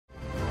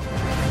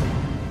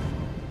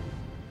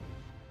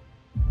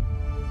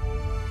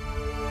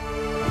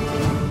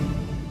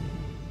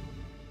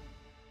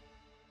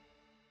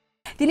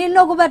ဒီနေ့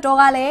နှုတ်ကပတ်တော်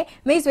ကလည်း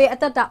မိတ်ဆွေအ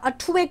သက်တာအ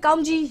ထူးပဲကော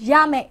င်းကြီးရ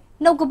မယ်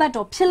နှုတ်ကပတ်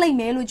တော်ဖြစ်လိမ့်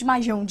မယ်လို့ကျွန်မ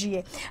ယုံကြည်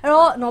ရဲ့အဲ့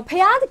တော့နော်ဖ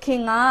ခင်သခ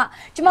င်က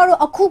ကျွန်မတို့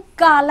အခု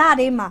ကာလ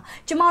တွေမှာ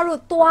ကျွန်မတို့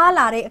သွား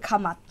လာတဲ့အခါ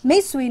မှာမိ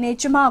တ်ဆွေနဲ့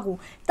ကျွန်မကို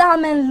တာ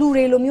မန်လူ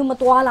တွေလိုမျိုးမ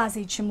သွားလာ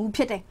စေချင်ဘူးဖြ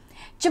စ်တယ်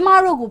ကျွန်မ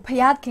တို့ကိုဖ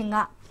ခင်သခင်က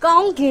ကော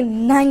င်းကင်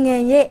နိုင်ငံ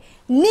ရဲ့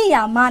နေ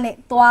ရာမှနဲ့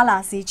သွားလာ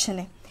စေချင်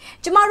တယ်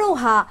ကျမတို့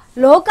ဟာ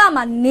လောက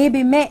မှာနေ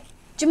ပေမဲ့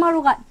ကျမ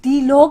တို့ကဒီ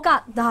လောက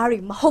သားတွေ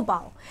မဟုတ်ပါ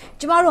ဘူး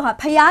ကျမတို့ဟာ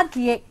ဖခင်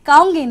ရဲ့ကော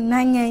င်းကင်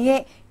နိုင်ငံ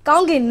ရဲ့ကော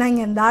င်းကင်နိုင်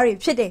ငံသားတွေ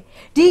ဖြစ်တယ်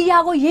ဒီအရာ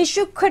ကိုယေ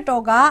ရှုခရစ်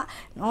တော်က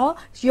နော်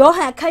ယောဟ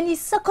န်အခန်းကြီး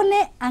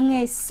19အင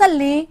ယ်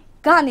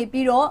14ကနေ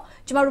ပြီးတော့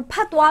ကျမတို့ဖ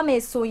တ်သွားမ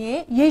ယ်ဆိုရင်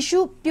ယေရှု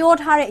ပြော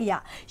ထားတဲ့အရာ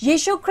ယေ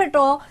ရှုခရစ်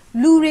တော်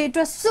လူတွေအ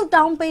တွက်ဆု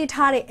တောင်းပေး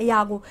ထားတဲ့အရာ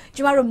ကိုကျ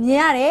မတို့မြင်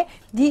ရတယ်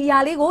ဒီအရာ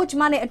လေးကိုကျ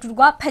မနဲ့အတူ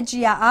ကဖတ်ကြ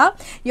ည့်ရအောင်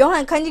ယောဟ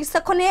န်ခန်းကြီး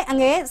19အ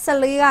ငယ်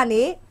14က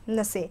နေ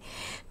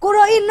20ကို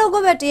ရောဤနှုတ်က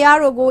ပတ်တရား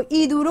တော်ကို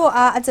ဤသူတို့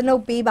အားအကျွန်ု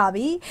ပ်ပေးပါ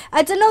ပြီ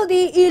အကျွန်ုပ်သ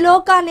ည်ဤလော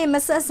ကနှင့်မ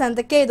ဆက်ဆံ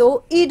တဲ့ကဲ့သို့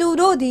ဤသူ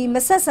တို့သည်မ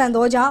ဆက်ဆံ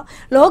သောကြောင့်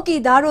လောကီ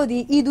သားတို့သ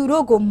ည်ဤသူ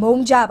တို့ကိုမု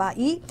န်းကြပါ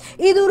၏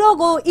ဤသူတို့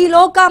ကိုဤ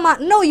လောကမှ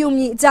နှုတ်ယူမ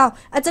ည်အကြောင်း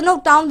အကျွန်ု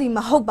ပ်တောင်းသည်မ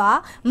ဟုတ်ပါ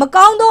မ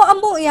ကောင်းသောအ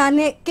မှုအရာ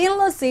နှင့်ကင်း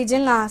လွတ်စေခြ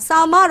င်းကစာ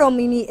မတော်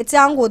မီမီအ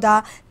ကြောင်းကိုသာ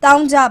တော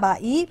င်းကြပါ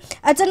၏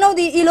အကျွန်ုပ်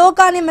သည်ဤလောက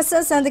နှင့်မဆ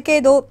က်ဆံတဲ့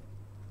ကဲ့သို့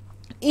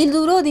ဤ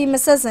လူတို့ဒီမ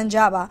ဆက်ဆံကြ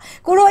ပါ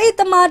ကိုရောဤ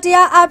တမန်တ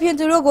ရားအပြင်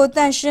သူတို့ကိုတ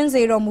န်ရှင်း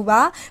စေတော်မူ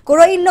ပါကို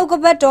ရောဤနှုတ်က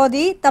ပတ်တော်သ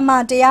ည်တမ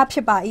န်တရားဖြ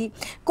စ်ပါ၏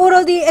ကို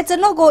ရောဒီအကျွ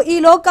န်ုပ်ကိုဤ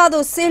လောက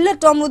သို့ဆေလွတ်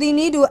တော်မူသည်န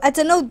ည်းတူအ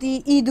ကျွန်ုပ်သည်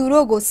ဤသူ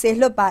တို့ကိုဆေ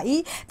လွတ်ပါ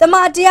၏တမ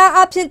န်တရား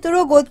အပြင်သူ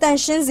တို့ကိုတန်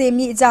ရှင်းစေမ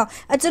ည်အကြောင်း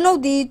အကျွန်ုပ်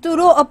သည်သူ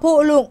တို့အဖို့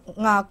အလို့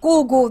ငါကို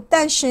တ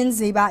န်ရှင်း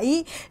စေပါ၏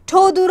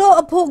ထိုသူတို့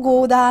အဖို့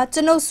ကိုသာ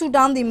ကျွန်ုပ်ဆု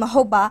တောင်းသည်မ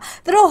ဟုတ်ပါ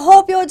သူတို့ဟော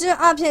ပြောခြင်း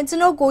အပြင်ကျွ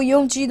န်ုပ်ကို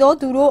ယုံကြည်သော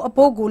သူတို့အ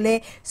ဖို့ကိုလ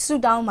ည်းဆု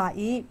တောင်းပါ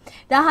၏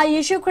ဒါဟာယေ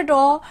ရှုခရစ်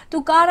တော်သူ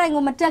ကားတိုင်း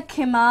ကိုမတက်ခ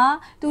င်မှာ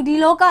သူဒီ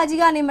လောကကြီး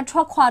ကနေမထွ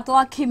က်ခွာ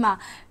သွားခင်မှာ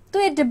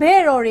သူ့ရဲ့တပ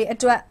ည့်တော်တွေအ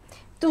တွက်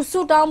သူဆု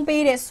တောင်း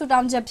ပေးတဲ့ဆုတော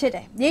င်းချက်ဖြစ်တ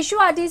ယ်ယေရှု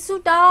ဟာဒီဆု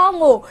တောင်း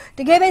ကိုတ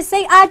ကယ်ပဲစိ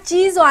တ်အား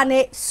ကြီးစွာ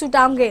နဲ့ဆု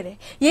တောင်းခဲ့တယ်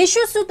ယေ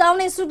ရှုဆုတောင်း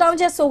တဲ့ဆုတောင်း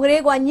ချက်ဆိုကြ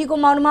တဲ့ကွာညီကော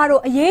င်မောင်နှမ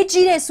တို့အရေး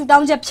ကြီးတဲ့ဆုတော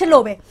င်းချက်ဖြစ်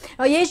လို့ပဲ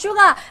ယေရှု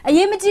ကအ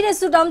ရေးမကြီးတဲ့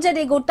ဆုတောင်းချက်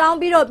တွေကိုတောင်း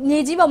ပြီးတော့မြေ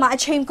ကြီးပေါ်မှာအ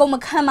ချိန်ကုန်မ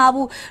ခံပါ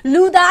ဘူး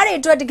လူသားတွေ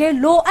အတွက်တကယ်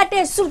လိုအပ်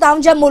တဲ့ဆုတော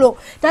င်းချက်မို့လို့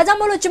ဒါကြောင့်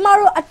မို့လို့ကျမ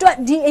တို့အတွက်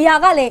ဒီအရာ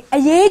ကလည်းအ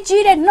ရေး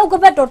ကြီးတဲ့နှုတ်က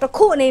ပတ်တော်တစ်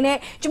ခုအနေနဲ့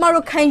ကျမ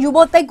တို့ခံယူ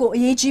ဖို့တိတ်ကိုအ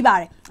ရေးကြီးပါ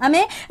တယ်အာမ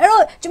င်အဲ့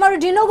တော့ကျမ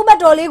တို့ဒီနှုတ်ကပတ်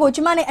တော်လေးကိုကျ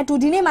မနဲ့အတူ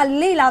ဒီနေ့မှ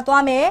လေ့လာ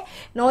သွားမယ်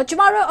နော်ကျ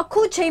မတို့အ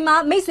ခုချိန်မှာ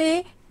မိတ်ဆွေ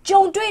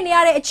ကြုံတွေ့နေရ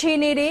တဲ့အခြေ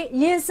အနေတွေ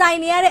ရင်ဆိုင်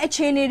နေရတဲ့အ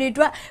ခြေအနေတွေအ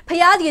တွက်ဖ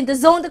ခင်တ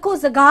စုံတစ်ခု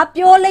စကား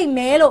ပြောလိုက်မ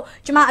ယ်လို့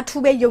ကျမအ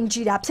ထူးပဲယုံကြ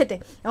ည်တာဖြစ်တယ်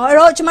နော်အဲ့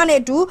တော့ကျမနဲ့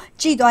အတူ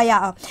ကြည့်သွားရ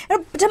အောင်အဲ့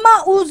တော့ပထမ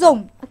ဦးဆုံး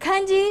အခ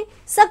န်းကြီး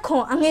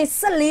7အငယ်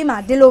14မှာ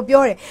ဒီလို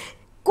ပြောတယ်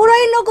ကိုရို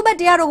င်းနှုတ်ကပတ်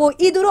တရားတော်ကို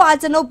ဤသူတို့အား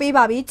ကျွန်ုပ်ပေး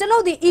ပါပြီကျွန်ု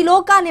ပ်သည်ဤလော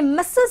ကနှင့်မ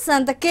ဆက်ဆံ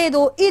တကဲ့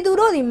သို့ဤသူ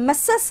တို့သည်မ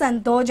ဆက်ဆံ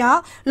သောကြော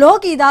င့်လော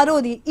ကီသား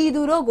တို့သည်ဤ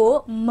သူတို့ကို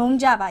မုန်း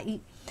ကြပါ၏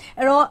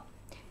အဲ့တော့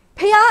ဖ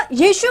ခင်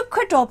ယေရှုခရ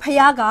စ်တော်ဖခ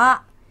င်က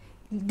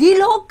ဒီ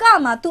လောက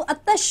မှာသူအ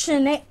သက်ရှ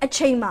င်တဲ့အ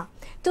ချိန်မှာ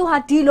သူဟာ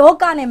ဒီလော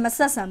ကနဲ့မဆ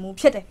က်ဆံဘူး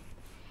ဖြစ်တယ်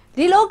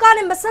ဒီလောက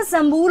နဲ့မဆက်ဆံ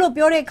ဘူးလို့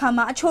ပြောတဲ့အခါ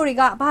မှာအချို့တွေ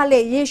ကဘာလဲ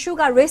ယေရှု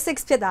က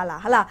racist ဖြစ်တာ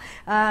လားဟလား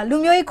လူ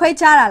မျိုးရေးခွဲ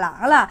ခြားတာလား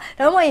ဟလား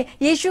ဒါမှမဟုတ်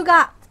ယေရှုက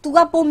သူက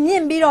ပုံမြ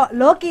င့်ပြီးတော့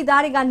လောကီ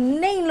သားတွေက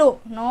နှိမ့်လို့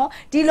နော်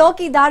ဒီလော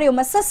ကီသားတွေကို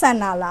မဆက်ဆံ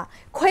တာလား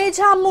ခွဲ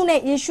ခြားမှုနဲ့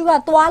ယေရှုက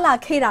သွာလာ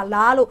ခဲ့တာ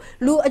လားလို့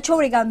လူအချို့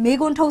တွေကမေး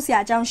ခွန်းထုတ်เสีย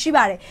အကြောင်းရှိ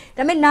ပါတယ်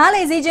ဒါပေမဲ့နားလ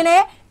ည်စေခြင်း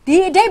နဲ့ဒီ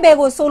အတိတ်ဘယ်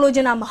ကိုဆိုလိုချ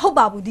င်တာမဟုတ်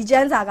ပါဘူးဒီကျ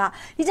မ်းစာက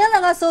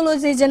ဆိုလို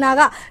စေချင်တာ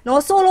က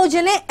နော်ဆိုလိုချ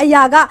င်တဲ့အ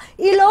ရာက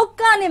ဤလော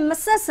ကနဲ့မ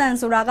ဆက်ဆံ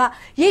ဆိုတာက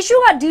ယေရှု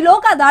ကဒီလော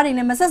ကသားတွေ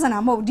နဲ့မဆက်ဆံတာ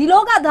မဟုတ်ဘူးဒီ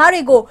လောကသား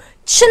တွေကို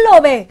ချစ်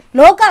လို့ပဲ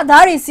လောက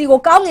သားတွေစီကို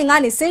ကောင်းငင်က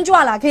နေဆင်းကြွ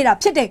လာခဲ့တာ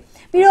ဖြစ်တယ်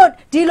ပြီးတော့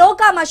ဒီလော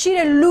ကမှာရှိ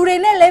တဲ့လူတွေ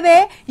နဲ့လည်းပဲ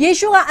ယေ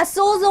ရှုကအ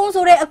စိုးဆုံး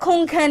ဆိုတဲ့အခွ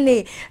န်ခံနေ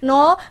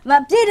နော်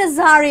ပြည့်တ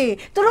စားတွေ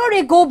သူတို့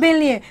တွေကိုပင်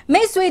လျင်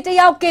မိတ်ဆွေတ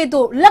ယောက်ကဲ့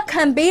သို့လက်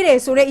ခံပေးတယ်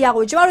ဆိုတဲ့အရာ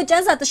ကိုကျမတို့ကျ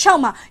မ်းစာတစ်လျှော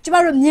က်မှာကျမ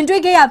တို့မြင်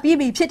တွေ့ခဲ့ရပြီး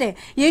ပြီဖြစ်တယ်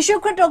ယေရှု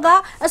ခရစ်တော်က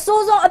အ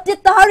စိုးဆုံးအပြစ်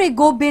သားတွေ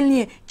ကိုပင်လျ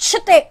င်ချ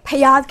စ်တဲ့ဖ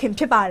ခင်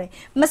ဖြစ်ပါတယ်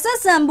မဆက်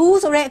ဆံဘူး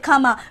ဆိုတဲ့အခါ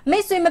မှာမိ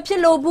တ်ဆွေမဖြ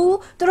စ်လို့ဘူး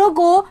သူတို့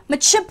ကိုမ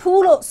ချစ်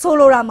ဘူးလို့ဆို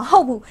လိုတာမဟု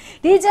တ်ဘူး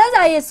ဒီကျမ်း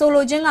စာရဲ့ဆို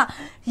လိုခြင်းက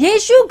ယေ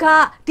ရှုက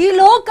ဒီ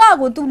လောက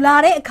ကိုသူလာ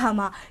တဲ့အခါ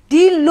မှာ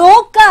ဒီလော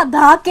က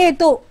သားကဲ့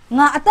သို့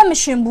ငါအသက်မ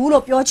ရှင်ဘူး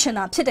လို့ပြောချင်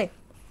တာဖြစ်တယ်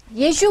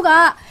ယေရှုက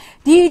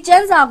ဒီကျ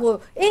မ်းစာကို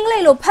အင်္ဂလိ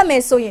ပ်လိုဖတ်မ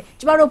ယ်ဆိုရင်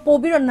ကျမတို့ပို့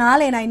ပြီးတော့နား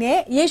လည်နိုင်တယ်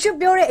ယေရှု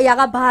ပြောတဲ့အရာ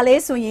ကဘာလဲ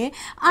ဆိုရင်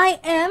I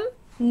am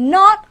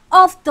not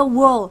of the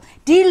world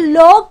ဒီ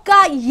လောက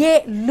ရဲ့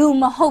လူ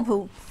မဟုတ်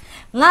ဘူး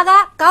ငါက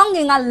ကောင်းက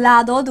င်ကလာ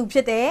တော်သူဖြ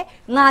စ်တယ်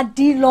ငါ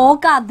ဒီလော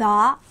က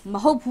သားမ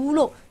ဟုတ်ဘူး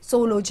လို့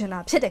ဆိုလိုချင်တာ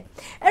ဖြစ်တယ်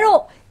အဲ့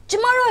တော့ကျ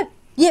မတို့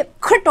ရဲ့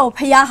ခရစ်တော်ဖ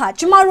ခင်ဟာ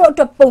ကျမတို့အ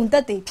တွက်ပုံသ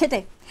က်တည်ဖြစ်တ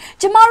ယ်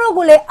ကျမတို့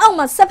ကိုလည်းအောက်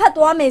မှာဆက်ဖက်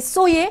သွားမယ်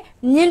ဆိုရင်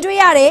မြင်တွေ့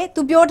ရတယ်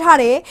သူပြောထား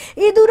တယ်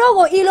ဤသူတို့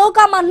ကိုဤလောက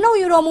မှာနှုတ်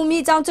ယူတော်မူမ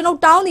ည်အကြောင်းကျွန်ုပ်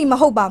တောင်းသည်မ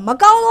ဟုတ်ပါမ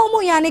ကောင်းသောမှု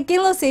ရာနှင့်က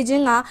င်းလွတ်စေခြ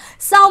င်းက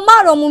ဆောင်မ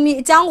တော်မူမည်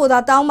အကြောင်းကိုသာ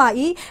တောင်းပါ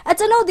၏အ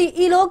ကျွန်ုပ်သည်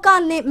ဤလောက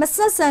နှင့်မဆ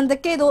က်ဆံတဲ့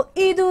ကဲ့သို့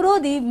ဤသူတို့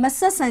သည်မဆ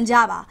က်ဆံကြ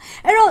ပါ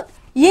အဲ့တော့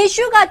ယေ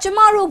ရှုကကျမ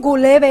တို့ကို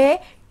လည်းပဲ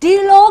ဒီ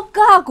လောက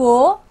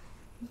ကို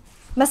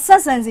မဆ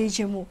က်ဆံစေခြ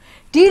င်းမူ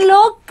ဒီ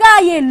လောက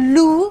ရဲ့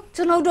လူ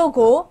ကျွန်တော်တို့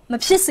ကိုမ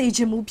ဖြစ်စေချ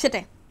င်ဘူးဖြစ်တ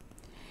ယ်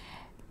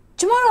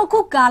ကျမတို့ခု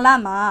ကာလ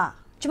မှာ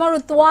ကျမ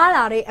တို့သွား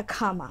လာတဲ့အ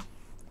ခါမှာ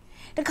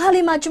တခါ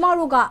လေမှာကျမ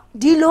တို့က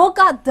ဒီလောက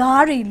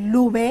သားတွေ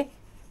လိုပဲ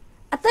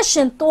အသက်ရှ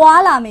င်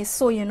သွားလာမယ်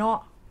ဆိုရင်တော့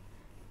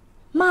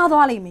မှား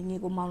သွားလိမ့်မယ်ညီ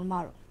ကိုမောင်မ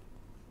တို့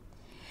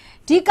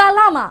ဒီကာလ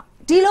မှာ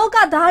ဒီလောက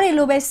သားတွေ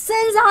လိုပဲစ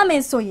ဉ်းစားမ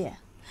ယ်ဆိုရင်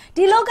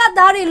ဒီလောက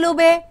သားတွေလို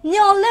ပဲ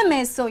မျှော်လင့်မ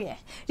ယ်ဆိုရင်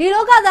ဒီ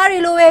လောကသားတွေ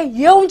လိုပဲ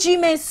ယုံကြည်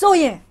မယ်ဆို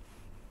ရင်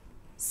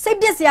စိတ်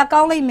ပျက်စရာ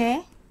ကောင်းလိမ့်မယ်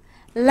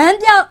လမ်း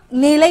ပြောက်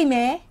နေလိမ့်မ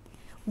ယ်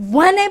ဝ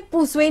မ်းနဲ့ပူ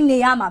ဆွေးနေ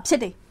ရမှာဖြစ်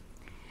တယ်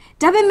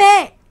ဒါပေမဲ့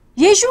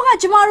ယေရှုက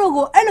ကျမတို့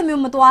ကိုအဲ့လို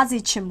မျိုးမသွားစေ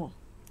ချင်ဘူး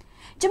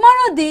ကျမ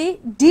တို့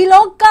ဒီ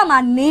လောကမှာ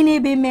နေ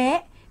ပေမဲ့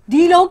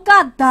ဒီလောက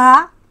သား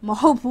မ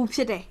ဟုတ်ဘူးဖြ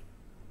စ်တယ်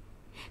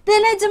တ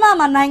င်းနဲ့ကျမ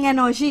မှာနိုင်ငံ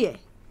တော်ရှိရဲ့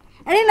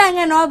အဲ့ဒီနိုင်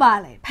ငံတော်ပါ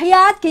လေ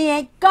ဖျားခင်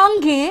ရဲ့ကောင်း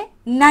ကင်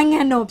နိုင်ငံ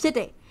တော်ဖြစ်တ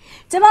ယ်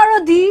ကျမ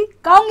တို့ဒီ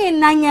ကောင်းကင်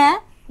နိုင်ငံ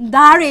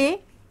သားတွေ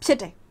ဖြစ်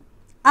တယ်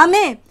အာမ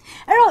င်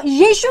အဲ့တော့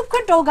ယေရှုခရ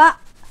စ်တော်က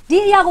ဒီ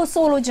အရာကို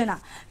ဆိုလိုချင်တာ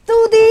သူ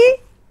ဒီ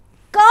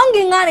ကောင်းက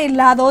င်ကနေ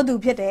လာတော်သူ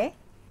ဖြစ်တယ်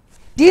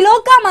ဒီလော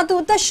ကမှာသူ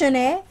အသက်ရှင်တ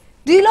ယ်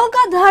ဒီလောက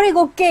သားတွေ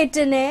ကိုကယ်တ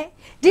င်တယ်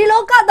ဒီ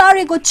လောကသား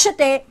တွေကိုချစ်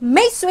တယ်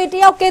မိတ်ဆွေတ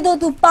ယောက်ကဲ့သို့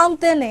သူပေါင်း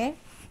တင်တယ်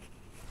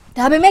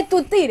ဒါပေမဲ့သူ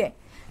သိတယ်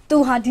သူ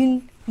ဟာဒီ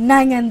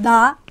နိုင်ငံ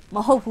သားမ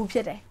ဟုတ်ဘူးဖြ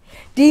စ်တယ်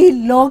ဒီ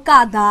လောက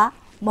သား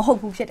မဟုတ်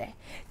ဘူးဖြစ်တယ်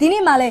ဒီ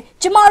နေ့မှလည်း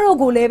ကျမတို့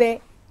ကိုလည်းပဲ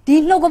ဒီ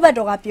နှုတ်ကပတ်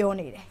တော်ကပြော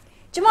နေတယ်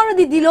ကျမတို့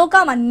ဒီလောက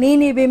မှာ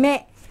နေပေမဲ့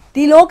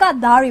ဒီလောက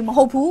သားတွေမ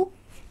ဟုတ်ဘူး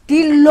ဒီ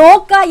လော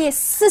ကရဲ့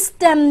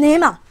system နဲ့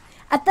မှာ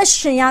အသက်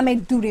ရှင်ရမယ့်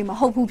သူတွေမ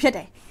ဟုတ်ဘူးဖြစ်တ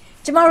ယ်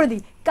ကျမတို့ဒီ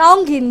ကော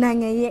င်းကင်နိုင်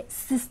ငံရဲ့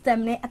system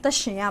နဲ့အသက်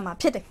ရှင်ရမှာ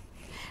ဖြစ်တယ်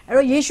အဲ့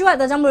တော့ယေရှုက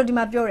ဒါကြောင့်မလို့ဒီ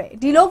မှာပြောတယ်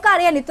ဒီလောက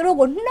တွေကနေသူတို့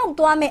ကိုနှုတ်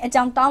သွားမယ့်အ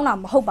ကြောင်းတောင်းတာ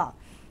မဟုတ်ပါဘူး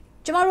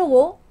ကျမတို့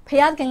ကိုဖ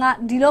ခင်က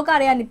ဒီလောက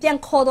တွေကနေပြန်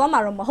ခေါ်သွားမှာ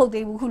တော့မဟုတ်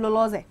သေးဘူးခုလော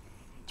လောဆယ်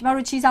ကျမ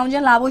တို့ချီဆောင်ခြ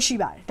င်းလာဖို့ရှိ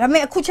ပါတယ်ဒါပေ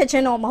မဲ့အခုချက်ချ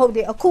င်းတော့မဟုတ်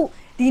သေးအခု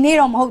ဒီနေ့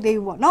တော့မဟုတ်သေး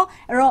ဘူးပေါ့နော်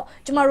အဲ့တော့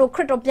ကျမတို့ခရ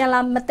စ်တော်ပြန်လာ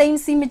မသိမ်း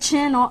စီးမချ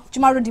င်းတော့ကျ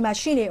မတို့ဒီမှာ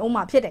ရှိနေအောင်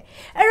မှာဖြစ်တယ်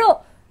အဲ့တော့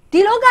ဒီ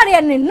လောကတွေက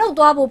နေနှုတ်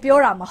သွားဖို့ပြော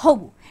တာမဟုတ်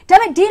ဘူးဒါ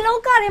ပေမဲ့ဒီလော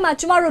ကတွေမှာ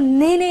ကျမတို့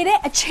နေနေတဲ့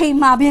အချိန်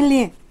မှာပင်လ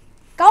င်း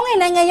ကောင်းကင်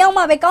နိုင်ငံရောက်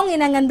မှပဲကောင်းကင်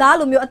နိုင်ငံသား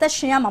လိုမျိုးအသက်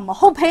ရှင်ရမှာမ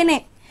ဟုတ်ဖ ೇನೆ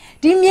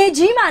ဒီမြေ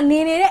ကြီးမှာနေ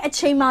နေတဲ့အ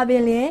ချိန်မှာပ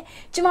င်လင်း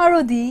ကျမ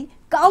တို့ဒီ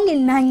ကောင်းက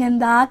င်နိုင်ငံ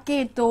သား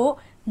ကဲ့သို့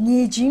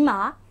မြေကြီးမှာ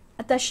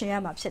အသက်ရှင်ရ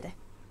မှာဖြစ်တယ်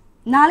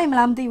နားလေမ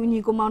လားမသိဘူးညီ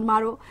ကိုမောင်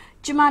တို့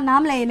ကျမ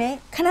နားမလဲနဲ့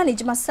ခဏနေ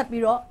ကျမဆက်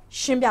ပြီးတော့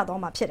ရှင်းပြ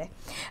သွားမှာဖြစ်တယ်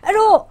အဲ့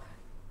တော့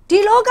ဒီ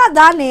လောက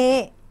သားနဲ့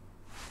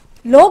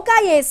လောက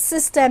ရဲ့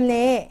system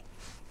နဲ့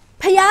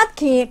ဖျား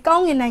ခင်ကော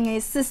င်းကင်နိုင်ငံ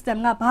ရဲ့ system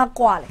ကဘာ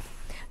ကွာလဲ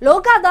လော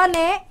ကသား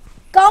နဲ့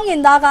ကောင်းက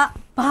င်သားက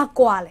ဘာ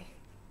ကွာလဲ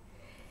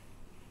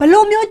ဘယ်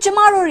လိုမျိုးကျမ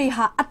တို့တွေ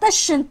ဟာအသက်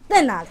ရှင်သ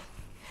င့်တာလဲ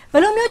ဘ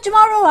ယ်လိုမျိုးကျမ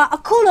တို့ဟာအ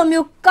ခုလို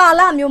မျိုးကာ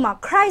လမျိုးမှာ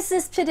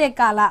crisis ဖြစ်တဲ့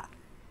ကာလ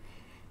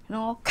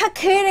နော်ခက်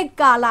ခဲတဲ့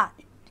ကာလ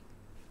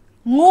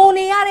ငို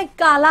နေရတဲ့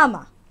ကာလ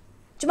မှာ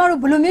ကျမတို့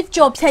ဘယ်လိုမျိုး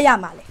ကြော်ဖြတ်ရ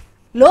မှာလဲ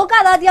လောက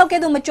သားတယောက်ကဲ့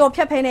သို့မကြော်ဖြ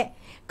တ်ဖ ೇನೆ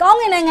ကောင်း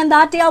ကင်နိုင်ငံ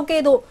သားတယောက်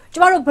ကဲ့သို့ကျ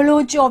မတို့ဘယ်လို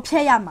ကြော်ဖြ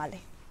တ်ရမှာလဲ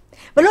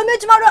ဘယ်လိုမျိုး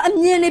ကျမတို့အ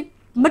မြင်တွေ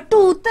မ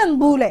တူသင့်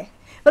ဘူးလဲ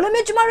ဘယ်လို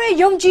မျိုးကျမတို့ရဲ့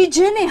ယုံကြည်ခြ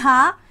င်းတွေဟာ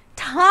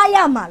ထားရ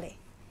မှာလဲ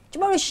ကျ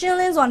မတို့ရှင်း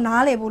လင်းစွာ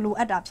နားလည်ဖို့လို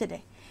အပ်တာဖြစ်တ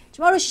ယ်ကျ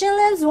မတို့ရှင်း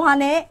လင်းစွာ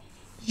နဲ့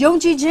ယုံ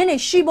ကြည်ခြင်းတွေ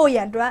ရှိဖို့ရ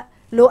န်အတွက်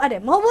လိုအပ်တ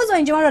ယ်မဟုတ်ဘူးဆိုရ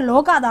င်ကျမတို့လော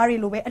ကသားတွေ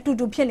လိုပဲအတူ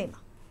တူဖြစ်နေမှာ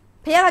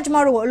ဖခင်ကကျမ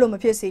တို့ကိုအဲ့လိုမ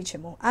ဖြစ်စေချင်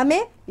ဘူးအာမ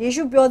င်ယေ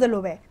ရှုပြောသ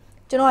လိုပဲ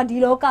ကျွန်တော်ကဒီ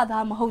လောက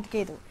သားမဟုတ်တက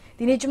ယ်တော့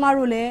ဒီနေ့ကျမ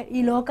တို့လည်း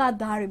ဒီလောက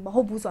သားတွေမ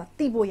ဟုတ်ဘူးဆိုတာ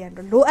သိဖို့ရန်အ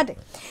တွက်လိုအပ်တယ်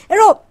အဲ့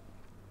တော့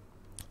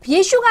ယေ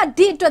ရှုက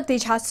ဒီအတွက်သေ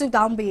ချာဆု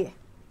တောင်းပေးတယ်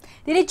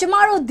ဒီနေ့ကျမ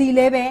တို့ဒီလ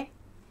ည်းပဲ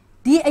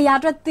ဒီအရာ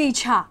အတွက်သေ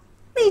ချာ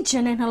သိခြ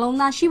င်းနဲ့နှလုံး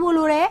သားရှိဖို့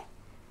လိုတယ်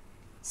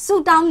ဆု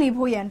တောင်းနေ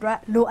ဖို့ရန်အတွက်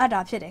လိုအပ်တာ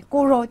ဖြစ်တယ်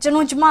ကိုရောကျွန်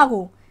တော်ကျမ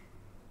ကို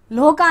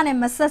လောကနဲ့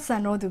မဆက်ဆံ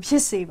တော့သူဖြ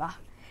စ်စေပါ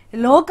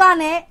လောက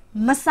နဲ့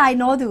မဆိုင်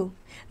တော့သူ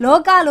လော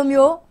ကလို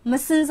မျိုးမ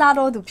စင်စား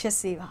တော့သူဖြစ်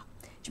စေပါ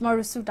ကျမ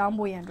တို့ဆုတောင်း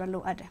ဖို့ရန်အတွက်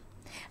လိုအပ်တယ်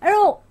အဲ့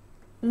တော့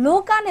လော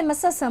ကနဲ့မ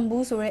ဆက်ဆံ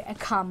ဘူးဆိုတဲ့အ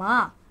ခါမှာ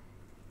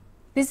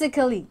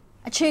basically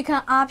အခြေခံ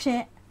အားဖြ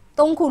င့်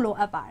၃ခုလို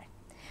အပ်ပါတယ်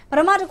ပထ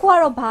မတစ်ခုက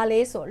တော့ဘာလဲ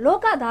ဆိုလော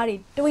ကသားတွေ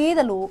တွေးတ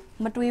ယ်လို့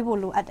မတွေးဖို့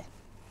လိုအပ်တယ်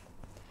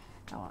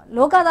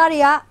လောကသားတွေ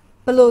က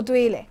ဘယ်လို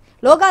တွေးလဲ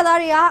လောကသား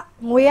တွေက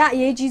ငွေကအ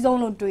ရေးကြီးဆုံး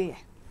လို့တွေးတ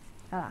ယ်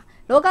ဟုတ်လား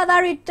လောက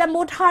သားတွေတ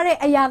မိုးထားတဲ့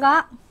အရာက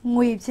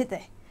ငွေဖြစ်တ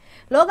ယ်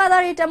လောက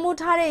သားတွေတမိုး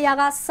ထားတဲ့အရာ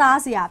ကစား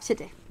စရာဖြစ်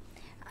တယ်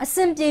အစ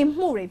င်ပြေ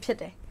မှုတွေဖြစ်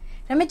တယ်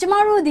ဒါပေမဲ့ကျမ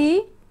တို့ဒီ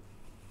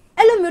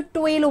အဲ့လိုမျိုး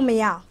တွေးလို့မ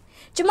ရအောင်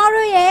ကျမ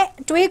တို့ရဲ့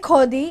တွေး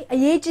ခေါ်သည့်အ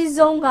ရေးကြီး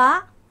ဆုံးကဘု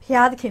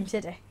ရားသခင်ဖြ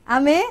စ်တယ်အာ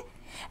မင်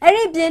အဲ့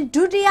ဒီပြင်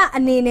ဒုတိယအ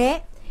နေနဲ့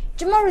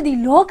ကျမတို့ဒီ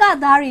လောက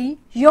သားတွေ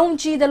ယုံ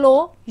ကြည်တယ်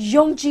လို့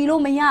ယုံကြည်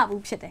လို့မရ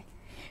ဘူးဖြစ်တယ်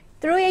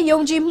သူတို့ရဲ့ယုံ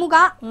ကြည်မှုက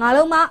ငါ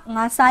လုံးမ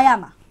ငါစားရ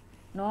မှာ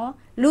နော်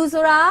လူ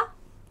ဆိုတာ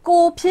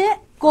ကိုဖြစ်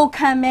ကို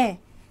ခံမဲ့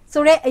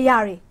ဆိုတဲ့အရာ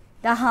တွေ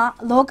ဒါဟာ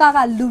လောကက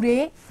လူတွေ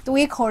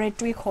တွေးခေါ်တဲ့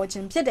တွေးခေါ်ခြ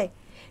င်းဖြစ်တယ်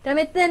ဒါပေ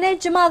မဲ့သင်နဲ့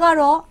ကျမက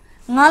တော့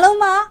ငါလုံး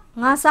မ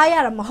ငါစားရ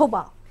တာမဟုတ်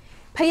ပါဘူး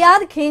ဖယား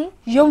သခင်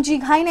ယုံကြည်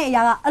ခိုင်းတဲ့အ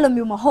ရာကအဲ့လို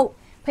မျိုးမဟုတ်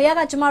ဖယားက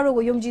ကျမတို့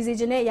ကိုယုံကြည်စေ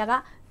ခြင်းတဲ့အရာက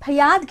ဖ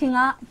ယားသခင်က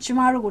ကျမ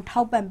တို့ကို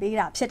ထောက်ပံ့ပေး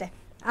တာဖြစ်တယ်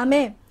အာမ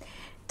င်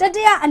တ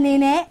တိယအနေ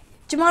နဲ့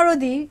ကျ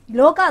Jamarodi,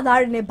 Loka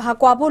Darine,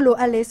 Baquabolo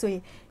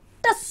Alesui,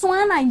 the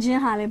swan and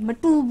Jinhale,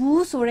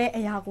 Matubu Sore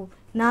Ayago,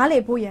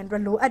 Nale Boyan,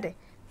 Relo Ade,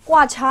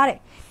 Quachare,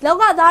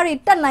 Loka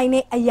Dari,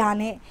 Tanine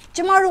Ayane,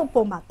 Jamaro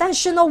Poma,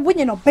 Tanshino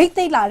Winning of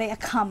Bate Lare a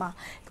Kama,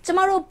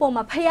 Jamaro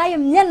Poma,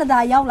 Payam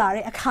Yanada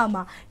Yaulare a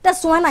Kama, the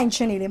swan and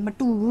Chenile,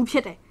 Matubu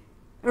Pete.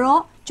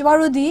 Ro,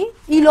 Jamarodi,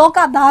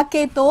 Iloka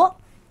Daketo,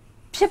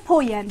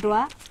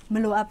 Pipoyandra,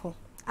 Melo Apple.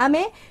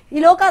 Ame,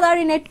 Iloka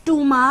Darine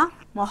Tuma.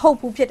 Ma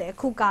hope pupete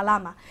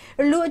kukalama.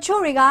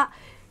 Luchoriga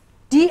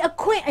di a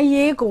quaint a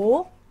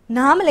yego,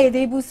 namele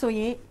de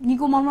busoye,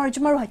 Nico Mamma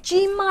Jumara,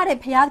 Jima de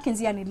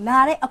Payakins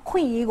Lare a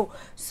queen yego,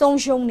 son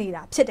shown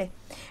nida, pete.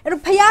 Er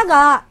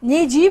Payaga,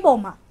 ne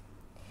jiboma.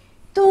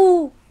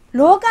 Tu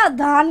loga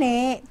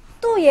dane,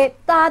 tu ye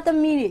tata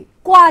miri,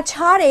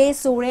 quachare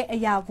sore a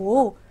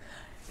yago.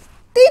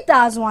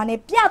 Titas one,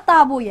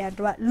 piata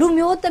boyandra,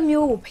 Lumio the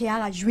mule,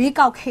 Payaga, juik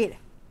out head.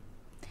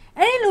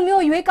 Any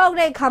Lumio, you wake out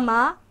like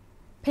Kama.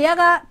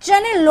 Piaga,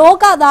 Jenny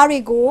Loga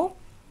Darigo.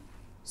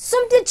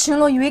 Something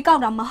chillo you wake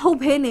out a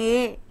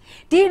mahopene.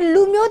 Did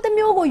Lumio the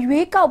Miogo you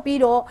wake out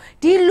Pido?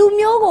 Did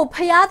Lumiogo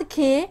Payat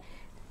K?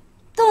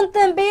 Don't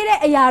then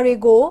beta a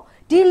yarigo.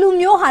 Did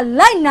Lumio ha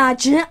line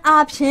jen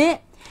option?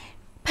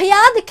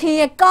 Payat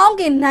K,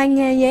 Gongin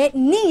Nangaye,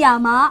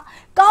 Niyama,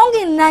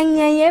 Gongin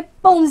Nangaye,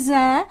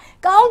 Bonzan,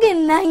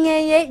 Gongin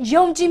Nangaye,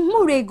 Yonji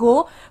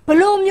Murego,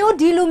 below Mio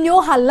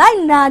Dilumio ha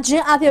line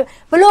jen up here,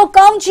 below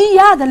Gongji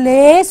ya the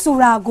lay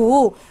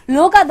Surago,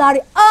 Loka Dari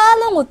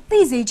along with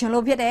this age and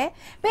Lopete,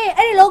 pay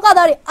any Loka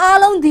Dari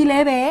along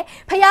delebe,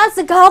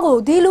 Payas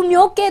Gago,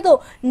 Dilumio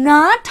Keto,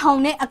 na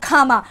town a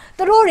kama,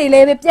 the Rory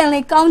lebe,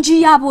 Pianle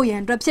Gongji Yabo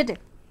and Repsete.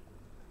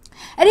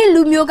 Any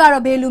Lumio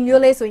Garabe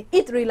Lumio so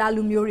Itrila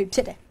Lumio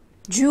Repsete,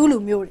 Jew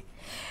Lumio.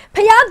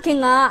 Payat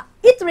Kinga,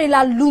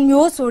 Itrila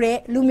Lumio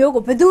Sore,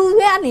 Lumio,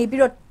 Bedu, and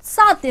Biro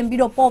Satin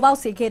Biro Poba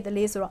Seke the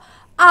Laser,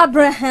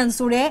 Abraham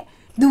Sore,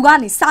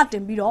 Dugani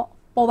Satin Biro,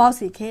 Poba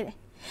Seke.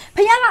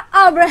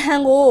 Payana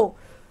Abraham go,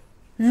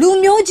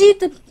 Lumioji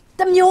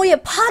the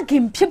Mioye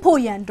Parking Pipo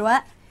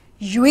Yandra,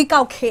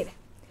 Yuika Kid.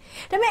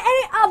 The me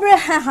any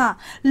Abraham,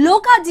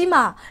 Loka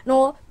Dima,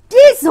 no,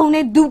 this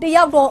only do the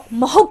outdoor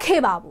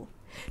Mohoke Babu.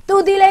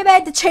 To delay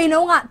the chain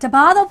on the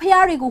Bado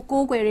Piarigo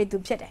go where to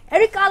pet.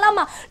 Eric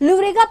Alama,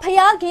 Luriga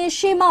Payaki,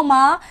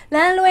 Shimama,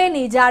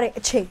 Lanway Jare a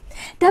chain.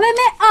 The me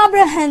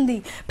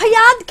Abrahandi,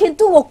 Payad can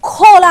do a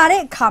call at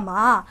it,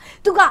 Kama.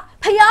 To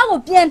got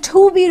Payago bien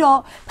 2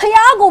 biro,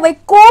 Payago with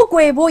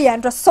go boy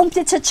and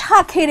something to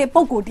chuck here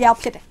poco the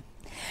outfit. To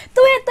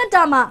it the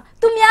Dama,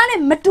 to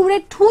Miane Mature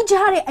 2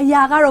 jare a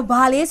yagaro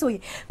bales we.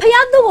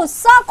 Payado was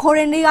sa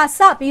corenia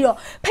sapiro,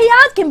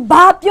 Payad can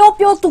bab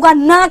yo to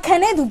Gana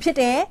can do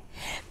pite.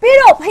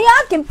 Pero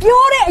Payakin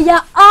pure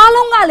ya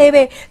alonga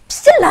leve,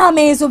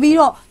 Psilame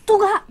Zubiro,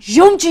 Tuga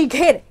Yonji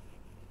Kid.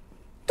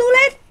 To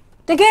let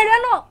the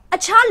Gerano, a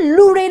child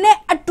lurene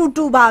at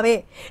tutu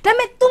babe.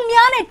 Dame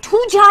Tumiane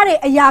 2 jare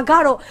a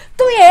yagaro,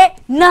 to ye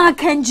na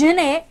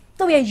canjene,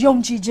 to ye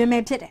Yonji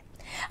Jeme Pite.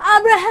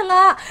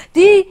 Abrahama,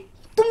 the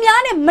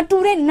Tumiane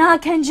mature na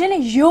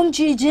canjene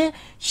Yonji Jin,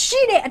 she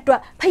at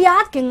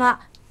Payatkinga,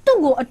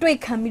 Tugo a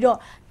drake camido,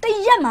 the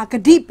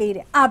Yamaka deep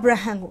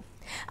Abraham.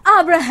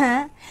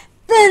 Abraham.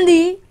 Then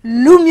the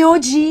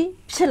Lumioji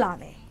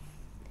Pilane.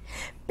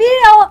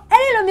 Piro,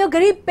 any Lumio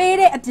Gari paid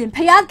it in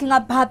Payaking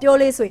up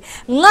Papiole Sui,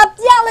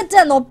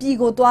 Napialatan or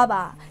Pigo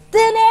Tuaba.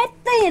 Then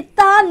it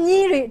tan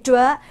near it to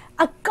a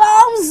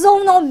calm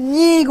zone of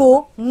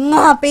Nigo,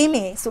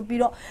 Napeme, so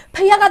Piro,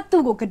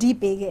 Payagatugo Gadi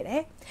Pegate,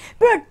 eh?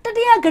 Pero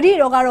Tatia Gari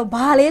Garo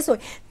Bale so,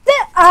 the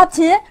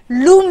Ate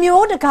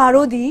Lumio de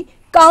Caro di,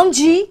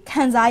 Ganji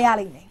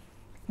Kanzayaline.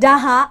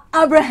 Daha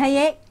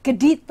Abraham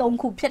Gadi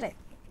Tonku Pete.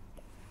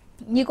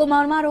 Nico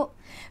Marmaro,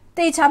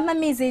 they chama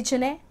message,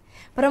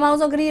 but a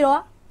mouse of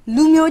Griro,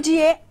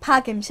 Lumioji,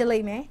 Pakim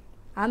Shilame.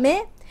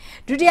 Ame,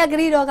 Dudia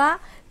Griroga,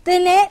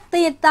 Tene,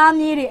 the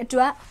Tamiri to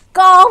a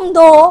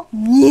Gondo,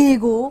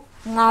 Nigo,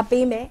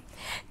 Napeme,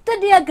 the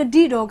dear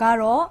Gadido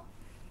Garo,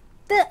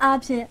 the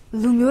absent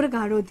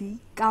Lumurgaro di,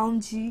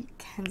 Ganji,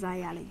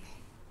 Kanzayali.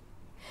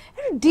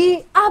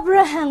 Di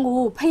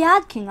Abraham,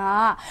 Payat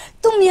Kinga,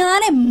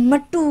 Tumiane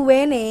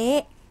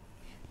Matuene,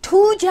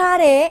 2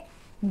 jare,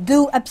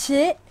 do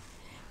upset.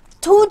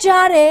 2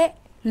 jare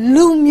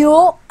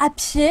Lumio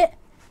upset,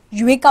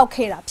 you wake out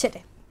care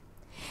upset.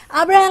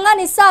 Abraham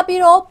is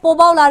Sapiro,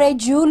 Pobolare,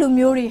 Jew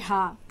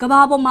Lumuriha,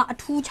 Gababoma, a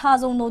 2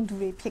 chazo no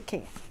dure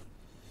pique.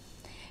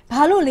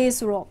 Palo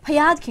Lesro,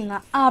 Payat King,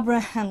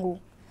 Abraham.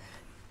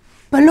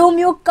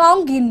 Palomio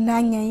Kongin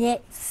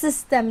Nangaye,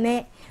 system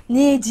ne,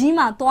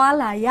 Nejima,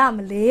 Toala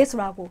Yam,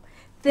 Lesrago,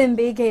 then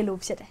big a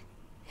loopset.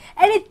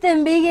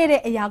 Anything big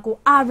a yago,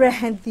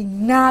 Abraham the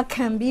na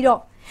can be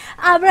dog.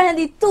 Abraham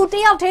the 2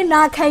 day out in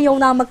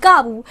Nakayona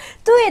Macabu,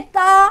 do it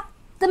da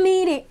the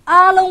meeting,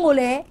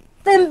 Alongole,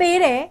 then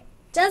bere,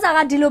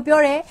 Jansaga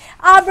dilopure,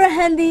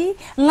 Abraham the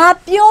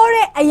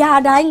Napiore,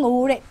 Ayadang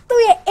ore, do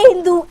ye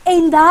endu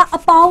enda a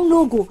pound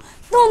logo,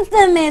 don't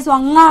the mess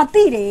one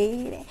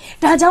natire,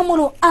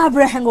 Tajamolo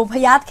Abraham of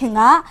Payat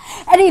Kinga,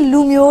 Eddie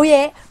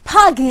Lumioye,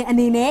 파긴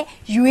아니네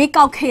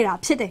유익가케라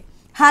피데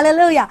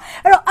할렐루야.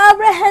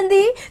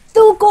 아브라함이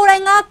또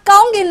고랭아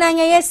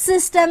가운데나의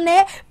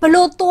시스템에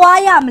별로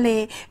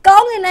도와야물래.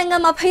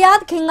 가운데나가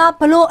파야드킹아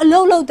별로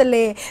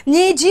로로들래.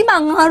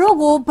 니지만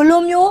하러고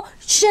별로묘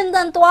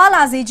신단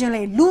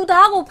도와라세진래.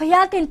 루다고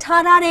파야드킹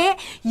타라래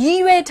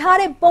이외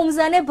타래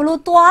봉산에 별로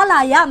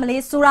도와라야물래.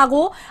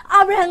 수라고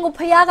아브라함고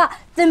파야가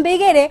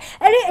뜸베게래.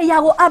 에리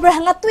야고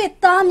아브라함가 또에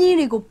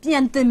땀이리고 ပြ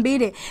န်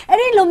뜸베래.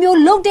 에리 로묘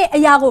로데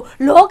야고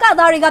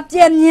로가다리가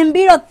ပြန် မြင်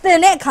ပြီးတော့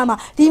뜬의 가마.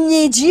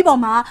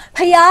 디미지범아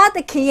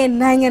파야드킹의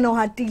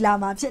나이노하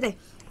라마 피데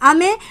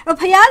아멘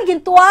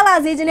파야긴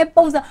또알아 세진의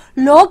뽕사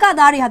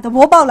로가다리하 더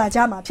보바라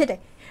자마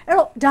피데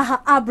에로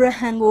다하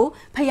아브라함고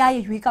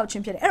파야의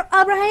유익가우친 피데 에로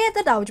아브라함의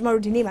뜻다고 주마로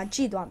디네마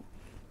지도함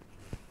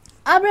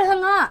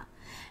아브라함아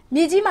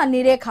미지마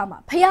니레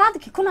카마 파야드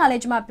키쿠나레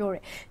주마 뼈레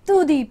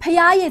뚜디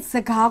파야의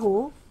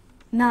스가고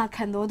나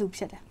칸도두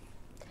피데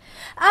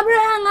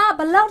아브라함아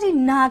발라우디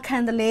나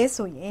칸들레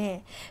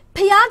소예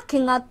파야드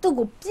킹가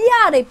뚜고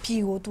삐아레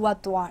피고 두아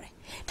두아레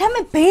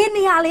다음에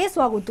베니아레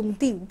소하고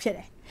둥띠우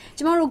피데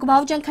지마로 그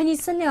바우장 칸이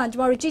쓰네요.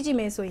 지마로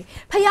찌지메소이.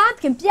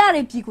 파야드긴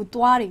삐아레 비고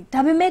또아리.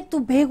 다음에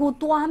또 베고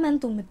또 하면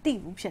또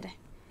못띠고 피데.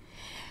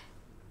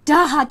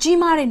 다하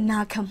지마레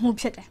나캄 무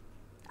피데.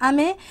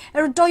 아멘.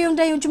 에로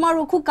또용대용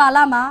지마로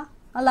쿠깔라마.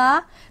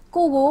 알라.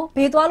 고고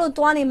베도알로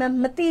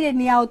또아니면 못띠레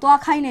니아오 또아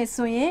카이네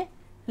소이.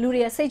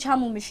 루리의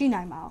세차무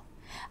미시나이마오.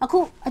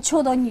 아쿠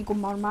아초도니고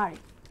말마리.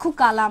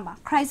 쿠깔라마.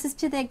 크라이시스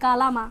피데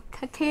깔라마.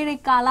 카케레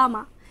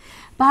깔라마.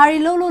 바리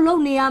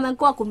로로로 니아면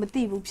꼬아고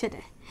못띠고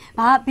피데.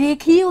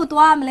 베키오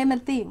또아물래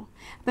못띠고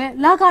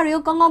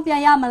라가리오 깡깡ပြ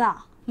န်ရမလား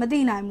မသိ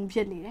နိုင်ဘူးဖြ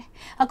စ်နေတယ်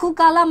အခု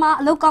ကာလမှာ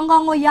အလုပ်ကောင်းကော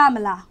င်းကိုရမ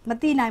လားမ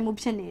သိနိုင်ဘူး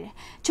ဖြစ်နေတယ်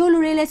ချို့လူ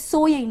တွေလည်း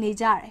စိုးရိမ်နေ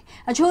ကြတယ်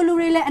အချို့လူ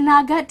တွေလည်းအနာ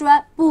ဂတ်အတွက်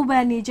ပူပ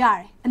န်နေကြတ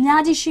ယ်အ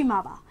များကြီးရှိမှာ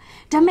ပါဒါ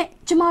ပေမဲ့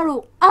ကျမ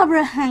တို့အာဗြ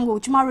ဟံကို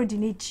ကျမတို့ဒီ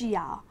နေ့ကြည့်ရ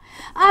အောင်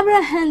အာဗြ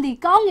ဟံဒီ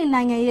ကောင်းကင်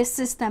နိုင်ငံရဲ့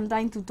system တို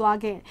င်းသူသွား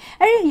ခဲ့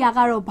အဲ့ဒီအရာက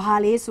တော့ဘာ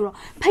လဲဆိုတော့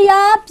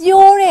ဖျား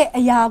ပြောတဲ့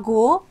အရာ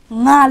ကို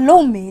ငါလု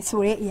ပ်မယ်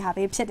ဆိုတဲ့အရာ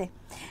ပဲဖြစ်တယ်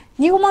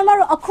ညီကောင်မ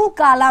တို့အခု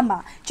ကာလမှာ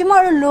ကျမ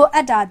တို့လိုအ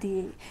ပ်တာဒီ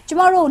ကျ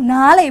မတို့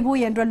နားလေဖို့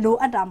ရန်အတွက်လို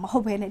အပ်တာမဟု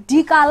တ်ဘဲနဲ့ဒီ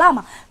ကာလ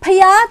မှာဖ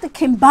ယားသခ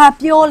င်ဘာ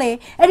ပြောလဲ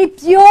အဲ့ဒီ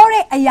ပြော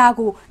တဲ့အရာ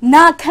ကို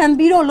နာခံ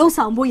ပြီးတော့လှုပ်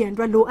ဆောင်ဖို့ရန်အ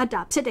တွက်လိုအပ်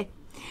တာဖြစ်တယ်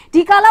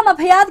ဒီကာလမှာ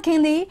ဖယားသခင်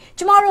သည်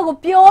ကျမတို့ကို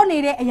ပြောနေ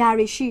တဲ့အရာ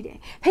တွေရှိတယ်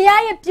ဖ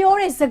ယားရဲ့ပြော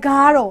တဲ့စ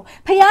ကားတော်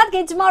ဖယားသခ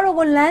င်ကျမတို့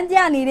ကိုလမ်းပြ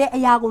နေတဲ့အ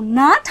ရာကို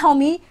နားထောင်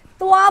ပြီး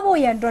သွားဖို့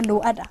ရန်အတွက်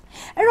လိုအပ်တာ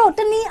အဲ့တော့တ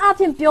နည်းအား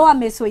ဖြင့်ပြောရ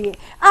မယ်ဆိုရင်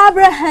အာ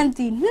ဗြဟံသ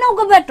ည်နှုတ်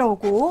ကပတ်တော်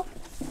ကို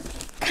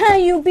ခံ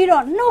ယူပြီး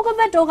တော့နှုတ်ကပ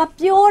တ်တော်က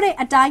ပြောတဲ့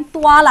အတိုင်း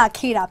သွားလာ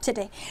ခဲ့တာဖြစ်တ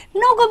ယ်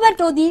နှုတ်ကပတ်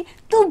တော်ဒီ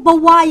သူ့ဘ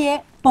ဝရဲ့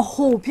ဘ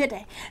ဟုဖြစ်တ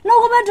ယ်နှု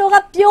တ်ကပတ်တော်က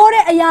ပြော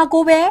တဲ့အရာ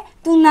ကိုပဲ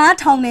သူနား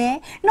ထောင်တယ်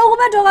နှုတ်က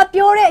ပတ်တော်က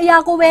ပြောတဲ့အရာ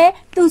ကိုပဲ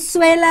သူ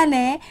ဆွဲလန်းတ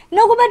ယ်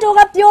နှုတ်ကပတ်တော်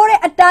ကပြောတဲ့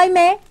အတိုင်း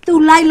ပဲသူ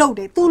လိုက်လုပ်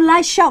တယ်သူလို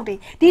က်လျှောက်တယ်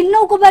ဒီ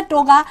နှုတ်ကပတ်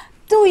တော်က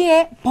သူ့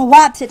ရဲ့ဘဝ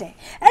ဖြစ်တယ်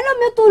အဲ့လို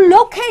မျိုးသူ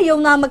လုတ်ခဲ့ရုံ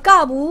သာမက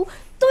ဘူး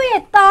သူ့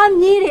ရဲ့သား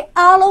မြေးတွေ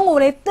အားလုံးကို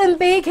လည်းတင်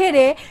ပေးခဲ့တ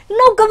ယ်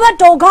နှုတ်ကပတ်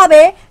တော်က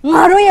ပဲ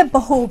ငါတို့ရဲ့ဘ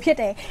ဟုဖြစ်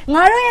တယ်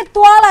ငါတို့ရဲ့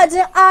တွာလာခြ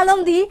င်းအား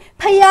လုံးဒီ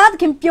ဖယားသ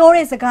ခင်ပြော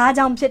တဲ့စကား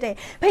ကြောင့်ဖြစ်တယ်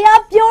ဖယား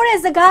ပြောတဲ့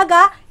စကားက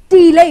တ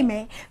ည်လိမ့်မ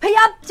ယ်ဖ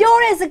ယားပြော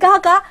တဲ့စကား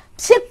က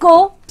ဖြစ်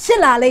ကိုဖြစ်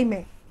လာလိမ့်မ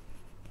ယ်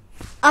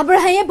အာဗြ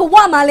ဟံရဲ့ဘဝ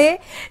မှာလေ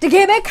တက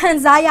ယ်ပဲခံ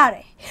စားရတ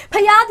ယ်ဖ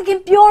ယားသခင်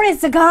ပြောတဲ့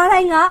စကား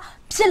တိုင်းက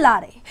ဖြစ်လာ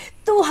တယ်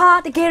သူဟာ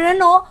တကယ်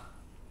တော့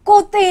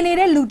ကိုတေနေ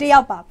တဲ့လူတ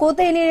ယောက်ပါကို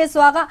တေနေတဲ့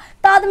ဆိုတာက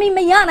သားသမီးမ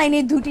ရနိုင်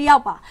တဲ့သူတယော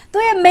က်ပါသူ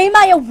ရဲ့မိန်းမ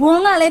ရဲ့ဝ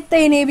န်းကလည်း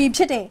တေနေပြီ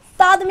ဖြစ်တယ်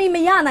သားသမီးမ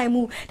ရနိုင်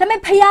ဘူးဒါပေမဲ့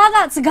ဖယားက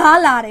စကား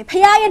လာတယ်ဖ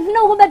ယားရဲ့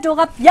နှုတ်ကပတ်တော်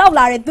ကရောက်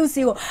လာတဲ့သူ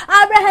စီကိုအာ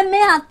ဗြဟံမ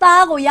င်းဟာ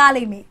သားကိုရ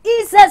လိမ့်မယ်ဣ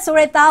ဇက်ဆို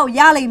တဲ့သားကို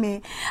ရလိမ့်မယ်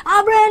အာ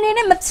ဗြဟံနေ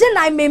နဲ့မဖြစ်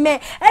နိုင်ပေမဲ့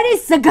အဲ့ဒီ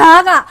စ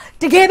ကားက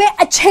တကယ်ပဲ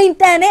အချိန်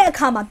တန်တဲ့အ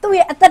ခါမှာသူ့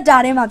ရဲ့အသက်တာ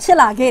ထဲမှာဖြစ်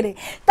လာခဲ့တယ်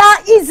သား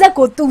ဣဇက်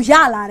ကိုသူရ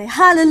လာတယ်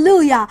ဟာလေလု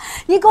ယာ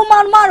ညီကောင်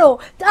မတို့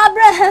အာ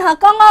ဗြဟံဟာ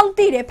ကောင်းကောင်း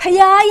သိတယ်ဖ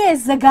ယားရဲ့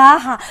စကား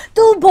ဟာ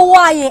သူ့ဘဝ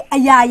ရဲ့အ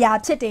ရာရာ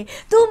ဖြစ်တယ်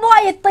သူ့ဘဝ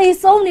ရဲ့သိ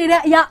ဆုံးနေ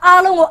တဲ့အရာ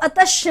အားလုံးကိုအသ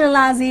က်ရှင်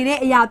လာစေတဲ့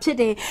အရာဖြစ်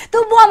တယ်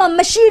သူ့ဘဝမှာ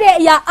မရှိတဲ့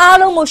အရာအား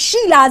လုံးကို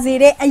ရှိလာစေ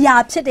တဲ့အရာ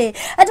ဖြစ်တယ်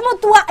အဲဒါမို့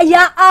तू ကအ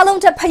ရာအားလုံး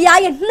ထက်ဖယား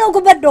ရဲ့နှုတ်က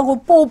ပတ်တော်ကို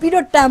ပို့ပြီး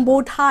တော့တန်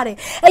ဖိုးထားတယ်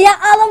အရာ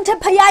အားလုံးထက်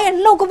ဖယားရဲ့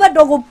နှုတ်ကပတ်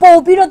တော်ကိုပို့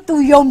ပြီးတော့ तू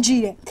ယုံကြ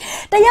ည်တယ်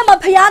တရက်မှာ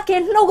ဖယားက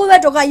နှုတ်ကပ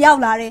တ်တော်ကရောက်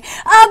လာတယ်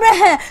အာဗြ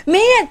ဟံမ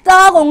င်းရဲ့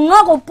သားကို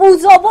ငါ့ကိုပူ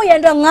ဇော်ဖို့ရန်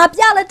အတွက်ငါ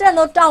ပြလက်တဲ့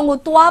တော့တောင်ကို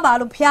သွားပါ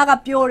လို့ဖယားက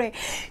ပြောတယ်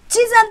ကြ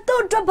ည်စံ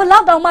တို့အတွက်ဘလော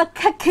က်တောင်မှ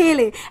ခက်ခဲ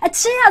လေအ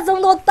ချင်းအ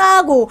ဆုံးသော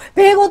သားကို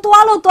ဘေကို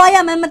သွားလို့သွားရ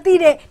မယ်မသိ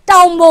တဲ့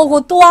တောင်ပေါ်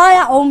ကိုသွားရ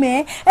အောင်မယ်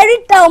အဲ့ဒီ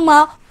တောင်မှာ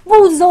ပူ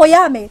ဇော်ရ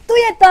မယ်သူ့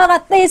ရဲ့သားက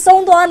သေ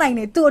ဆုံးသွားနိုင်တ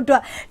ယ်သူ့အတွ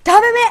က်ဒါ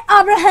ပေမဲ့အာ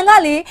ဗြဟံက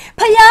လေ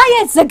ဖယား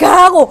ရဲ့စ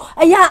ကားကို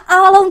အရာ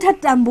အားလုံးထက်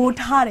တန်ဖိုး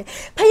ထားတယ်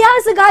ဖယား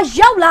စကား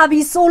ရောက်လာပြီ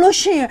ဆိုလို့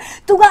ရှိရင်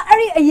သူကအဲ့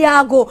ဒီအရာ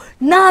ကို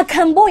နာ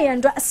ခံဖို့ရန်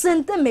အတွက်အစဉ်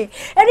သင့်မယ်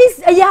အဲ့ဒီ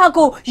အရာ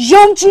ကို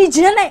ယုံကြည်ခြ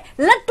င်းနဲ့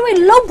လက်တွေ့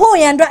လုပ်ဖို့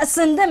ရန်အတွက်အစ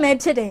ဉ်သင့်မယ်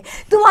ဖြစ်တယ်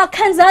သူက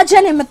ခံစားချ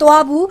က်နဲ့မ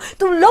သွားဘူး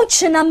သူလှုပ်ချ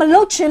င်တာမ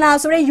လှုပ်ချင်တာ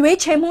ဆိုတဲ့ရွေး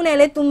ချယ်မှုနဲ့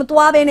လေသူမ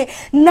သွားဘဲနဲ့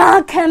နာ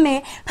ခံမယ်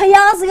ဖ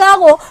ယားစကား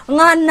ကို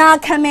ငါနာ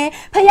ခံမယ်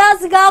ဖယား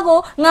စကားကို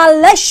ငါ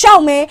လက်ရှော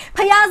က်မယ်ဖ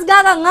ယားစ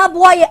ကားကငါ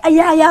ဘွားရဲ့အ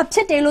ရာရာဖြ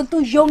စ်တယ်လို့ तू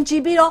ယုံကြ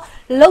ည်ပြီးတော့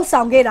လှုပ်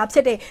ဆောင်ခဲ့တာဖြ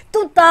စ်တယ်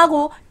သူ့သား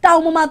ကိုတော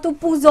င်ပေါ်မှာ तू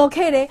ပူဇော်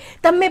ခဲ့တယ်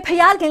ဒါပေမဲ့ဖ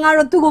ယားခင်က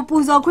တော့သူ့ကိုပူ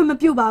ဇော်ခွင့်မ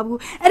ပြုပါဘူး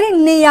အဲ့ဒီ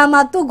နေရာ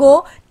မှာသူ့ကို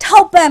ထော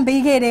က်ပံ့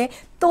ပေးခဲ့တယ်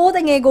တိုးတ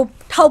ငယ်ကို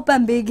ထောက်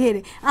ပံ့ပေးခဲ့တ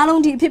ယ်အား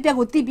လုံးဒီအဖြစ်အပျက်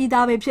ကိုသိပြီး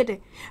သားပဲဖြစ်တယ်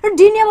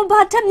ဒီနေရာမှာဘာ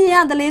ထက်မြင်ရ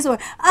တယ်လဲဆိုရ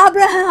င်အာ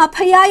ဗြဟံဟာဖ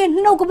ယားရဲ့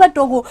နှုတ်ကပတ်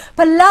တော်ကိုဘ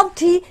လောက်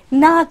ထိ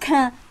နာခံ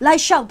လို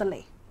က်လျှောက်တယ်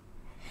လေ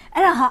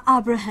အဲ့ဒါဟာအာ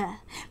ဗြဟံ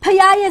ဖ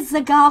ယားရဲ့စ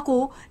ကား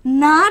ကို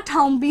နား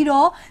ထောင်ပြီး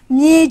တော့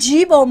မြေ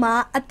ကြီးပေါ်မှာ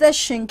အသက်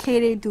ရှင်ခဲ့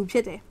တဲ့သူဖြ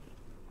စ်တယ်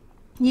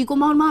ညီကော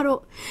င်မတို့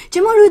ကျ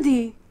မတို့ဒီ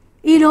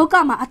ဤလောက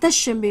မှာအသက်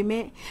ရှင်ပေ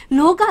မဲ့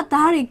လောက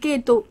သားတွေကဲ့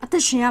သို့အသ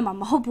က်ရှင်ရမှာ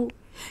မဟုတ်ဘူး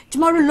ကျ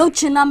မတို့လှုပ်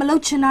ချင်တာမလှု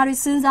ပ်ချင်တာတွေ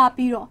စဉ်းစား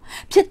ပြီးတော့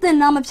ဖြစ်တဲ့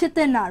နာမဖြစ်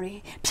တဲ့နာတွေ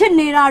ဖြစ်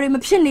နေတာတွေမ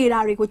ဖြစ်နေတာ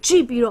တွေကိုကြ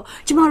ည့်ပြီးတော့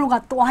ကျမတို့က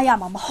သွားရ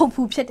မှာမဟုတ်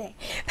ဘူးဖြစ်တယ်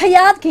ဖ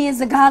ယားခင်ရဲ့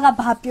စကားက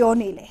ဘာပြော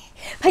နေလဲ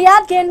ဖ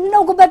ယားခင်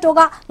နှုတ်ကပတ်တော်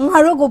ကငါ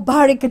တို့ကိုဘာ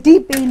တွေဂတိ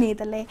ပေးနေ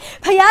တယ်လဲ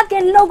ဖယားခ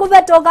င်နှုတ်ကပ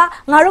တ်တော်က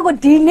ငါတို့ကို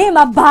ဒီနေ့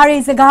မှာဘာတွေ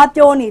စကား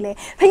ပြောနေလဲ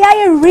ဖယား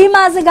ရဲ့ရီ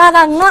မာစကားက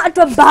ငါအ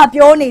တွက်ဘာ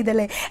ပြောနေတယ်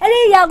လဲအဲ့ဒီ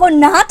အရာကို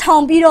နားထော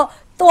င်ပြီးတော့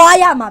သွား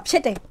ရမှာဖြ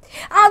စ်တယ်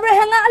အာဗြ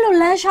ဟံကအဲ့လို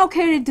လမ်းလျှောက်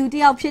ခဲ့တဲ့သူတ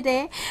ယောက်ဖြစ်တ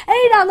ယ်အဲ့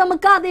ဒီတော့မ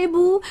ကသေး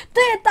ဘူး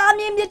သူ့ရဲ့သား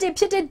မြင့်မြတ်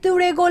ဖြစ်တဲ့သူ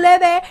တွေကိုလည်း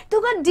ပဲသူ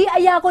ကဒီအ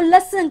ရာကိုလ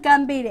က်ဆင့်က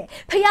မ်းပေးတယ်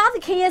ဖယားသ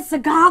ခင်ရဲ့စ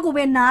ကားကို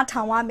ပဲနား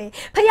ထောင်ရမယ်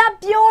ဖယား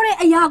ပြောတဲ့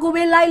အရာကို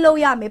ပဲလိုက်လို့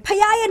ရမယ်ဖ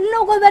ယားရဲ့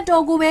နှုတ်ကပတ်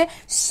တော်ကိုပဲ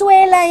ဆွဲ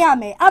လန်းရ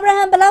မယ်အာဗြ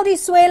ဟံဘယ်လောက်ထိ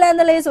ဆွဲလန်း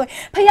တယ်လဲဆိုရင်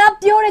ဖယား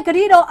ပြောတဲ့ဂ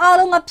ရုတော်အား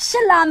လုံးကဖြ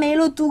စ်လာမယ်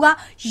လို့သူက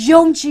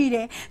ယုံကြည်တ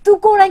ယ်သူ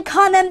ကိုယ်တိုင်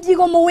ခါနန်ပြည်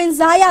ကိုမဝင်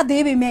စားရ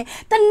သေးပေမဲ့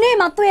တနေ့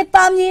မှာသူ့ရဲ့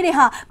သားမြင့်တွေ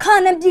ဟာခါ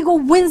နန်ပြည်ကို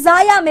ဝင်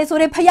စားရမယ်ဆို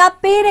တဲ့ဖယား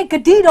ပေးဂ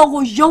တိတော်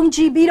ကိုယုံကြ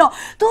ည်ပြီးတော့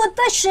သူအသ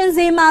က်ရှင်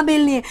စေမှာပဲ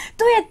လင်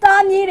သူ့ရဲ့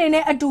သားမြေးတွေ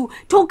နဲ့အတူ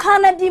ထိုခါ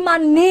နန်ပြည်မှာ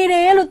နေတ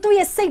ယ်လို့သူ့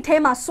ရဲ့စိတ်ထဲ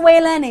မှာဆွဲ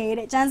လန်းနေ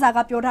တဲ့ကျမ်းစာက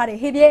ပြောထားတယ်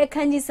ဟေဘရဲအခ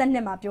န်းကြီး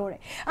7မှာပြောတယ်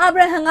အာ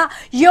ဗြဟံက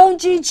ယုံ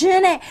ကြည်ခြ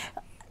င်းနဲ့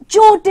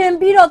ကြိုတင်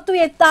ပြီးတော့သူ့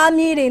ရဲ့သား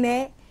မြေးတွေ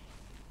နဲ့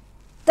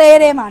တဲ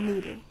ထဲမှာနေ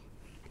တယ်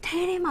ထဲ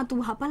ထဲမှာသူ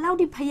ဟာဘလောက်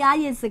ဒီဖယား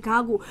ရဲ့စ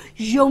ကားကို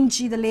ယုံကြ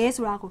ည်တယ်လဲ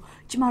ဆိုတာကို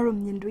ကျမတို့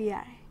မြင်တွေ့ရ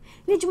တယ်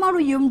နေ့ကျမ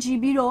တို့ယုံကြည်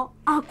ပြီးတော့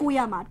အားကိုးရ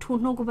မှာထို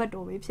နှုတ်ကပတ်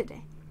တော်ပဲဖြစ်တ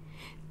ယ်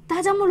ဒါ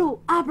ကြောင့်မလို့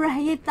အာဗြဟံ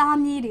ရဲ့သား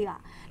မြေးတွေက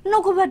နှု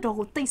တ်ကပတ်တော်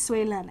ကိုတိတ်ဆွဲ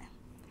လန်းတယ်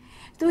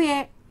သူ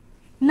ရဲ့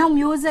နောက်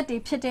မျိုးဆက်တွေ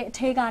ဖြစ်တဲ့အ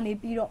ထဲကနေ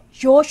ပြီးတော့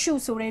ယောရှု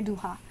ဆိုတဲ့သူ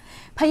ဟာ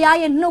ဖယား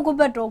ရဲ့နှုတ်က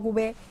ပတ်တော်ကို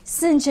ပဲစ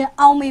င်ကြင်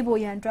အောင်မေးဖို့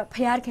ရန်အတွက်ဖ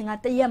ယားခင်က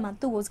တရက်မှ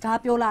သူ့ကိုစကား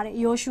ပြောလာတဲ့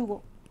ယောရှု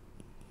ကို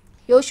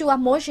ယောရှုက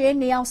မောရှေ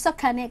နေအောင်ဆက်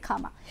ခံတဲ့အခါ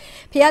မှာ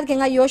ဖယားခင်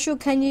ကယောရှု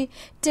ခန်းကြီး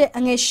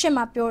1:8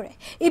မှာပြောတယ်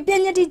။ဤပ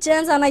ညတိကျ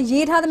မ်းစာ၌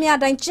ရေးထားသမျှ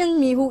အတိုင်းကျင့်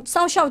မည်ဟု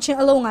စောင့်ရှောက်ခြင်း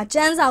အလုံးကကျ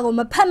မ်းစာကို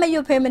မဖတ်မရွ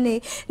တ်ဖဲမနေ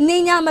နေ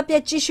ညမပြ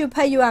တ်ကြည့်ရှုဖ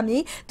တ်ရမ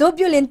ည်။တို့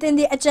ပြုလင်တင်သ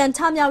ည့်အကြံချ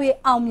မြောက်၍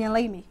အောင်မြင်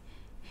လိမ့်မည်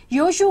။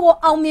ယောရှုကို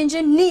အောင်မြင်ခြ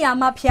င်းနေရာ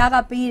မှာဖယားက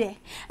ပေးတယ်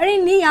။အဲ့ဒီ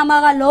နေရာမှာ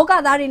ကလောက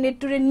သားတွေနဲ့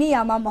တူတဲ့နေ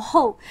ရာမှာမ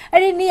ဟုတ်။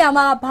အဲ့ဒီနေရာ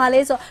မှာကဘာ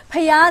လဲဆိုဖ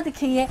ယားသခ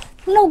င်ရဲ့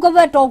နှုတ်ကပ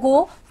တ်တော်ကို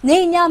နေ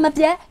ညမ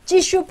ပြတ်ကြ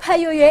ည့်ရှုဖတ်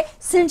ရ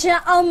စင်ကြံ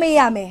အောင်မေး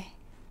ရမယ်။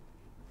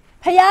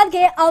ဖယားက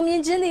အောင်မြ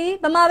င်ခြင်းဒီ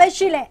ဘာမှပဲ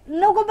ရှိလဲ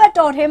နှုတ်ကပတ်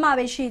တော်ထဲမှာ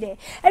ပဲရှိတယ်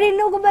အဲ့ဒီ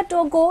နှုတ်ကပတ်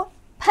တော်ကို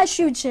ဖတ်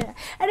ရှုခြင်း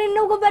အဲ့ဒီ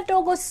နှုတ်ကပတ်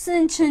တော်ကိုစ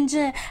င်ခြ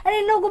င်းအဲ့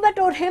ဒီနှုတ်ကပတ်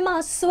တော်ထဲမှာ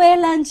ဆွဲ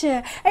လန်းခြ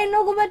င်းအဲ့ဒီနှု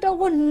တ်ကပတ်တော်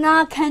ကိုနာ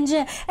ခံခြ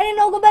င်းအဲ့ဒီ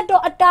နှုတ်ကပတ်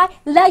တော်အတိုင်း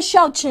လိုက်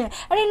လျှောက်ခြင်း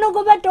အဲ့ဒီနှုတ်က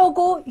ပတ်တော်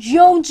ကို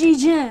ယုံကြည်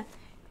ခြင်း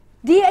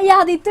ဒီအရာ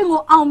ဒီတင့်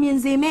ကိုအောင်မြင်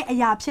စေမယ့်အ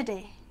ရာဖြစ်တ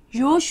ယ်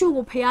ယောရှု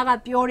ကိုဖယားက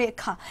ပြောတဲ့အ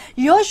ခါ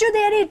ယောရှု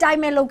တဲ့အဲ့ဒီအတို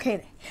င်းပဲလုပ်ခဲ့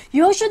တယ်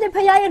ယောရှုတဲ့ဖ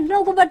ယားရဲ့နှု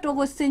တ်ကပတ်တော်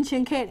ကိုဆင်ခြ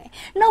င်ခဲ့တယ်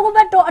နှုတ်ကပ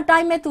တ်တော်အတို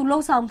င်းပဲသူလှု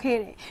ပ်ဆောင်ခဲ့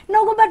တယ်နှု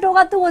တ်ကပတ်တော်က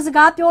သူ့ကိုစ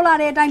ကားပြောလာ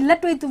တဲ့အတိုင်းလက်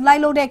တွေ့သူလို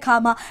က်လို့တဲ့အခါ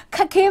မှာခ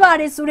က်ခဲပါ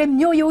တယ်ဆိုတဲ့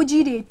မြို့ရိုး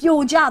ကြီးတွေပြို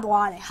ကျ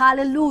သွားတယ်ဟာ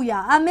လေလုယာ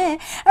အာမင်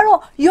အဲ့တော့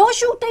ယော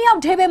ရှုတယောက်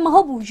တည်းပဲမဟု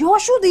တ်ဘူးယော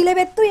ရှုဒီလည်း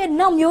ပဲသူ့ရဲ့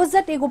နောက်မျိုးဆ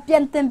က်တွေကိုပြ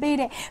န်သင်ပေး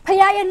တယ်ဖ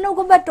ယားရဲ့နှုတ်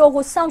ကပတ်တော်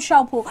ကိုစောင့်ရှော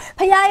က်ဖို့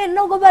ဖယားရဲ့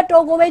နှုတ်ကပတ်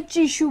တော်ကိုပဲကြ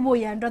ည်ရှုဖို့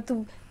ရန်အတွက်သူ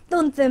သွ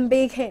န်သင်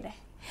ပေးခဲ့တ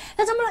ယ်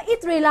ဒါကြောင့်မလို့ဣ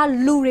သရေလ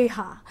လူတွေ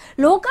ဟာ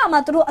လောကမှာ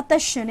သူတို့အသ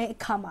က်ရှင်တဲ့အ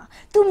ခါမှာ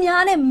သူ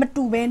များနဲ့မ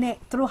တူဘဲနဲ့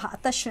သူတို့ဟာအ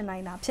သက်ရှင်နို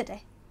င်တာဖြစ်တ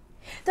ယ်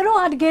။သူတို့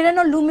ဟာတကယ်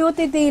တော့လူမျိုး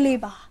သေးသေးလေး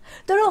ပါ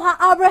။သူတို့ဟာ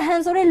အာဗြဟံ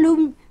ဆိုတဲ့လူ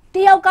တ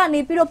ယောက်ကနေ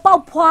ပြီးတော့ပေါ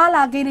က်ဖွာ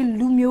လာခဲ့တဲ့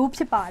လူမျိုး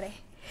ဖြစ်ပါတယ်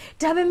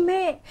။ဒါပေ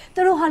မဲ့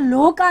သူတို့ဟာ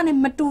လောကနဲ့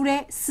မတူ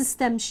တဲ့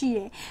system ရှိတ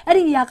ယ်။အဲ့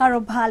ဒီအရာက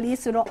တော့ဘာလဲ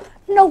ဆိုတော့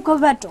နှုတ်က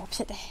ပတ်တော်ဖြ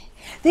စ်တယ်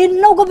။ဒီ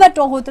နှုတ်ကပတ်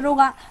တော်ကိုသူတို့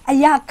ကအ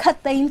ရာခတ်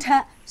သိမ်းထ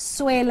က်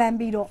ဆွဲလန်း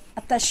ပြီးတော့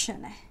အသက်ရှ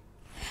င်တယ်။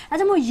အဲ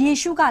ကြောင့်မို့ယေ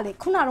ရှုကလေ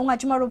ခုနကတော့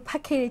ကျမတို့ဖ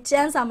တ်ခဲ့တဲ့ကျ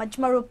မ်းစာမှာကျ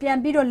မတို့ပြန်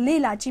ပြီးတော့လေ့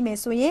လာကြည့်မယ်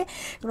ဆိုရင်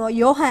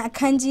ယောဟန်အခ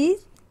န်းကြီး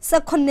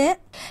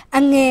19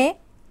အငယ်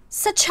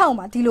16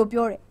မှာဒီလို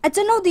ပြောတယ်အ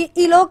ကျွန်ုပ်ဒီ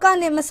ဤလောက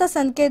နဲ့မဆက်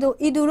ဆံကဲ့သို့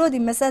ဤသူတို့သ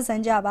ည်မဆက်ဆံ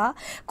ကြပါ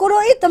ကို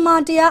ရောဤတမ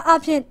န်တရားအ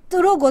ဖြစ်သူ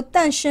တို့ကိုတ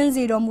န့်ရှင်း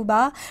စေတော်မူ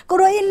ပါကို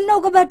ရောဤနှု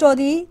တ်ကပတ်တော်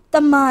သည်တ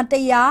မန်တ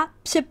ရား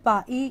ဖြစ်ပါ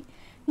၏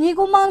ညီ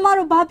ကိုမောင်မ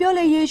တို့ဘာပြော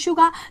လဲယေရှု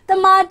ကတ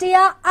မန်တ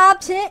ရားအ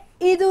ဖြစ်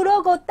ဤသူ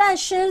တို့ကိုတန့်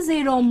ရှင်းစေ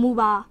တော်မူ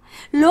ပါ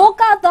လော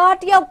ကသား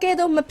တယောက်ကဲ့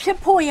သို့မဖြစ်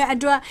ဖို့ရန်အ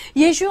တွက်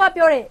ယေရှုက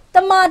ပြောတယ်တ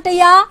မန်တ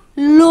ရား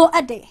လိုအ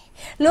ပ်တယ်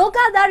လောက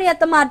သားတွေက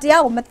တမန်တ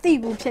ရားကိုမသိ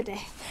ဘူးဖြစ်တ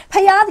ယ် ဖ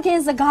ယားသခင်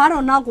စကား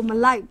တော်နောက်ကိုမ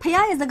လိုက်ဖ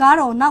ယားရဲ့စကား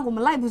တော်နောက်ကိုမ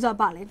လိုက်ဘူးဆိုတာ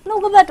ပါလေနှု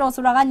တ်ကပတ်တော်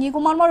ဆိုတာကညီ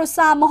ကောင်မတို့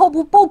စာမဟုတ်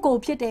ဘူးပုပ်ကို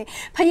ဖြစ်တယ်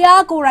ဖ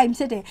ယားကိုယ်တိုင်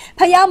ဖြစ်တယ်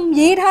ဖယား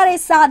ရေးထားတဲ့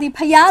စာသည်ဖ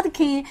ယားသခ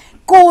င်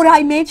ကိုယ်တို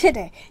င်ပဲဖြစ်တ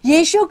ယ်ယေ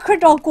ရှုခရစ်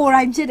တော်ကိုယ်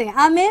တိုင်ဖြစ်တယ်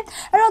အာမင်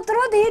အဲ့တော့သူ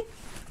တို့ဒီ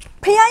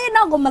ဖယားရဲ့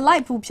နောက်ကိုမလို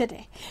က်ဘူးဖြစ်တ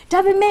ယ်ဒါ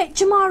ပေမဲ့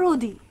ကျမတို့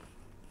ဒီ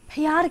ဖ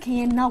ယားသခင်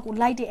ရဲ့နောက်ကို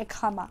လိုက်တဲ့အ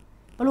ခါမှာ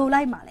ဘယ်လို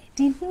လိုက်မှာလဲ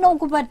ဒီနှုတ်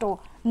ကပတ်တော်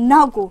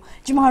နောက်ကို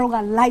ကျမတို့က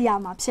လိုက်ရ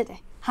မှာဖြစ်တ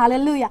ယ်ဟာလေ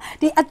လုယာ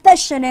ဒီအသက်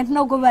ရှင်တဲ့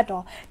နှုတ်ကပတ်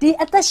တော်ဒီ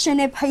အသက်ရှင်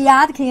တဲ့ဖ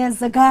ယားသခင်ရဲ့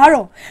စကား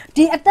တော်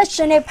ဒီအသက်ရှ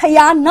င်တဲ့ဖ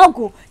ယားနောက်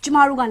ကိုကျမ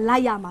တို့ကလို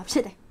က်ရမှာဖြ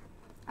စ်တယ်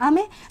အာမ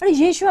င်အဲ့ဒီ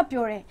ယေရှုက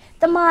ပြောတယ်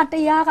တမန်တ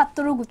ရားက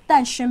သူတို့ကိုတ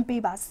န့်ရှင်း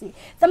ပေးပါစေ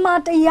တမန်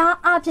တရား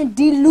အပြင်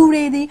ဒီလူ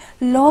တွေဒီ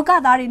လောက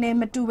သားတွေနဲ့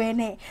မတူဘဲ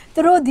နဲ့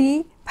သူတို့ဒီ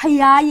ဖ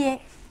ယားရဲ့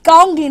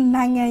ကောင်းကင်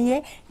နိုင်ငံ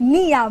ရဲ့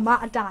နိယာမ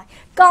အတိုင်း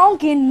ကောင်း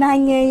ကင်နို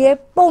င်ငံရဲ့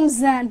ပုံ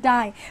စံအ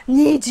တိုင်း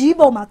မြေကြီး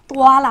ပေါ်မှာ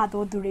တွာလာ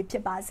တော်သူတွေဖြ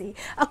စ်ပါစေ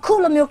အခု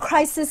လိုမျိုး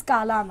crisis ကာ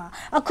လမှာ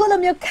အခုလို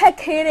မျိုးခက်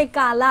ခဲတဲ့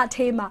ကာလအ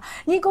ထဲမှာ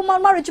ညီကောင်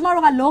မတို့ကျမ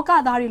တို့ကလောက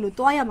သားတွေလို့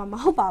တွားရမှာမ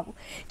ဟုတ်ပါဘူး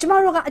ကျမ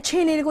တို့ကအခြေ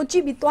အနေတွေကိုကြ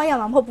ည့်ပြီးတွားရ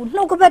မှာမဟုတ်ဘူး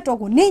နှုတ်ကပတ်တော်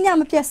ကိုနေည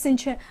မပြတ်ဆင်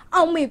ခြင်း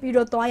အောက်မေ့ပြီး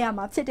တော့တွားရ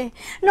မှာဖြစ်တယ်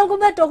နှုတ်က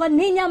ပတ်တော်က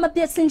နေညမပြ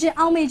တ်ဆင်ခြင်း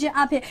အောက်မေ့ခြင်း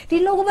အဖြစ်ဒီ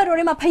နှုတ်ကပတ်တော်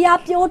ထဲမှာဖျား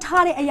ပြော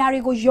ထားတဲ့အရာ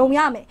တွေကိုယုံရ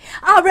မယ်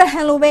အာဗြ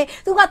ဟံလိုပဲ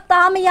သူက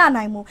သားမရ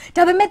နိုင်ဘူး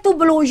ဒါပေမဲ့ तू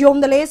ဘလို့ယုံ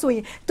တယ်လဲဆိုရ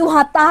င် तू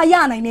ဟာသားရ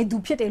နိုင်တဲ့သူ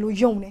ဖြစ်တယ်လို့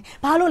ယုံတယ်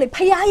ဘာလို့လဲဖခ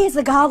င်ရဲ့စ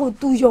ကားကို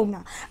तू ယုံ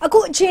တာအခု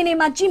အခြေအနေ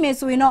မှာကြည့်မယ်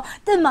ဆိုရင်တော့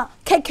တင့်မှာ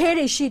ခက်ခဲ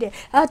တွေရှိတယ်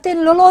တင်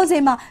လောလောဆ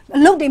ယ်မှာအ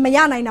လုပ်တွေမရ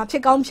နိုင်တာဖြ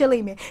စ်ကောင်းဖြစ်လိ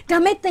မ့်မယ်ဒါ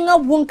ပေမဲ့တင်က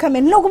ဝန်ခံမ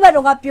ယ်နှုတ်ကပတ်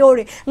တော်ကပြောတ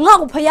ယ်ငါ့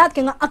ကိုဖခ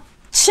င်က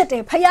ချစ်တ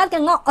ယ်ဖခ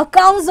င်ကအ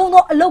ကောင်းဆုံး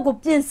သောအလုပ်ကို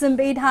ပြင်ဆင်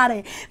ပေးထားတ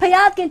ယ်ဖ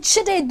ခင်ချ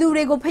စ်တဲ့သူ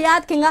တွေကိုဖ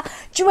ခင်က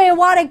ကြွယ်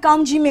ဝတဲ့ကော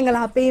င်းကြီးမင်္ဂ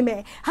လာပေးမ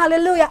ယ်ဟာလေ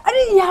လုယာအဲ့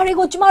ဒီຢာတွေ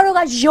ကိုကျမတို့က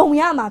ယုံ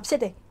ရမှာဖြ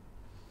စ်တယ်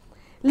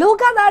လော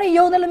ကသားတွေ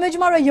ယုံတယ်လို့မျိုးကျ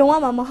မတို့ယုံရ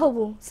မှာမဟုတ်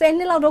ဘူး10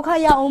နှစ်လောက်ဒုက္ခ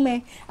ရအောင်မယ်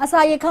အစာ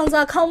ရေခေါင်း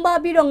စားခေါင်းပါ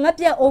ပြီးတော့ငတ်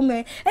ပြတ်အောင်မ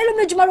ယ်အဲ့လို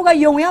မျိုးကျမတို့က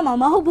ယုံရမှာ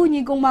မဟုတ်ဘူး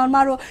ညီကောင်မ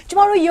တို့ကျ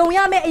မတို့ယုံရ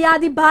မယ့်အရာ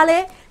ဒီဘာလဲ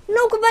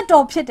နှုတ်ကပတ်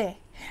တော်ဖြစ်တယ်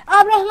အာ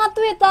ဗြဟံ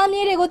သူ့ရဲ့သား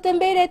မြေးတွေကိုတင်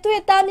ပေးတယ်သူ့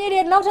ရဲ့သားမြေး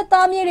တွေနောက်ထပ်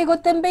သားမြေးတွေကို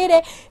တင်ပေးတ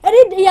ယ်အဲ့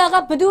ဒီအရာက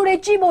ဘယ်သူတွေ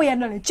ကြည့်ဖို့ရတ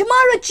ယ်လဲကျမ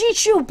တို့ကြည့်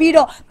ရှုပြီး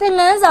တော့သင်ခ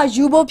န်းစာ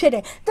ယူဖို့ဖြစ်တ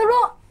ယ်သူ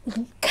တို့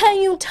ခံ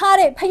ယူထား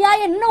တဲ့ဖခင်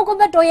ရဲ့နှုတ်က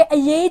ပတ်တော်ရဲ့အ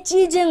ရေး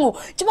ကြီးခြင်းကို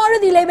ကျမ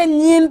တို့ဒီလေးပဲ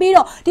မြင်ပြီး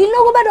တော့ဒီနှု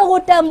တ်ကပတ်တော်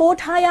ကိုတန်ဖိုး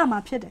ထားရမှာ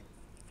ဖြစ်တယ်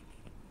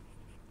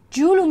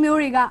ဂျူးလူမျိုး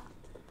တွေက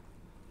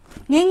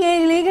ငယ်ငယ်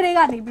လေးကလေးက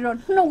နေပြီးတော့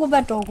နှုတ်ကပ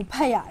တ်တော်ကိုဖ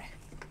တ်ရတယ်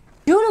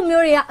ဂျူးလူ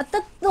မျိုးတွေကအသ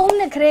က်3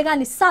နှစ်ကလေးက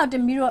နေစတ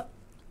င်ပြီးတော့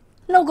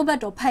နှုတ်ကပတ်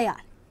တော်ဖတ်ရတ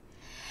ယ်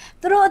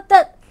သူတို့အသ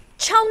က်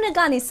6နှစ်က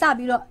နေစ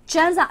ပြီးတော့ကျ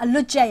မ်းစာအ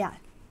လွတ်ကျက်ရတယ်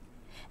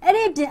အဲ့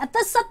ဒီပြင်အသ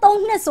က်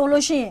73နှစ်ဆို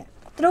လို့ရှိရင်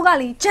သူတို့က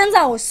လေကျမ်း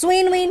စာကို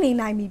ဆွေးနွေးနေ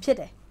နိုင်ပြီဖြစ်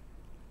တယ်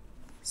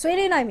ဆွေး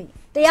နွေးနိုင်ပြီ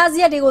တရားစ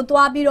ရက်တွေကို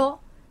တွားပြီးတော့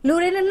လူ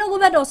တွေနဲ့နှုတ်က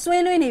ပတ်တော်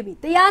ဆွေးနွေးနေပြီ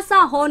တရားစ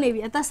ဟောနေ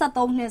ပြီအသက်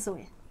73နှစ်ဆို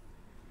ရင်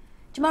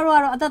ကျမတို့က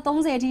တော့အသက်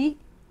30အထိ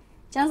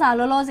ကျမ်းစာ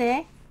လောလောဆယ်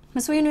မ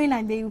ဆွေးနွေးနို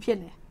င်သေးဘူးဖြစ်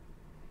နေ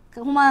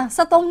ဟိုမှာ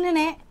73နှစ်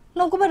နဲ့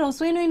နှုတ်ကပတ်တော်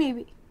ဆွေးနွေးနေ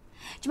ပြီ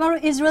ကျမ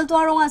တို့ Israel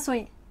တွားတော့ကဆိုရ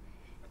င်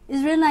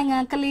Israel နိုင်ငံ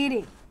ကလေး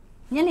တွေ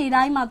ညနေ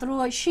တိုင်းမှာသူ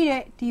တို့ရှိ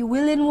တဲ့ဒီ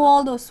Wailing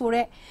Wall တို့ဆို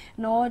တဲ့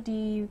နော်ဒီ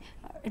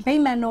ဗိ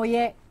မာန်တော်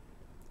ရဲ့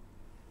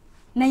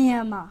နေရာ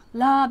မှာ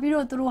လာပြီး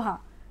တော့သူတို့ဟာ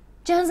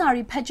ကျမ်းစာ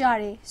တွေဖတ်ကြ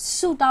တယ်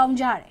ဆုတောင်း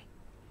ကြတယ်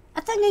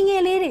အသက်ငယ်င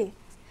ယ်လေးတွေ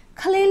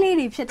ခလေးလေး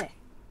တွေဖြစ်တယ်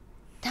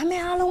ဒါ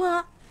မဲ့အားလုံးက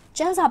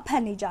ကျမ်းစာဖ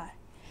တ်နေကြတယ်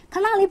ခ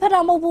ဏလေးဖတ်တာ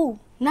မဟုတ်ဘူး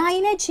နို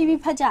င်နဲ့ချီ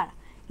ပြီးဖတ်ကြတာ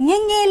င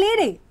ယ်ငယ်လေး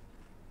တွေ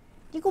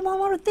ဒီကောင်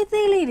မတို့တိတ်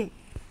တိတ်လေးတွေ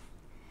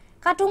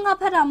ကာတွန်းက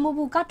ဖတ်တာမဟုတ်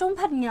ဘူးကာတွန်း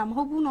ဖတ်နေတာမ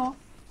ဟုတ်ဘူးနော်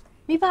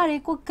မိဘတွေ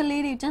ကိုက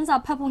လေးတွေကျန်းစာ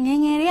ဖတ်ဖို့ငယ်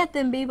ငယ်တွေကသ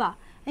င်ပေးပါ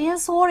အရင်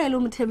စိုးတယ်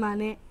လို့မထင်ပါ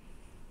နဲ့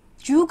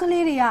ဂျူးက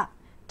လေးတွေက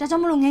ဒါကြော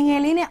င့်မလို့ငယ်ငယ်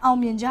လေးနဲ့အောင်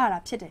မြင်ကြရတာ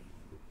ဖြစ်တယ်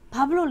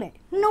ဘာဖြစ်လို့လဲ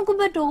နှုတ်က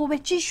ပတ်တော်ကိုပဲ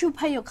ကြည့်ရှုဖ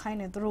တ်ရခိုင်း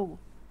တယ်သူတို့ကို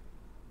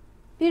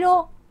ပြီး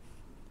တော့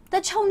တ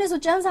က်ချုံနေဆို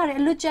ကျန်းစာတွေ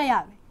အလွတ်ကျက်ရ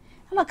မယ်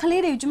အမှက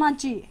လေးတွေကိုကျမ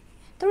ကြည့်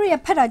သူတို့ရ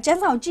ဖတ်တာကျန်း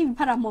စာကိုကြည့်ပြီး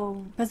ဖတ်တာမဟုတ်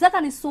ဘူးဗဇက်က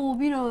နေစိုး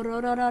ပြီးတော့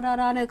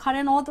ရာနဲ့ခါ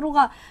ရဲတော့သူတို့က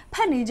ဖ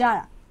တ်နေကြ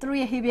တာသူတို့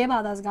ရဲ့ဟေဘဲဘာ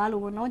သာစကား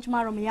လို့ပေါ့နော်ကျမ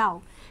တို့မရ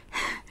ဘူး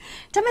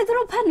ဒါပေမဲ့သူ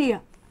တို့ဖတ်နေတာ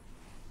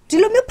ဒီ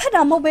လိုမျိုးဖတ်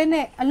တာမဟုတ်ဘဲ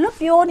နဲ့အလွတ်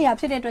ပြောနေတာ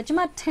ဖြစ်တဲ့အတွက်ကျမ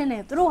ထင်တ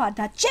ယ်သူတို့ဟာ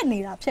ဒါကြက်နေ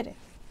တာဖြစ်တယ်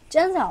ကျ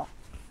န်းစာ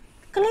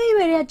ကလေးရွ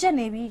ယ်တွေကကြက်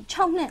နေပြီ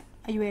6နှစ်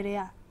အရွယ်တွေ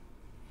က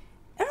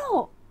အဲ့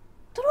တော့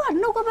သူတို့က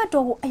နှုတ်ကပတ်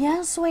တော်ကိုအရန်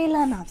ဆွဲလ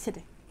န်းတာဖြစ်တ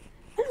ယ်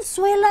အဲ့လို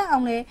ဆွဲလန်းအော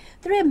င်လေ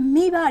သူတို့ရဲ့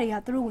မိဘတွေက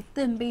သူတို့ကိုသ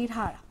င်ပေး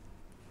ထားတာ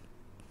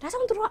ဒါကြော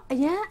င့်သူတို့ကအ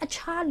ရန်အ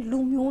ခြားလူ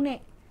မျိုးနဲ့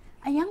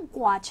အရန်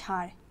ကွာ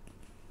ခြားတယ်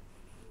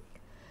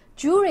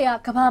ဂျူးတွေက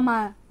ကဘာမှာ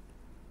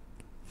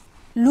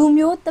လူ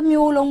မျိုးတစ်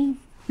မျိုးလုံး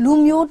လူ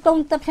မျိုး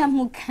တုံးတက်ဖြတ်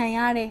မှုခံရ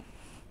တဲ့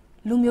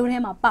လူမျိုးထဲ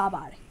မှာပါ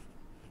ပါတယ်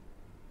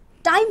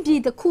တိုင်းပြ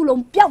ည်တစ်ခု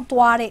လုံးပျောက်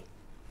သွားတဲ့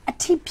အ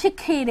ထီးဖြစ်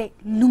ခဲ့တဲ့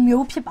လူ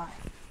မျိုးဖြစ်ပါတ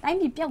ယ်တိုင်း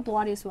ပြည်ပျောက်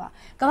သွားတယ်ဆိုတာ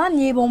ကမ္ဘာ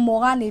မြေပုံ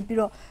ပေါ်ကနေပြီး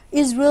တော့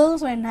Israel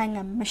ဆိုတဲ့နိုင်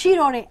ငံမရှိ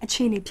တော့တဲ့အ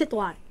ခြေအနေဖြစ်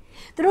သွားတယ်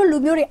သူတို့လူ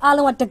မျိုးတွေအား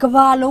လုံးကတက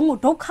ဘာလုံးကို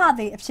ဒုက္ခ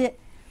တွေအဖြစ်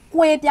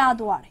ကွဲပြား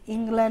သွားတယ်အ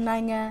င်္ဂလန်နို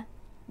င်ငံ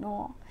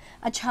နော်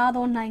အခြား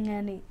သောနိုင်ငံ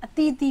တွေအ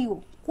သီးသီးကို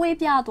ကွဲ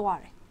ပြားသွား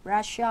တယ်ရု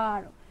ရှား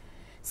တို့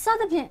စ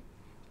သဖြင့်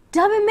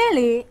ဒါပေမဲ့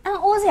လေအန်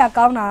အိုးစရာ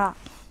ကောင်းတာက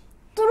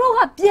သူတို့က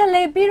ပြန်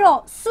လေပြီးတော့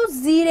စွတ်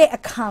စည်းတဲ့အ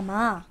ခါ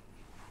မှာ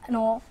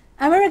no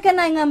American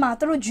နိုင်ငံမှာ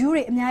သူတို့ Jew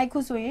တွေအများကြီးခု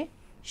ဆိုရင်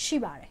ရှိ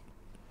ပါတယ်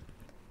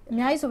အ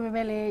များကြီးဆိုပေ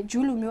မဲ့လေ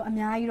Jew လူမျိုးအ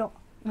များကြီးတော့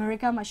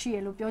America မှာရှိရ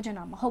လို့ပြောချင်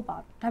တာမဟုတ်ပါ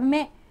ဘူးဒါပေ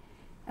မဲ့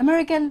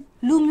American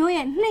လူမျိုး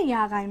ရဲ့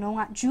200ခိုင်နှုန်း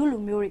က Jew လူ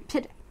မျိုးတွေဖြ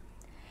စ်တယ်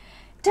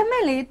ဒါပေ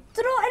မဲ့လေ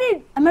သူတို့အဲ့ဒီ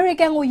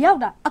American ကိုရောက်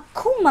တာအ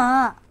ခုမှ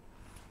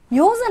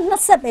မျိုးဆက်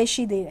20ပဲ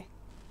ရှိသေးတယ်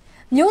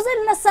မျိုးဆက်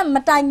20မ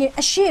တိုင်ခင်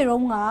အရှိတု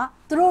န်းက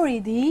သူတို့တွေ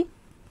ဒီ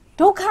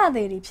ဒုက္ခ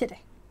တွေဖြစ်တ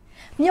ယ်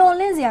မျော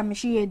လင့်စရာမ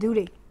ရှိရသူ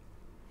တွေ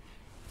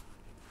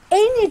အ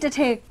င်းဒီတစ်ထ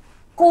ည်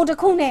ကိုတစ်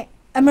ခုနဲ့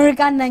အမေရိ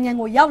ကန်နိုင်ငံ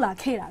ကိုရောက်လာ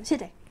ခဲ့တာဖြစ်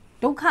တယ်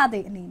ဒုက္ခတွေ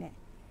အနေနဲ့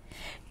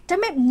ဒါပေ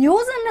မဲ့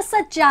မျိုးဆက်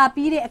20ကြာ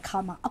ပြီးတဲ့အခါ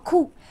မှာအခု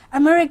အ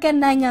မေရိကန်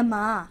နိုင်ငံ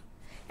မှာ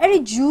အဲ့ဒီ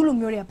ဂျူးလူ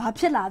မျိုးတွေကဘာ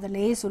ဖြစ်လာသ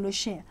လဲဆိုလို့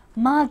ရှိရင်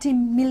multi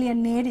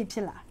millionaire တွေဖြ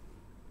စ်လာ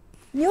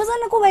မျိုးဆက်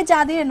နှစ်ခုပဲကြာ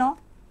သေးတယ်နော်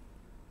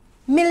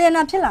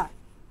millionaire ဖြစ်လာ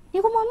ဒီ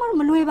ကမှ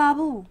မလွယ်ပါ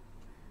ဘူး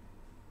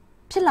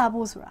ဖြစ်လာ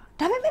ဖို့ဆိုတာ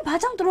ဒါပေမဲ့ဘာ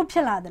ကြောင့်သူတို့ဖြ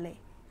စ်လာတယ်လဲ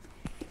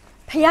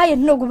ဖခင်ရဲ့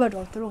နှုတ်ကပတ်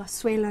တော်သူတို့က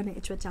ဆွဲလန်းတဲ့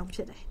အကျွတ်ကြောင့်ဖြ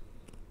စ်တယ်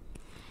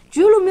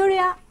ဂျူးလူမျိုးတွေ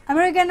ကအ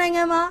မေရိကန်နိုင်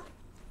ငံမှာ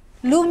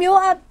လူမျိုး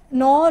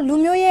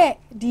ရဲ့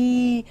ဒီ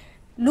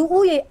လူ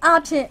ဦးရေအ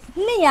ဖြစ်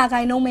200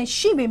ခိုင်နှုန်းပဲ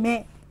ရှိပေ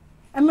မဲ့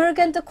အမေရိက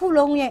န်တစ်ခု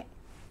လုံးရဲ့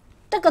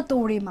တက္က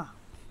သိုလ်တွေမှာ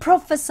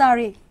professor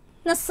တွေ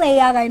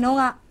20ခိုင်နှုန်း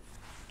က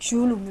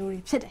ဂျူးလူမျိုးတွေ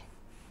ဖြစ်တယ်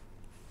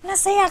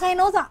20ခိုင်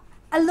နှုန်းက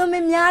အလွန်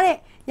များတဲ့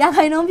ရာ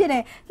ခိုင်နှုန်းဖြစ်တ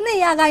ယ်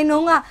200ခိုင်နှု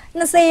န်းက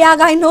20ရာ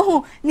ခိုင်နှုန်း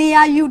နေ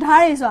ရာယူ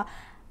ထားတယ်ဆိုတာ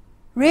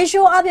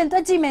ratio အပြင်တွ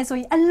က်ကြည့်မယ်ဆို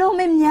ရင်အလွ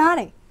န်များ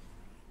တယ်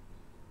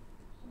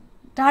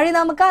ဒါရီ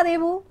သာမကသေး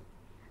ဘူး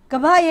က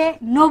မ္ဘာရဲ့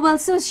Nobel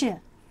ဆုရှင်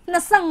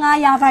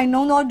25ရာခိုင်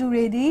နှုန်းသောသူ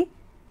တွေဒီ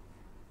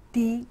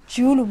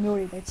ဂျူးလူမျိုး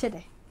တွေပဲဖြစ်တ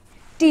ယ်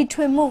တီ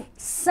ထွင်မှု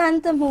စမ်း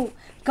သပ်မှု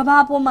ကမ္ဘာ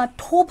ပေါ်မှာ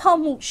ထိုးဖောက်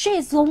မှုရှေ့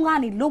ဆုံးက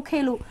နေလုတ်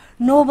ခဲ့လို့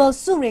Nobel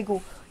ဆုတွေကို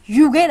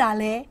ယူခဲ့တာ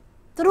လဲ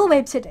သူတို့ပဲ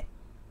ဖြစ်တယ်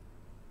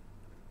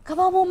ကမ္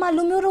ဘာပေါ်မှာ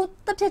လူမျိုးတို့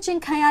တပ်ဖြတ်ခြ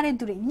င်းခံရတဲ့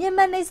သူတွေညှဉ်းပ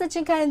န်းနှိပ်စက်ခြ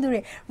င်းခံရတဲ့သူ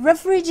တွေ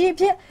refugee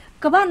ဖြစ်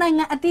ကမ္ဘာနိုင်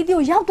ငံအသီးသီး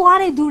ကိုရောက်သွား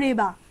တဲ့သူတွေ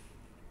ပါ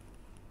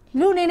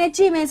လူနေနဲ့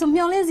ကြည့်မယ်ဆို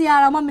မျောလင့်စရာ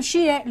တော့မ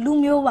ရှိတဲ့လူ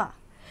မျိုးပါ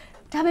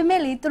ဒါပေ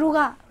မဲ့လေသူတို့က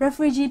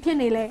refugee ဖြစ်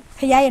နေလဲဖ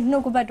ခင်ရဲ့နှု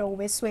တ်ကပတ်တော်ကို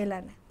ပဲဆွဲလ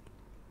န်းတယ်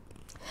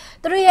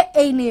သူတို့ရဲ့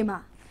အိမ်တွေမှာ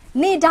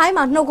နေ့တိုင်း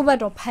မှာနှုတ်ကပတ်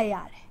တော်ဖတ်ရ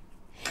တယ်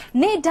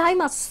နေ့တိုင်း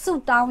မှာဆု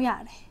တောင်းရ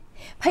တယ်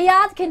ဖ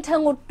ခင်ထံ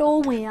ကို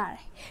တိုးဝင်ရတ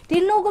ယ်ဒီ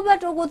နှုတ်ကပတ်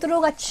တော်ကိုသူ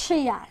တို့ကချ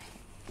စ်ရတယ်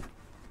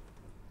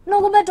နှု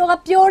တ်ကပတ်တော်က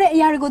ပြောတဲ့အ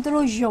ရာတွေကိုသူ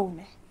တို့ယုံတ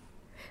ယ်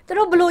သူ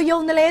တို့ဘလို့ယုံ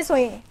တယ်လဲဆို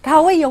ရင်ဂါ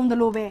ဝိယုံတယ်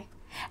လို့ပဲ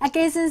အက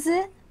ယ်စင်စ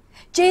စ်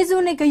ဂျေဇု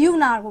နဲ့ဂယု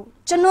နာကို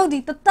ကျွန်ုပ်ဒီ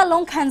တစ်သက်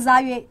လုံးခံစား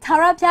၍သာ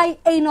ရဖျား၏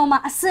အိမ်တော်မှာ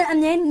အစဉ်အ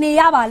မြဲနေ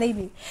ရပါလိမ့်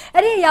မည်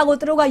အဲ့ဒီအရာကို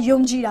သူတို့ကယုံ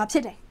ကြည်တာဖြ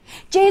စ်တယ်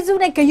ဂျေဇု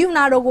နဲ့ဂယု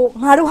နာတို့ကို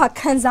ငါတို့ဟာ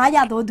ခံစားရ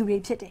သောသူတွေ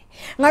ဖြစ်တယ်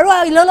ငါတို့ဟာ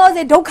လောလောဆ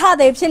ယ်ဒုက္ခ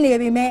တွေဖြစ်နေ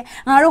ပြီမဲ့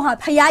ငါတို့ဟာ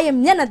ဖခင်ရဲ့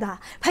မျက်နှာသာ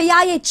ဖခင်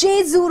ရဲ့ဂျေ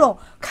ဇုတော်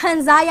ခံ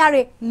စားရ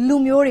တဲ့လူ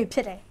မျိုးတွေဖြ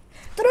စ်တယ်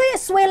သူတို့ရဲ့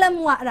ဆွဲလန်း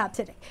မှုကအဲ့ဒါဖြ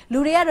စ်တယ်လူ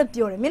တွေကတော့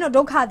ပြောတယ်မင်းတို့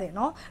ဒုက္ခတယ်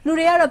နော်လူ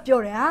တွေကတော့ပြော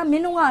တယ်ဟာမ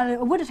င်းတို့က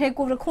အဝတ်တစ်ထည်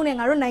ကိုတစ်ခုနဲ့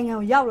ငါတို့နိုင်ငံ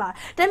ကိုရောက်လာ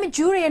ဒါပေမဲ့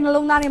ဂျူးတွေရဲ့နှ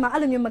လုံးသားထဲမှာ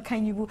အဲ့လိုမျိုးမခံ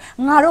ယူဘူး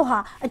ငါတို့ဟာ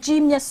အ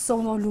ကြီးမြတ်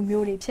ဆုံးသောလူ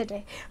မျိုးတွေဖြစ်တ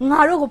ယ်ငါ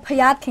တို့ကိုဖ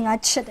ခင်က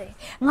ချစ်တယ်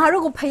ငါ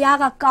တို့ကိုဖခင်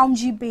ကကောင်း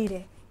ကြီးပေးတ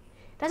ယ်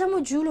ဒါကြောင့်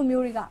မို့ဂျူးလူ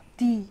မျိုးတွေက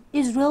ဒီ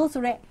Israel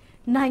ဆိုတဲ့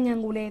နိုင်ငံ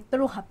ကိုလည်းသူ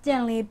တို့ဟာပြ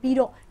န်လည်ပြီး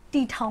တော့တ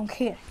ည်ထောင်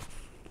ခဲ့တယ်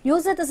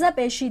မျိုးဆက်တစ်ဆက်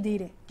ပဲရှိသေး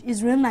တယ်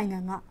Israel နိုင်ငံ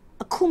က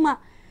အခုမှ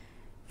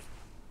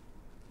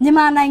မြန်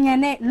မာနိုင်ငံ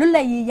နဲ့လွတ်လ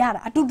ပ်ရေးရ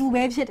တာအတူတူ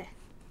ပဲဖြစ်တယ်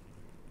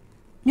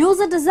မျိုးဆ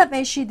က်တစ်ဆက်ပဲ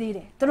ရှိသေးတ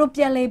ယ်သူတို့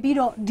ပြန်လဲပြီး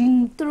တော့ဒီ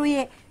သူတို့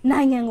ရဲ့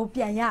နိုင်ငံကို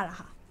ပြန်ရတာ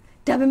ဟာ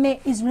ဒါပေမဲ့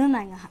Israel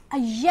နိုင်ငံဟာအ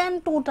ရန်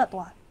တိုးတက်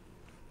သွားတယ်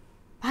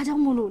ဘာကြော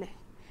င့်မို့လို့လဲ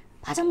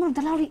ဘာကြောင့်မို့လို့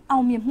ဒီလောက်ထိအော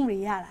င်မြင်မှုတွေ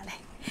ရတာလဲ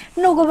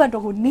နှုတ်ကပတ်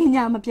တော်ကိုနေ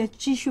ညာမပြတ်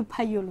ကြီးရှုဖ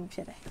တ်ရလို့ဖြ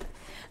စ်တယ်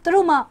သူ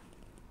တို့မှာ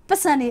ပ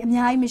တ်စံတွေအ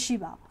များကြီးမရှိ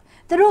ပါဘူး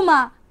သူတို့မှာ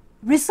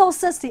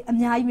resources တွေအ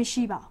များကြီးမ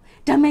ရှိပါဘူး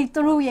ဒါပေမဲ့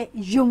သူတို့ရဲ့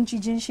ယုံကြ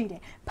ည်ခြင်းရှိတ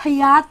ယ်ဖ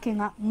ခင်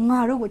ကငါ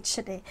တို့ကိုချ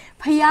စ်တယ်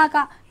ဖခင်က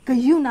ဂ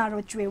ယုဏ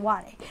တော်ကြွယ်ဝ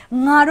တယ်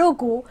ငါတို့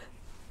ကို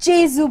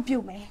ကျေးဇူးပြု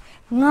မယ်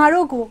ငါ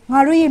တို့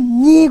ရဲ့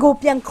မြေကို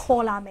ပြန်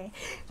ခေါ်လာမယ်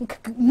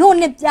နို့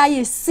နဲ့ပြားရ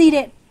ည်စီး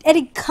တဲ့အဲ့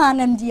ဒီခါ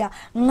နမ်ကြီးက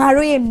ငါ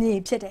တို့ရဲ့မြေ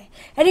ဖြစ်တယ်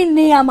အဲ့ဒီ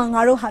နေရာမှာ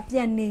ငါတို့ဟာပြ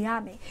န်နေရ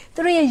မယ်သူ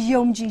တို့ရဲ့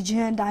ယုံကြည်ခြ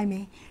င်းအတိုင်းပဲ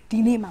ဒီ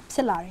နေ့မှာဖြ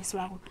စ်လာတယ်ဆို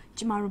တာကို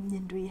ကျမတို့မြ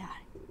င်တွေ့ရတ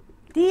ယ်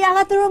ဒီအရာက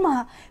သူတို့မှာ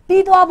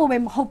ပြီးသွားဖို့ပဲ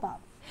မဟုတ်ပါ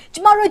ဘူးကျ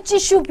မတို့ကြ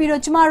ည့်ရှုပြီး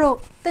တော့ကျမတို့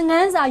သင်ခ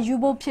န်းစာယူ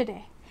ဖို့ဖြစ်တ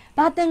ယ်။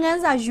ဘာသင်ခန်း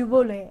စာယူ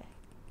ဖို့လဲ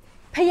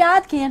။ဖ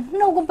ခင်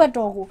နှုတ်ကပတ်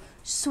တော်ကို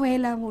ဆွဲ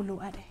လန်းဖို့လို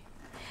အပ်တယ်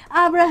။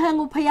အာဗြဟံ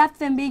ကိုဖခင်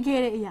သင်ပေးခဲ့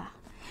တဲ့အရာ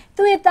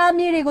သူ့ရဲ့သား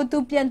မြေးတွေကိုသူ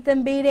ပြန်သင်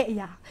ပေးတဲ့အ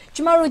ရာကျ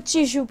မတို့ကြ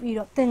ည့်ရှုပြီး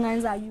တော့သင်ခ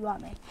န်းစာယူရ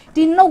မယ်။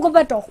ဒီနှုတ်ကပ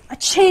တ်တော်အ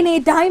ချိန်တွေ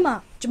တိုင်းမှာ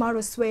ကျမ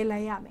တို့ဆွဲလ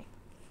န်းရမယ်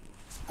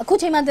။အခု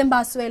ချိန်မှသင်ပါ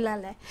ဆွဲလ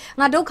န်းလဲ။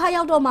ငါဒုက္ခ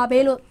ရောက်တော့မှာပဲ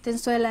လို့သင်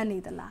ဆွဲလန်းနေ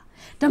သလား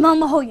။ဒါမှ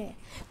မဟုတ်ရင်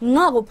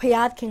ငါ့ကိုဖ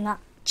ခင်က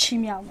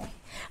ချီးမြှောက်မယ်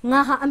ငါ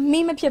ဟာအ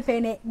မီးမဖြစ်ဖဲ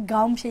နဲ့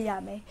ခေါင်းဖြစ်ရ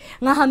မယ်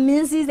ငါဟာမ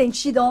င်းစည်းစိမ်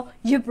ရှိသော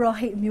ယေဘရ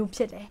ဟိတ်မျိုးဖြ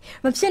စ်တယ်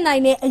မဖြစ်နို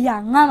င်တဲ့အရာ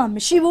ငါမှမ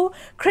ရှိဘူး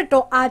ခရစ်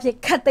တော်အားဖြင့်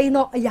ခတ်သိမ်း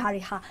သောအရာ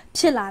တွေဟာ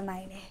ဖြစ်လာနို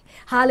င်တယ်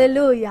ဟာလေ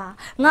လုယာ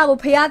ငါ့ကို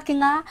ဖခင်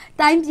က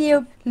တိုင်းပြည်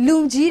လူ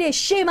ကြီးတွေ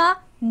ရှေ့မှာ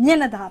မျက်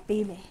နှာသာ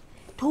ပေးမယ်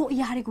ထို့အ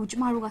ရာတွေကိုကျ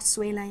မတို့က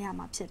ဆွဲလန်းရ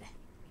မှာဖြစ်တယ်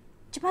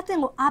ကျမတင်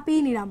ကိုအား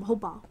ပေးနေတာမဟု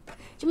တ်ပါဘူး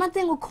ကျမတ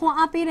င်ကိုခွန်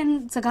အားပေးတဲ့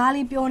စကား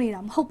လေးပြောနေတာ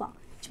မဟုတ်ပါ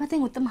ဘူးကျမတင်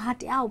ကိုတမဟာ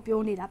တရားကိုပြော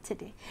နေတာဖြစ်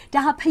တယ်ဒါ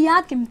ဟာဖ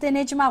ယားခင်တင်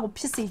နေကျမကို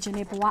ဖြစ်စေခြင်း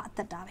နဲ့ဘဝအသ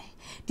က်တာပဲ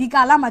ဒီ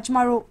ကာလမှာကျမ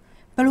တို့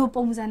ဘယ်လို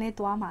ပုံစံနဲ့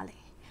တွားမှာလဲ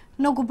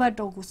နှုတ်ကပတ်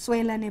တော်ကိုဆွဲ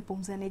လန်းတဲ့ပုံ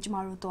စံနဲ့ကျမ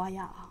တို့တွားရ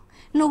အောင်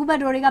နှုတ်ကပတ်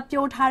တော်တွေက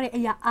ပြောထားတဲ့အ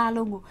ရာအား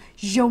လုံးကို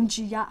ယုံကြ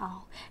ည်ရအော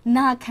င်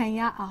နာခံ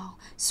ရအောင်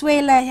ဆွဲ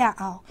လန်းရ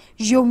အောင်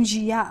ယုံကြ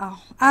ည်ရအောင်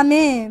အာမ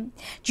င်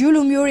ဂျူး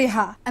လူမျိုးတွေ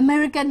ဟာအမေ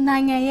ရိကန်နို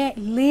င်ငံရဲ့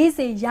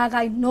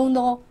40%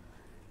သော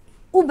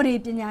ဥပဒေ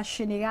ပညာရှ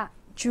င်တွေက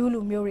ဂျူးလူ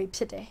မျိုးတွေဖြ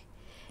စ်တယ်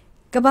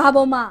ကမ္ဘာ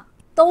ပေါ်မှာ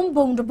3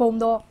 ပုံတစ်ပုံ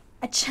သော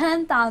အချ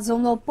မ်းသာ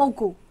ဆုံးသောပုဂ္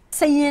ဂိုလ်စ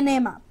ည်ရင်းထဲ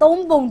မှာ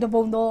3 ပုံတစ်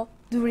ပုံသော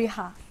သူတွေ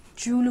ဟာ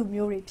ဂျူးလူ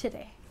မျိုးတွေဖြစ်တ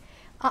ယ်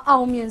အအော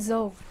င်မြင်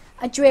ဆုံး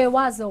အကျွယ်ဝ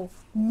ဆုံး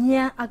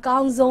ဉာဏ်အကော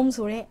င်းဆုံး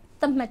ဆိုတဲ့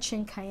သတ်မှတ်ခြ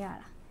င်းခံရ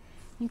တာ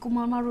ဒီကုမ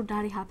မတို့ဒါ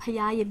တွေဟာဖ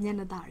ရားရဲ့မျက်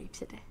နှာသားတွေ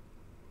ဖြစ်တယ်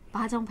။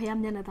ဘာကြောင့်ဖရား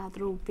မျက်နှာသားသူ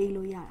တို့ပေး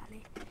လို့ရတာလဲ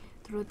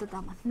။သူတို့တက်တာ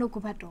မှာနှုတ်က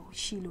ပတ်တော်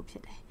ရှိလို့ဖြ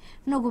စ်တယ်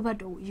။နှုတ်ကပတ်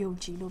တော်ကိုယုံ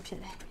ကြည်လို့ဖြစ်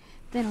တယ်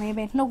။သင်လည်း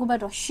ပဲနှုတ်ကပတ်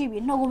တော်ရှိ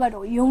ပြီးနှုတ်ကပတ်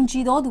တော်ယုံကြ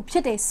ည်တော်သူဖြ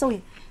စ်တယ်ဆိုရ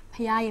င်ဖ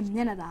ရားရဲ့မျ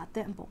က်နှာသားအသ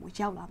က်အပေါ်ကို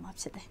ရောက်လာမှာ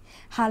ဖြစ်တယ်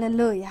။ဟာလေ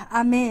လုယာ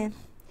အာမင်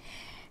။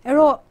အဲ့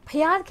တော့ဖ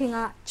ရားခင်က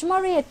ကျမ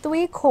တို့ရဲ့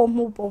သွေးခေါ်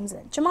မှုပုံစံ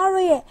ကျမ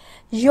တို့ရဲ့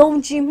ယုံ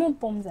ကြည်မှု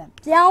ပုံစံ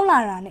ပြောင်းလာ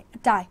တာနဲ့အ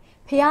တိုင်း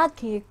ဖရား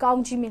ခင်ကော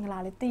င်းကြီးမင်္ဂလာ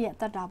လေးတည့်ရဲ့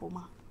တတ်တာပုံ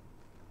မှာ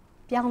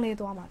ပြောင်းလဲ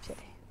သွားမှာဖြစ်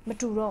တယ်မ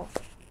တူတော့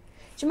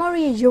ကျမ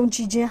တို့ရဲ့ယုံကြ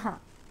ည်ခြင်းဟာ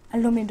အ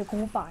လွန်မင်းတကူ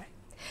ပါတယ်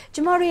ကျ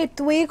မတို့ရဲ့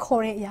တွေး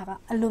ခေါ်တဲ့အရာက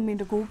အလွန်မင်း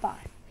တကူပါတ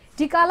ယ်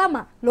ဒီကာလ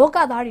မှာလောက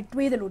သားတွေ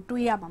တွေးတယ်လို့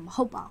တွေးရမှာမ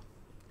ဟုတ်ပါဘူး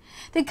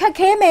သင်ခက်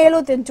ခဲမယ်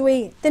လို့သင်တွေး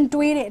ရင်သင်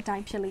တွေးတဲ့အတို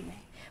င်းဖြစ်လိမ့်မ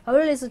ယ်ဘာ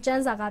လို့လဲဆိုကျ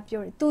မ်းစာက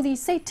ပြောတယ်သူဒီ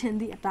စိတ်ထင်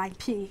သည့်အတိုင်း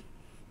ဖြစ်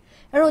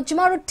အဲ့တော့ကျ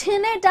မတို့ထင်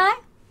တဲ့အတိုင်း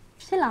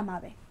ဖြစ်လာမှာ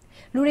ပဲ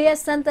လူတွေရဲ့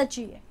စမ်းသပ်ကြ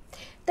ည့်တယ်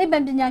သိပ္ပံ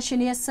ပညာရှင်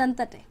တွေရဲ့စမ်းသ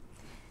ပ်တယ်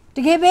တ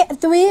ကယ်ပဲအ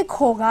သွေး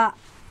ခေါ်က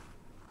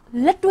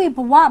လက်တွေ့ဘ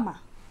ဝမှာ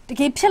တ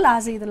ကယ်ဖြစ်လာ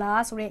စေသ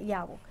လားဆိုတဲ့အ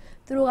ရာကို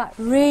သူတို့က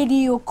ရေဒီ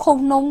ယိုခုံ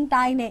နှုံး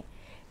တိုင်းနဲ့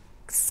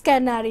စက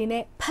န်နာတွေ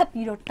နဲ့ဖတ်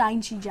ပြီးတော့တိုင်း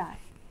ကြည့်ကြတယ်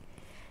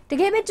တ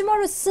ကယ်ပဲကျမ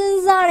တို့စ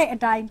ဉ်းစားတဲ့အ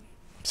တိုင်း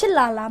ဖြစ်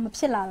လာလားမ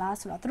ဖြစ်လာလား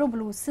ဆိုတော့သူတို့ဘ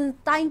လို့စဉ်း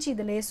တိုင်းကြည့်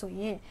တယ်လဲဆို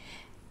ရင်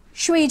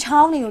ရွှေချော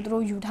င်းတွေကိုသူ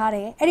တို့ယူထားတ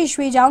ယ်အဲ့ဒီ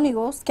ရွှေချောင်းတွေ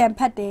ကိုစကန်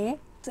ဖတ်တယ်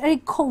အဲ့ဒီ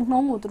ခုံ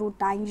နှုံးကိုသူတို့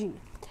တိုင်းကြည့်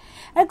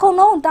အဲ့ခုံ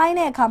နှုံးကိုတိုင်း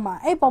တဲ့အခါမှာ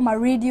အဲ့ပေါ်မှာ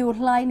ရေဒီယို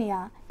လှိုင်းနေ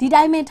တာဒီ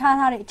တိုင်းပဲ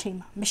ထားတဲ့အချိန်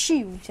မှာမရှိ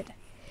ဘူးဖြစ်တယ်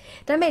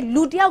ဒါပေမဲ့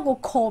လူတယောက်ကို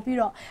ခေါ်ပြီး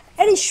တော့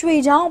အဲ့ဒီရွှေ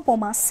ချောင်းအပေါ်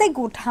မှာစိတ်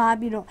ကိုထား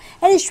ပြီးတော့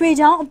အဲ့ဒီရွှေ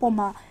ချောင်းအပေါ်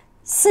မှာ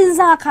စဉ်း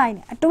စားခိုင်းတ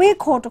ယ်အတွေး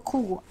ခေါ်တစ်ခု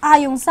ကိုအာ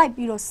ယုံစိုက်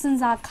ပြီးတော့စဉ်း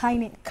စားခိုင်း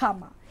တဲ့အခါ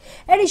မှာ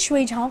အဲ့ဒီရွှေ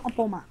ချောင်းအ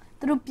ပေါ်မှာ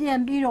သူတို့ပြန်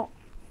ပြီးတော့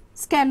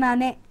စကန်နာ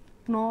နဲ့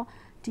နော်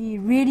ဒီ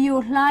ရေဒီယို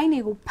လှိုင်းတွေ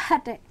ကိုဖ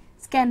တ်တဲ့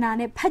စကန်နာ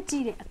နဲ့ဖတ်ကြ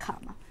ည့်တဲ့အခါ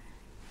မှာ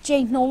ချိ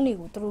န်နှုံးတွေ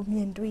ကိုသူတို့မြ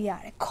င်တွေ့ရ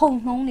တယ်ခုံ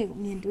နှုံးတွေကို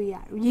မြင်တွေ့ရတ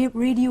ယ်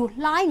ရေဒီယို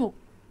လှိုင်းကို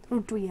သူ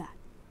တို့တွေ့ရတယ်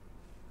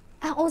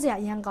အော်စရာ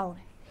အရန်ကောင်းတ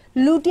ယ်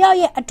လူတယောက်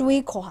ရဲ့အ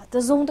တွေးခေါ်ဟာတ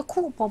စုံတစ်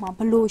ခုအပေါ်မှာ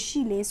ဘလို့ရှိ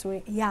လဲဆို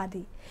တဲ့အရာ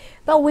ဒီ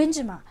ပတ်ဝန်းကျ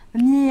င်မှာမ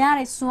မြင်ရ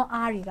တဲ့စွမ်း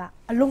အားတွေက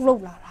အလုတ်လု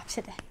တ်လာတာဖြ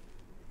စ်တယ်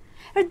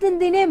အဲ့ဒီ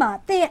တင်နေမှာ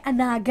တဲ့ရဲ့အ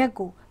နာဂတ်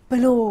ကိုဘ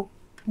လို့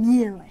မြ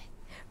င်လဲ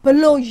ဘ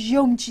လို့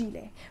ယုံကြည်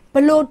လဲဘ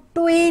လို့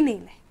တွေးနေ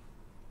လဲ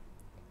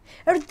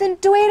အဲ့ဒီတင်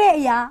တွေးတဲ့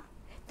အရာ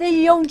တင်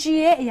ယုံကြည်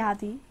တဲ့အရာ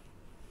ဒီ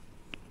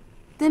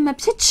တင်မ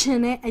ဖြစ်ချင်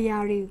တဲ့အရာ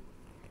တွေ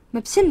မ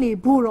ဖြစ်နေ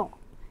ဘူးတော့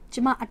ကျ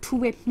မအထူး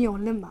ပဲမျှော်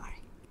လင့်ပါတယ်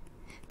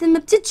တင်မ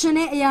ဖြစ်ချင်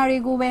တဲ့အရာတွေ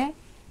ကိုပဲ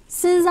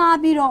စဉ်းစား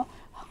ပြီးတော့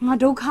ငါ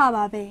ဒုက္ခ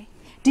ပါပဲ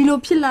ဒီလို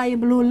ဖြစ်လာရင်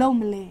ဘယ်လိုလုပ်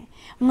မလဲ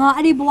ငါ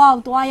အဲ့ဒီဘဝကို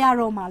သွားရ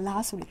တော့မှာ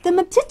လားဆိုရင်တင်မ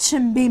ဖြစ်ချ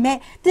င်ပေမဲ့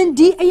တင်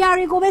ဒီအရာ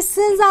တွေကိုပဲစ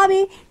ဉ်းစား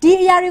ပြီးဒီ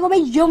အရာတွေကိုပဲ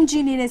ယုံကြ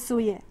ည်နေတယ်ဆို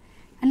ရင်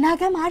အနာ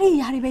ဂတ်မှာဒီအ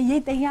ရာတွေပဲရိ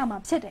တ်သိမ်းရမှာ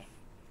ဖြစ်တယ်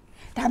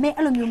ဒါမဲ့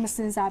အဲ့လိုမျိုးမစ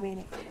ဉ်းစားဘဲ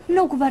နဲ့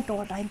နှုတ်ကပတ်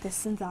တော်အတိုင်းသင်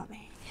စဉ်းစားမ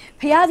ယ်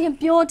ဖခင်ရှင်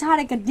ပြောထား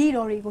တဲ့ဂတိ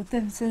တော်တွေကိုသ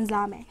င်စဉ်း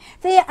စားမယ်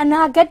။သင်ရဲ့အ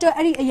နာဂတ်အတွက်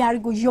အဲ့ဒီအရာ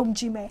တွေကိုယုံ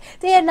ကြည်မယ်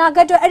။သင်ရဲ့အနာဂ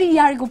တ်အတွက်အဲ့ဒီအ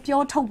ရာတွေကို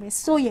ပြောထုတ်မယ်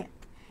ဆိုရင်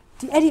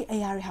ဒီအဲ့ဒီအ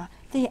ရာတွေဟာ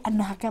သင်ရဲ့အ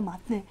နာဂတ်မှာ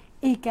သင်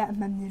ဧကအ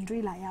မှန်မြင်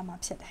တွေ့လာရမှာ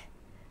ဖြစ်တယ်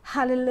။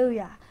ဟာလေလု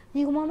ယာ။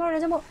ညီကောင်မတို့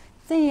ကြောင့်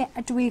သင်ရဲ့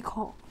အတွေး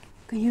ခေါ်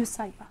ဂရု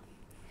စိုက်ပါ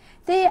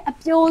။သင်ရဲ့အ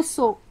ပြော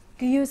ဆို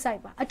ဂရုစိုက်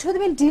ပါ။အထူးသ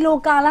ဖြင့်ဒီလို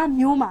ကာလ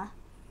မျိုးမှာ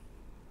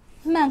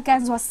မှန်က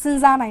န်စွာစဉ်း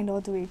စားနိုင်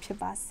တော်သူတွေဖြစ်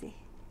ပါစေ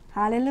။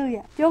ဟာလေလု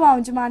ယာ။ပြောပါအော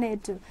င်ကျမနဲ့အ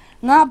တူ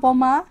ငါအပေါ်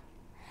မှာ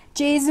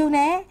ဂျေဇု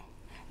နဲ့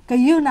ဂ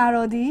ယုနာ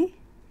တော်သည်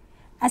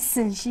အစ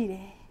င်ရှိတ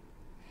ယ်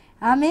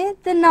။အာမင်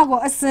။သင်နောက်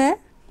ကိုအစင်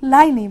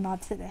လိုက်နေမှာ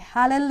ဖြစ်တယ်။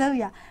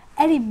 Hallelujah ။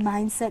အဲ့ဒီ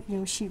mindset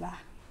မျိုးရှိပါ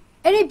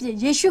။အဲ့ဒီပြင်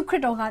ယေရှုခရ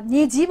စ်တော်က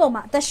မြေကြီးပေါ်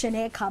မှာအသက်ရှင်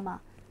တဲ့အခါမှာ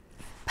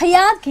ဖခင်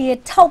ရဲ့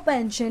ထောက်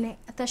ပံ့ခြင်းနဲ့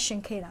အသက်ရှ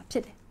င်ခဲ့တာဖြ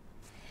စ်တယ်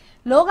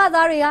။လောက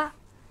သားတွေက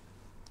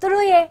သူ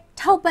တို့ရဲ့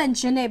ထောက်ပံ့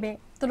ခြင်းနဲ့ပဲ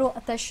သူတို့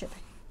အသက်ရှင်တ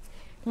ယ်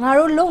။ငါ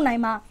တို့လုံနို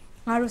င်မှ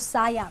ငါတို့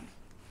စားရမယ်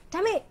။ဒါ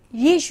ပေမဲ့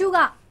ယေရှုက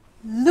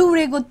လူ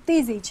တွေကိုသိ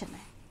စေချင်တ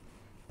ယ်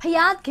ဖ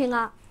ခင်က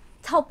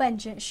ထောက်ပံ့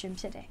ခြင်းအရှင်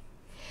ဖြစ်တယ်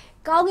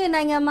။ကောင်းကင်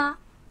နိုင်ငံမှာ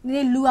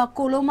ဒီလူက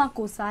ကိုလုံးမ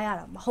ကိုစားရ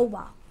တာမဟုတ်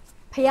ပါဘူး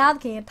။ဖ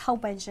ခင်ရဲ့ထောက်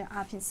ပံ့ခြင်း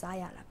အပြင်စား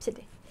ရတာဖြစ်တ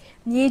ယ်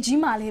။မြေကြီး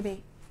မှာလည်းပဲ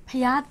ဖခ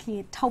င်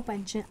ရဲ့ထောက်ပံ့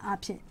ခြင်းအ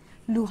ပြင်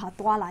လူဟာ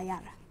သွားလာရ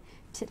တာ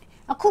ဖြစ်တယ်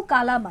။အခုကာ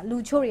လမှာလူ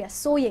ချို့တွေက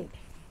စိုးရိမ်တ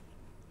ယ်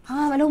။ဟာ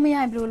မလို့မရရ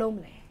င်ဘယ်လိုလုပ်မ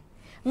လဲ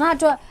။ငါအ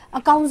တွက်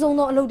အကောင်းဆုံး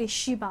သောအလုပ်တွေ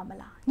ရှိပါမ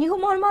လား ညီကော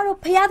င်မောင်တို့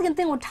ဖယားခင်တ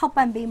င်ကိုထောက်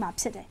ပံ့ပေးမှာ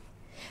ဖြစ်တယ်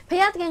ဖ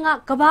ယားခင်က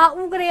ကဘာ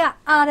ဦးကလေးက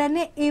အာရ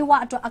နဲ့အေဝ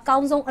အတွက်အကော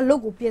င်းဆုံးအလု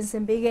ပ်ကိုပြင်ဆ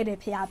င်ပေးခဲ့တဲ့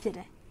ဖယားဖြစ်တ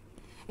ယ်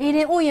အေဒ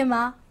င်ဥယျာဉ်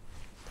မှာ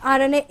အာ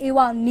ရနဲ့အေဝ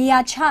နေရာ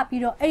ချ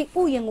ပြီးတော့အဲ့ဒီ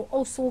ဥယျာဉ်ကိုအု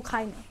ပ်ဆိုး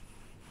ခိုင်းတယ်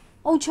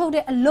အုပ်ချုပ်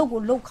တဲ့အလုပ်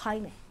ကိုလုပ်ခို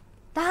င်းတယ်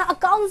ဒါအ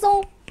ကောင်း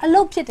ဆုံးအ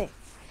လုပ်ဖြစ်တယ်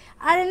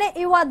အာရနဲ့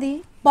အေဝဒီ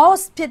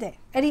boss ဖြစ်တယ်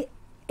အဲ့ဒီ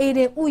အေဒ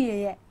င်ဥယျာ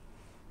ဉ်ရဲ့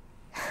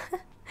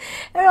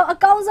အဲ့တော့အ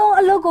ကောင်းဆုံး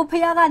အလုပ်ကိုဖ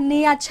ခင်ကနေ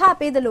ရာချ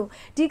ပေးတယ်လို့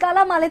ဒီကာလ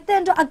မှာလည်းတ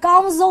င့်တော့အကော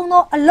င်းဆုံး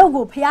သောအလုပ်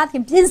ကိုဖခ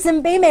င်ပြင်ဆင်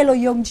ပေးမယ်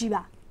လို့ယုံကြည်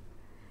ပါ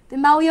ဒီ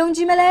မောင်ယုံကြ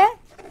ည်မလဲ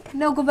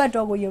နှုတ်ကပတ်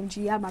တော်ကိုယုံကြ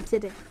ည်ရမှာဖြ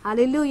စ်တယ်ဟာ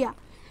လေလုယ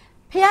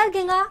ဖခ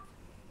င်က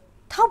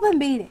ထောက်ပံ့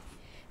ပေးတယ်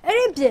အဲ့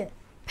ဒီပြင်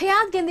ဖ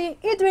ခင်ဒီ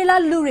ဣသရေလ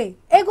လူတွေ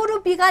အေဂုတု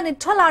ပြည်ကနေ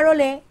ထွက်လာတော့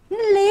လေ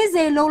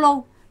40လုံးလုံး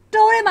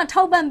တိုးထဲမှာ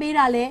ထောက်ပံ့ပေး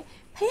တာလေ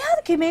ဖ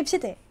ခင်ပဲဖြ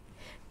စ်တယ်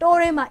တိုး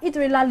ထဲမှာဣသ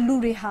ရေလလူ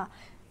တွေဟာ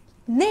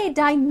နေ့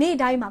တိုင်း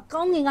မှာ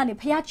ကောင်းငင်ကနေ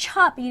ဖျားချ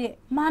ပြီးတဲ့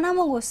မာန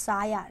မုံကို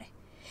စားရတယ်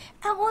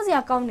။အဟောစရာ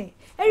ကောင်းတယ်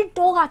။အဲ့ဒီ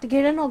တိုးကတက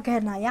ယ်တော့ဂ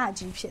န်နာရအ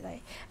ကြီးဖြစ်တယ်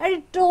။အဲ့ဒီ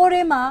တိုး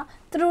ထဲမှာ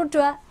သူတို့အ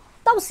တွက်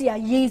တောက်စရာ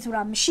ရေဆို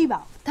တာမရှိပါ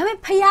ဘူး။ဒါပေမဲ့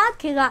ဖျား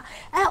ခင်က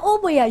အိုး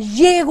ပွေရ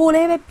ရေကိုလ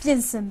ည်းပဲပြ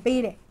င်ဆင်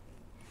ပေးတယ်။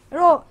အဲ့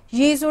တော့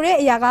ရေဆိုတဲ့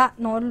အရာက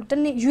နော်တ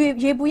နေ့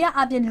ရေပူရ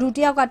အပြင်လူတ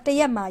ယောက်ကတ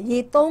ရက်မှာရေ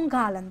3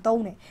ဂါလန်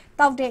သုံးတယ်။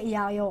တောက်တဲ့အ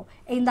ရာရော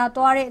အိမ်သာ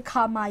သွားတဲ့အ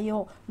ခါမှာ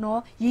ရောနော်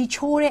ရေ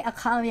ချိုးတဲ့အ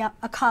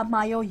ခါ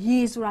မှာရောရေ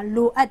ဆိုတာ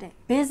လိုအပ်တယ်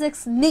basic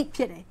need ဖြ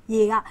စ်တယ်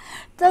ရေက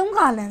3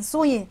ဂါလန်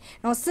ဆိုရင်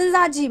နော်စဉ်း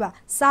စားကြည့်ပါ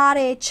စားတ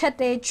ယ်ချက်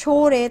တယ်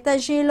ချိုးတယ်တက်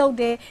ရှင်းလုပ်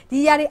တယ်ဒီ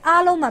ຢာတွေ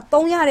အားလုံးမှာ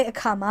သုံးရတဲ့အ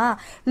ခါမှာ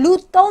လူ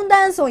3တ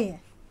န်းဆိုရင်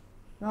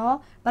နော်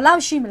ဘယ်လော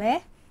က်ရှိမလဲ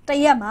တ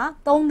ရက်မှာ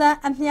3တန်း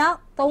အမြောက်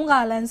3ဂါ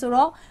လန်ဆို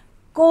တော့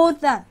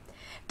6တန်း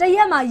တရ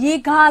က်မှာရေ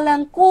ဂါလ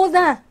န်6တ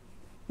န်း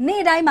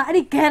နေ့တိုင်းမှာအဲ့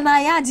ဒီဂန်နာ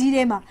ရကြီး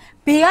ထဲမှာ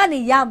ဘေကနေ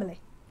ရမလဲ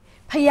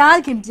ဖယား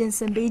ခင်ပြင်ဆ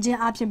င်ပေးခြင်း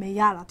အဖြစ်ပဲ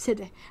ရတာဖြစ်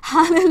တယ်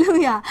ဟာလေလု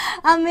ယာ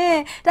အာမင်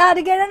ဒါတ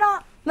ကယ်တော့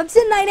မဖြ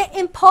စ်နိုင်တဲ့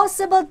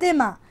impossible တင်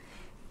မှာ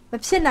မ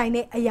ဖြစ်နိုင်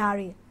တဲ့အရာ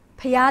တွေ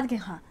ဖယားခ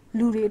င်ဟာ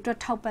လူတွေအတွက်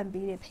ထောက်ပံ့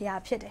ပေးတဲ့ဖယား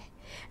ဖြစ်တယ်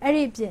အဲ့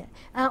ဒီပြင်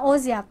အန်အိုး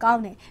စရာကော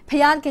င်းတယ်ဖ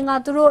ယားခင်က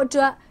သူတို့အ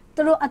တွက်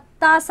သူတို့အ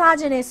သားစား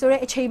ခြင်းနဲ့ဆို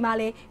တဲ့အချိန်မှ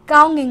လေ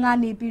ကောင်းငင်က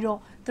နေပြီးတော့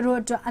သူတို့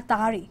အတွက်အ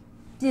သားတွေ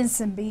ပြင်ဆ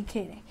င်ပေး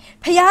ခဲ့တယ်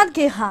ဖယားခ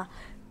င်ဟာ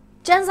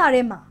ကျမ်းစာ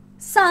ထဲမှာ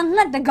စာင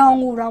တ်တကောင်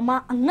ကိုတော့မှ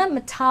အငတ်မ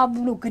ထား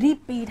ဘူးလို့ဂရိ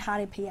ပေးထား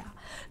တဲ့ဖယား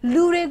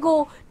လူတွေကို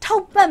ထော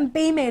က်ပံ့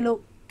ပေးမယ်လို့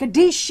ဂ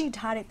တိရှိ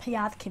ထားတဲ့ဖ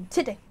ယားသခင်ဖြ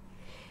စ်တယ်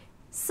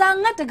စာ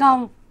ငတ်တကော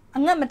င်အ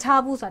ငတ်မ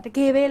ထားဘူးဆိုတာတက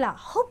ယ်ပဲလား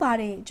ဟုတ်ပါ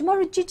တယ်ကျမ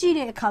တို့ကြည့်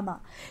တဲ့အခါမှာ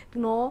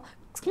နော်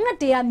ငတ်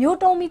တွေကမျိုး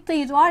တုံးပြီးသေ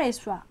သွားတယ်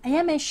ဆိုတာအရ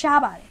င်ပဲရှား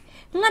ပါတယ်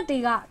ငတ်တွေ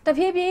ကတ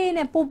ဖြည်းဖြည်း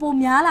နဲ့ပို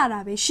များလာတာ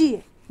ပဲရှိတ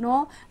ယ်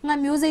နော်ငှက်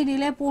မျိုးစိတ်တွေ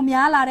လည်းပို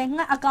များလာတယ်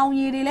ငှက်အကောင်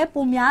ရည်တွေလည်း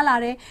ပိုများလာ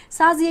တယ်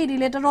စားစရိတ်တွေ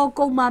လည်းတော်တော်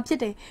ကုန်မှဖြစ်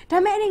တယ်ဒါပေ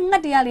မဲ့အဲ့ဒီငှ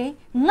က်တွေကလေ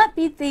ငှက်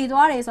ပြီးသေ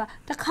သွားတယ်ဆိုတာ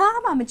တခါ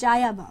မှမကြား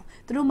ရပါဘူး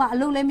သူတို့မှအ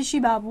လုပ်လည်းမရှိ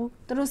ပါဘူး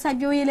သူတို့စိုက်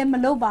ပျိုးရေးလည်းမ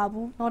လုပ်ပါ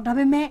ဘူးနော်ဒါ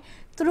ပေမဲ့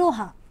သူတို့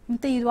ဟာမ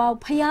သေသွား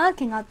ဘူးဖယား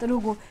ခင်ကသူ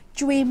တို့ကို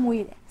ကျွေး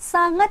မွေးတယ်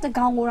စာငှက်တ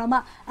ကောင်ကိုတော့မှ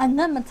အင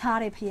တ်မထား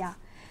တယ်ဖယား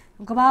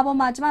ကဘာပေါ်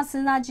မှာကျမစ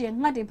ဉ်းစားကြည့်ရင်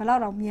ငှက်တွေဘယ်လော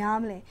က်တော့များ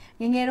မလဲ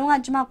ငယ်တုန်းက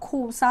ကျမ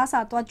ခိုး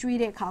စားသွားကျွေး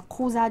တဲ့အခါ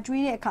ခိုးစား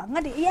ကျွေးတဲ့အခါငှ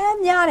က်တွေအများ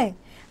များတယ်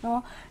နော်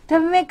ဒါ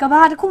ပေမဲ့က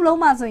ဘာတစ်ခုလုံး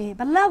မှာဆိုရင်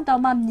ဘယ်လောက်တော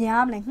င်မှ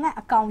များမလဲငှက်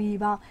အကောင်ကြီး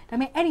ပေါင်းဒါပေ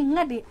မဲ့အဲ့ဒီငှ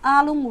က်တွေ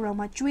အားလုံးကိုတော့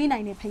မှကျွေးနို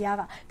င်တဲ့ဖယား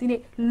ကဒီ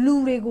နေ့လူ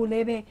တွေကိုလ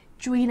ည်းပဲ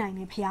ကျွေးနိုင်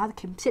တဲ့ဖယားသ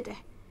ခင်ဖြစ်တယ်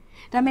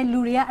ဒါပေမဲ့လူ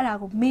တွေကအဲ့ဒါ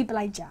ကိုမေ့ပ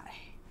လိုက်ကြတ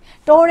ယ်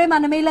တိုးထဲမှာ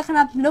နမိတ်လက္ခ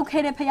ဏာလုပ်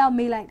ခဲ့တဲ့ဖယားကို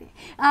မေ့လိုက်တယ်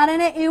အာရ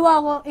နဲ့အေဝါ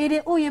ကိုအေဒ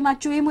င်ဥယျာဉ်မှာ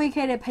ကျွေးမွေး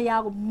ခဲ့တဲ့ဖ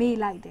ယားကိုမေ့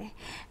လိုက်တယ်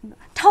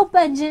ထောက်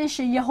ပံ့ခြင်း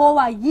ရှင်ယေဟော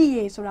ဝါရည်ရ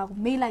ည်ဆိုတာကို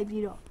မေ့လိုက်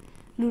ပြီးတော့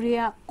လူတွေ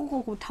က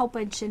ကိုထောက်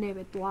ပံ့ခြင်းနဲ့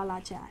ပဲတွာလာ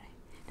ကြတယ်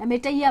ဒါပေ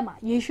မဲ့တရက်မှာ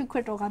ယေရှုခရ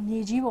စ်တော်ကမြေ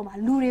ကြီးပေါ်မှာ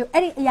လူတွေကို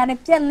အဲ့ဒီအရာနဲ့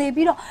ပြန်လေ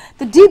ပြီးတော့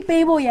တတိ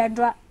ပေးဖို့ရန်အ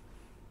တွက်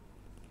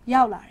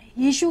ရောက်လာတယ်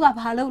ယေရှုက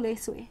ဘာလုပ်လဲ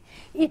ဆိုရင်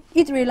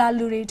ဣသရေလ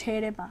လူတွေထဲ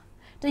ထဲမှာ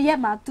တရက်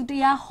မှာသူတ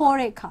ရားဟော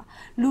တဲ့အခါ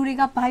လူတွေ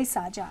ကဗိုက်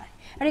စားကြတယ်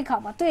အဲ့ဒီအခါ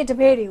မှာသူ့ရဲ့တ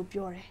ပည့်တွေကို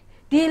ပြောတယ်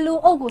ဒီလူ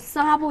အုပ်ကို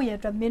စားဖို့ရန်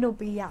အတွက်မင်းတို့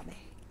ပေးရမ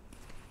ယ်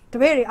တ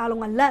ပည့်တွေအား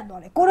လုံးကလန့်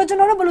သွားတယ်ကိုတော့ကျွန်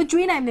တော်တို့ဘယ်လို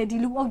ကျွေးနိုင်မလဲဒီ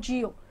လူအုပ်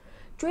ကြီးကို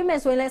ကျွေးမယ်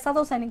ဆိုရင်လည်းစား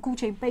တော့ဆိုင်နေခု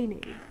ချိန်ပိတ်နေ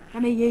ပြီဒါပေ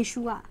မဲ့ယေ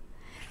ရှုက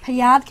ဖ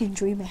ယားခင်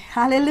ကျွေးမယ်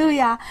ဟာလေလု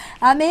ယာ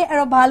အာမင်အဲ့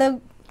တော့ဘာလို့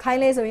ခို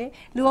င်းလဲဆိုရင်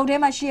လူအုပ်ထဲ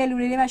မှာရှိတဲ့လူ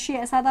တွေထဲမှာရှိ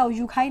တဲ့အစားအသောက်ကို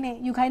ယူခိုင်း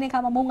တဲ့ခါ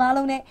မှာမုံငါး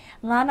လုံးနဲ့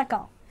ငါးနှ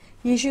ကောင်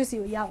ယေရှုစီ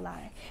ကိုရောက်လာ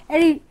တယ်အဲ့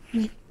ဒီ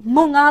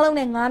မုံငါးလုံး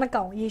နဲ့ငါးနှ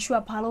ကောင်ယေရှုက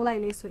ဘာလုပ်လို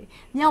က်လဲဆိုရင်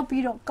မြောက်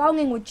ပြီးတော့ကောင်းက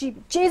င်ကိုကြည့်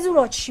ပြီးကျေးဇူး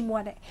တော်ချီးမွ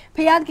မ်းတယ်ဖ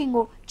ယားခင်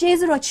ကိုကျေး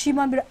ဇူးတော်ချီး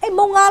မွမ်းပြီးတော့အဲ့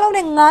မုံငါးလုံး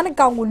နဲ့ငါးနှ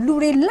ကောင်ကိုလူ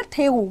တွေလက်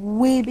ထဲကို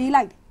ဝေပေး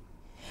လိုက်တယ်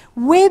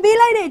ဝေပေး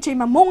လိုက်တဲ့အချိန်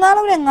မှာမုံငါး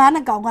လုံးနဲ့ငါး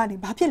နှကောင်ကနေ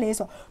ဘာဖြစ်လဲ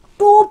ဆို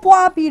တိုး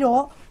ပွားပြီး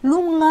တော့လူ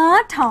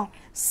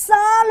9000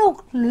စားလို့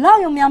လော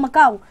က်ရုံများမ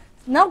ကောက်ဘူး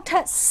နောက်ထ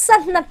ပ်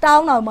12တော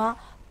င်းတောင်မှ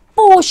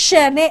ပိုရှ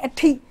န်တဲ့အ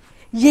ထိ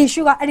ယေ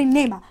ရှုကအဲ့ဒီ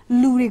နေ့မှာ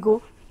လူတွေကို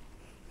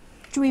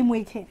ကျွေး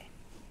မွေးခဲ့တယ်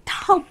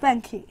ထောက်ပံ့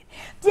ခဲ့တယ်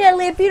ပြန်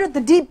လေပြီးတော့တ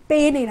တိ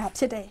ပေးနေတာ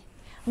ဖြစ်တယ်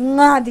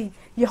ငါသည်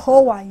ယေဟော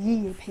ဝါရည်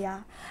ရည်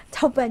ဖျား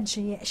ထောက်ပံ့ခြ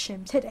င်းရဲ့အရှင်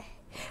ဖြစ်တယ်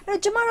အဲ့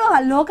တော့ကျမတို့က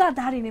လောက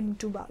သားတွေနဲ့မ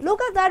တူပါဘူးလော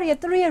ကသားတွေရဲ့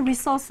သူတို့ရဲ့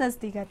resources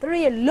တွေကသူ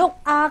တို့ရဲ့လုပ်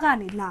အားက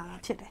နေလာတာ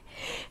ဖြစ်တယ်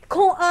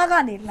ခွန်အားက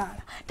နေလာ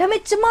တာဒါပေ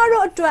မဲ့ကျမ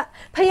တို့အတွက်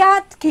ဖယား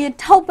ခင်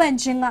ထောက်ပံ့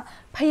ခြင်းက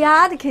ဖ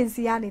ယားသခင်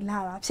စီကနေလာ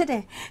တာဖြစ်တ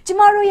ယ်ကျ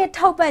မတို့ရဲ့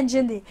ထောက်ပံ့ခြ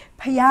င်းတွေ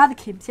ဖယားသ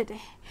ခင်ဖြစ်တ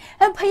ယ်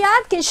ဖယား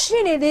သခင်ရှိ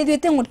နေသေးတယ်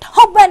တင့်ကို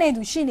ထောက်ပံ့နေ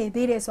သူရှိနေ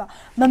သေးတယ်ဆိုတာ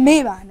မ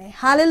မေ့ပါနဲ့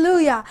ဟာလေလု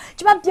ယာ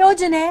ကျမပြော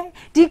ခြင်းနဲ့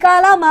ဒီကာ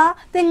လမှာ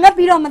သင်ငတ်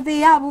ပြီးတော့မသေး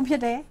ရဘူးဖြ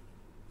စ်တယ်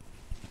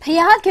ဖ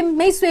ယားခင်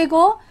မိတ်ဆွေ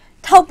ကို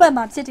ထောက်ပံ့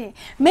မှာဖြစ်တယ်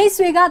မိတ်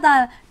ဆွေကသာ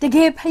တက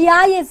ယ်ဖ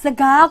ယားရဲ့စ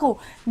ကားကို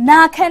နာ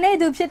ခံနေ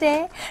သူဖြစ်တယ်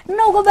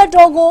နှုတ်ကပတ်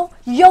တော်ကို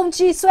ယုံ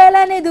ကြည်ဆွဲလ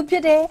န်းနေသူဖြ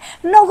စ်တယ်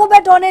နှုတ်ကပ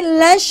တ်တော်နဲ့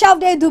လမ်းလျှောက်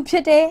တဲ့သူဖြ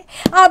စ်တယ်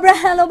အာဗြ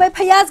ဟံလိုပဲဖ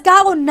ယားစ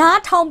ကားကိုနား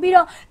ထောင်ပြီး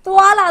တော့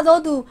သွားလာသော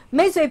သူ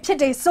မိတ်ဆွေဖြစ်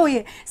တယ်ဆိုရ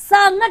င်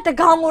စာငတ်တ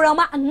ကောင်ကိုတော့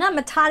မှအငတ်မ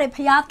ထားတဲ့ဖ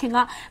ယားခင်က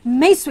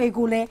မိတ်ဆွေ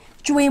ကိုလည်း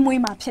ကျွေး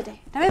မွေးမှာဖြစ်တယ်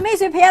ဒါပေမဲ့မိတ်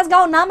ဆွေဖယားစ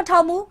ကားကိုနားမထော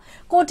င်ဘူး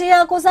ကိုတ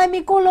ရားကိုဆိုင်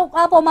ပြီးကိုလုံ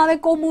အပေါ်မှာပဲ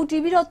ကိုမူတ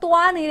ည်ပြီးတော့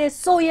သွားနေတယ်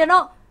ဆိုရင်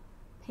တော့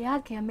ဖယား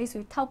ခင်မိတ်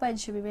ဆွေထောက်ပံ့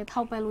ချင်ပဲ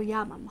ထောက်ပံ့လို့ရ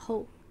မှာမဟု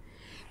တ်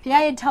ဖ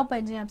ယားရဲ့ထောက်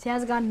ပံ့ခြင်းကဖယား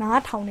စကား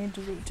နားထောင်တဲ့သူ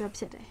တွေအတွက်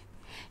ဖြစ်တယ်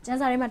ကျမ်း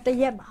စာထဲမှာတ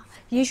ရက်မှာ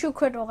ယေရှုခ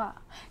ရစ်တော်က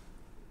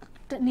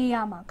တနေ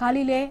ရာမှာဂါ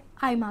လိလဲ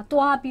အိုင်မှာ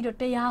တွားပြီးတော့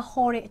တရား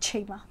ဟောတဲ့အချိ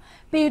န်မှာ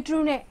ပေတရု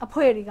နဲ့အ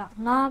ဖွဲ့တွေက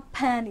ငါဖ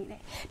မ်းနေတ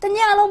ယ်တည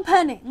လုံးဖ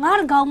မ်းနေငါ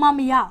တကောင်မှ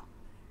မရဒါ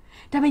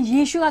ပေမဲ့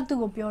ယေရှုကသူ့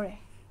ကိုပြောတယ်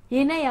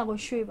ရေနဲ့ရာကို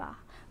ရွှေ့ပါ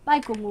ပို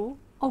က်ကုံကို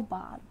အုပ်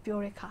ပါပြော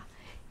တဲ့အခါ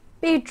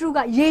ပေတရုက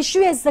ယေရှု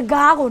ရဲ့စ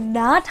ကားကို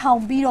နားထော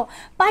င်ပြီးတော့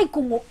ပိုက်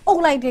ကုံကိုအု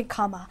ပ်လိုက်တဲ့အ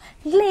ခါမှာ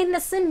လှေနှ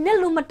စ်စင်းနဲ့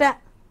လူမတက်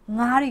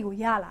ငါးတွေကို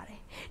ရလာတယ်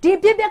ဒီ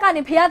ပြက်ပြက်က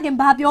နေဖယားခင်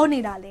ဘာပြောနေ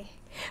တာလဲ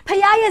ဖ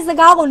ယားရဲ့စ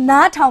ကားကို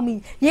နားထောင်ပြီး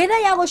ရေ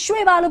နဲ့ရာကို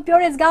ရွှေ့ပါလို့ပြော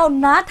တဲ့စကားကို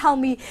နားထောင်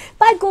ပြီး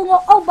ပိုက်ကုံ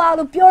ကိုအုပ်ပါ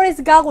လို့ပြောတဲ့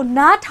စကားကို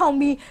နားထောင်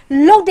ပြီး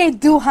လှုပ်တဲ့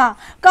သူဟာ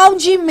ကောင်း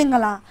ကြီးမင်္ဂ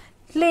လာ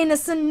လှေနှ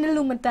စ်စင်းနဲ့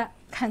လူမတက်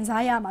ခံ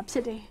စားရမှာဖြ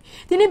စ်တယ်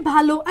ဒီနေ့ဘာ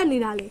လို့အပ်နေ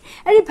တာလဲ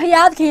အဲ့ဒီဖ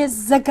ယားသခင်ရဲ့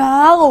စ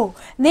ကားကို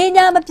နေ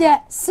ညာမပြတ်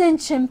စင်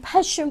ချင်ဖ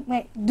တ်ရှု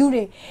မဲ့သူ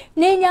တွေ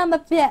နေညာမ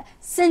ပြတ်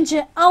စင်ချ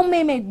င်အောင်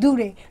မေ့မဲ့သူ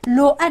တွေ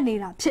လိုအပ်နေ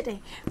တာဖြစ်တယ်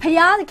ဖ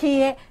ယားသခင်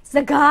ရဲ့စ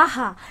ကား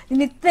ဟာဒီ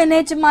နေ့သင်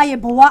နဲ့ကျမရဲ့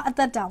ဘဝအသ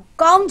က်တောင်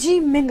ကောင်း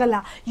ကြီးမင်္ဂ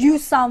လာယူ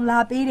ဆောင်လာ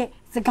ပေးတဲ့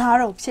စကား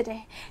တော်ဖြစ်တ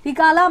ယ်ဒီ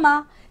ကာလမှာ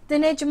သ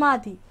င်နဲ့ကျမ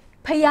သည်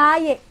ဖယား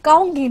ရဲ့ကော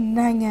င်းကင်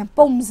နိုင်ငံ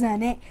ပုံစံ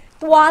နဲ့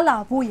တွာလာ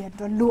ဖို့ရ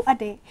တော့လိုအပ်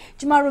တယ်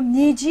ကျမတို့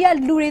မြေကြီးက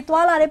လူတွေ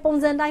တွာလာတဲ့ပုံ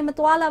စံတိုင်းမ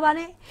တွာလာပါ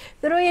နဲ့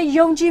သူတို့ရဲ့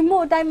ယုံကြည်မှု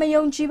အတိုင်းမ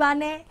ယုံကြည်ပါ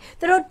နဲ့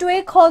သူတို့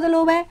တွေးခေါ်သ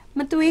လိုပဲမ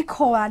တွေး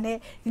ခေါ်ပါနဲ့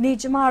ဒီနေ့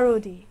ကျမ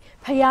တို့ဒီ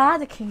ဖယား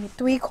သခင်ကို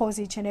တွေးခေါ်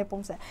စေခြင်းတဲ့ပုံ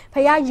စံဖ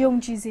ယားယုံ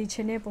ကြည်စေခြ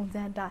င်းတဲ့ပုံ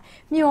စံတိုင်း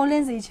မျှော်လ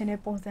င့်စေခြင်း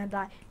တဲ့ပုံစံ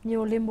တိုင်း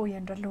မျှော်လင့်ဖို့ရ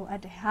တော့လိုအ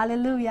ပ်တယ်ဟာလေ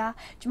လုယာ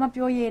ကျမ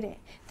ပြောရတဲ့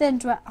သင်အ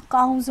တွက်အ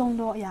ကောင်းဆုံး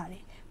သောအရာတွေ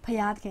ဖ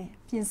ယားသခင်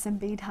ပြင်ဆင်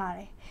ပေးထားတ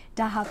ယ်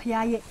ဒါဟာဖ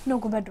ယားရဲ့နှု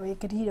တ်ကပတ်တော်ရဲ့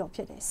ဂရုတော်ဖြ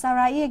စ်တယ်ဆာ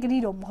ရာရဲ့ဂရု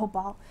တော်မဟုတ်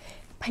ပါဘူး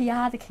ဖ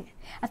ယားသခင်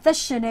အသက်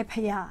ရှင်တဲ့ဖ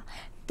ယား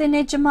တင်း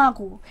နဲ့ကျမ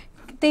ကို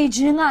တေခြ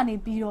င်းကနေ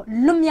ပြီးတော့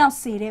လွတ်မြောက်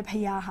စေတဲ့ဖ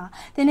ယားဟာ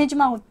တင်းနဲ့ကျ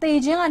မကိုတေ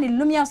ခြင်းကနေ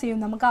လွတ်မြောက်စေရုံ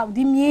နဲ့မကဘူး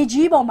ဒီမြေ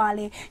ကြီးပေါ်မှာ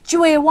လေ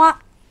ကျွေဝ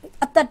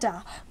အသက်တာ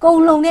ကုံ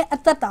လုံးနဲ့အ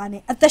သက်တာ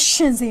နဲ့အသက်ရှ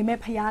င်စေမဲ့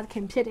ဖယားသခ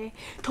င်ဖြစ်တယ်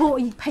ထို့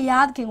ဖ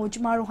ယားသခင်ကိုကျ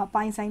မတို့ဟာ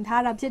ပိုင်ဆိုင်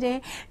ထားတာဖြစ်တယ်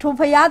ထို့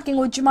ဖယားသခင်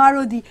ကိုကျမ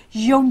တို့ဒီ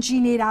ယုံကြ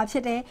ည်နေတာဖြ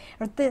စ်တယ်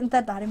အသ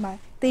က်တာတွေမှာ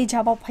တေချာ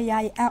ပေါဖ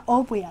ယားရဲ့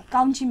အောပွေက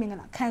ကောင်းချီးမင်္ဂ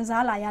လာခံ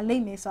စားလာရလိ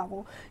မ့်မယ်ဆိုတာ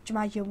ကိုကျမ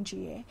ယုံကြ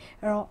ည်တယ်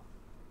အဲ့တော့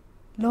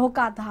လောက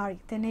သားတွေ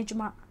တင်းနေကျ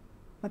မ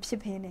မဖြစ်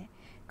ဖ ೇನೆ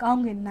ကော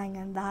င်းကင်နိုင်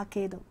ငံသား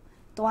ကဲ့သို့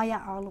တွားရ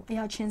အောင်လို့အ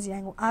ရောက်ချင်းစီတို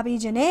င်းကိုအားပေး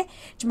ခြင်းနဲ့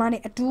ကျမ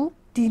နဲ့အတူ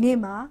ဒီနေ့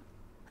မှာ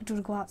အတူ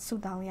တကွဆု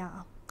တောင်းရ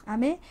အောင်အာ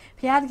မင်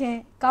ဘုရားသခင်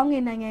ကောင်းက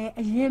င်နိုင်ငံရဲ့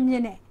အရင်မြ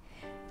င့်နဲ့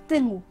တ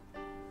င့်ကို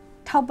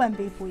ထောက်ပံ့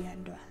ပေးဖို့ရန်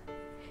အတွက်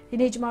ဒီ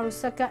နေ့ကျမတို့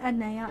စက္ကန့်အ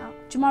နံ့ရအောင်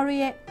ကျမတို့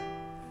ရဲ့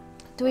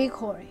တွေး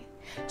ခေါ်တယ်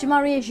ကျမ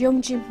တို့ရဲ့ယုံ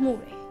ကြည်မှု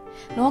တွေ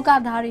လောက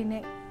သားတွေ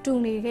နဲ့တူ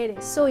နေခဲ့တ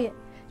ယ်ဆိုရင်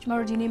ကျမ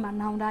တို့ဒီနေ့မှာ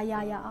နောင်တရ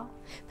ရအောင်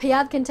ဖ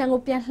ယားခင်ထံ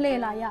ကိုပြန်လှည့်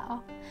လာရအော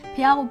င်ဖ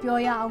ယားကိုပြော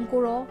ရအောင်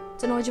ကိုရော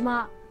ကျွန်တော်ကျမ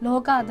လော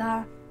ကသား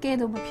ကဲ့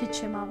သို့မဖြစ်ချ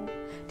င်ပါဘူး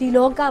ဒီ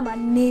လောကမှာ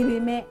နေပေ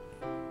မဲ့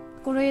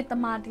ကိုရောရဲ့တ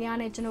မန်တရား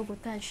နဲ့ကျွန်တော်ကို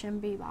တန်ရှင်း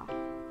ပေးပါ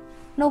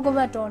နှုတ်ကပ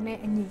တ်တော်နဲ့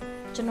အညီ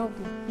ကျွန်တော်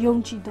ကိုယုံ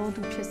ကြည်တော်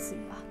သူဖြစ်စေ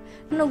ပါ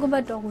နှုတ်ကပ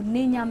တ်တော်ကို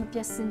နေညာမပြ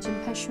တ်စင်ခြင်း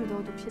ဖတ်ရှု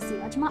တော်သူဖြစ်စေ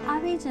ပါကျမအား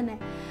ပေးခြင်းနဲ့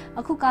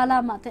အခုကာလ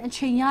မှာအ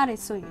ချိန်ရတယ်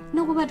ဆိုရင်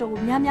နှုတ်ကပတ်တော်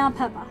ကိုများများဖ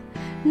တ်ပါ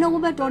နှုတ်က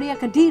ပတ်တော်ရဲ့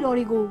ဂတိတော်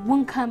တွေကိုဝ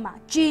န်ခံပါ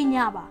ကြေ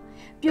ညာပါ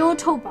ပြော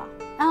ထုတ်ပါ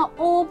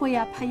အိုးဘွေရ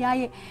ဖယား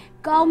ရဲ့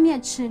ကောင်းမြ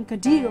တ်ခြင်းဂ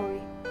တိတော်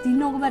တွေဒီ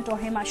နှုတ်ကပတ်တော်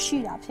ထဲမှာရှိ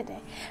တာဖြစ်တ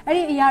ယ်အဲ့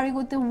ဒီအရာတွေ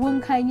ကိုသင်ဝန်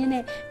ခံခြင်း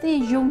နဲ့သင်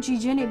ယုံကြည်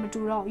ခြင်းတွေမ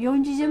တူတော့ယုံ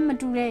ကြည်ခြင်းမ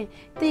တူတဲ့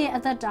သင်ရဲ့အ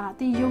သက်တာ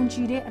သင်ယုံကြ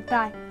ည်တဲ့အ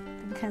တိုင်း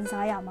ခံ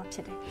စားရမှာဖြ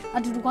စ်တယ်အ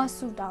တူတကွ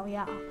ဆုတောင်းရ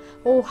အောင်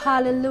။အိုဟာ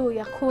လေလု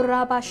ယာခို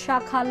ရာဘာရှာ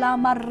ခလာ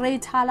မရေ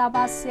ထာလာ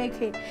ဘာစေ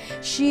ခေ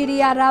ရှီရီ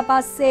ယာရာဘာ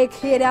စေ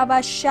ခေရာဘာ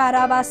ရှာ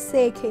ရာဘာ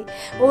စေခေ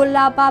အို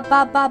လာဘာ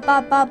ဘာဘာဘာ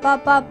ဘာဘာ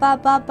ဘာဘာ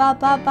ဘာဘာ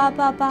ဘာဘာ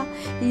ဘာဘာ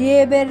ယေ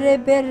ဘရေ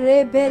ဘရေ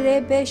ဘရေ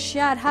ဘ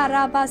ရှာဟာ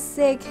ရာဘာ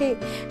စေခေ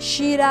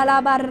ရှီရာလာ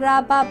ဘာရာ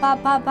ဘာဘာ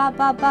ဘာဘာ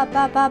ဘာဘာ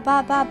ဘာဘာ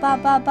ဘာဘာဘာ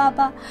ဘာဘာ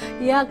ဘာ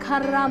ယာခ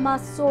ရာမ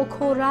ဆို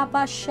ခိုရာ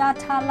ဘာရှာ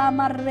ထာလာမ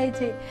ရေ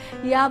တေ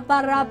ယာဘာ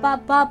ရာဘာ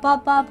ဘာဘာ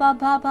ဘာဘာ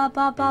ba ba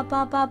ba ba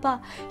ba ba ba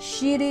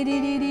shiri di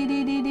di di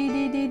di di di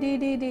di di di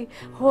di di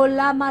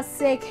hola ma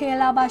se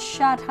khela ba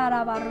sha tha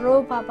ra ba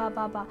ro ba ba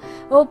ba ba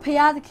o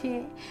phaya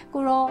thakhe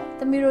ko ro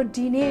tami ro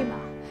di ne ma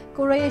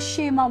ko ro ye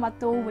she ma ma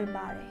to win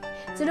ba de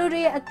ကျွန်တော်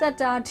တို့ရဲ့အသက်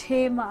တာထဲ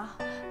မှာ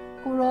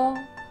ကိုရော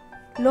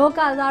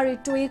Loka dari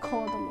tui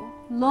kodalo.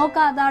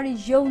 Loka dari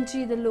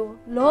yonji the lo.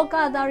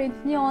 Loka dari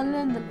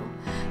nyolen the lo.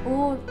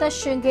 Oh, the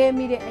shenge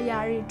me the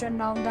ayari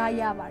drananda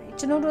yavari.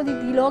 Chinodo the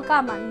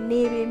loka man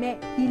neve me.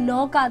 The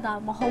loka da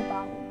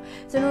mahoba.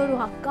 Chinodo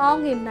ha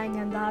kong him nine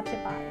and da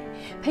pepari.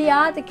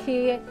 Paya the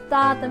ke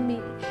ta the me.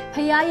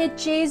 Paya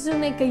jesu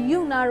make a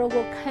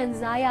yunarogo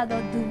kanzaya do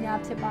dunya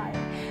pepari.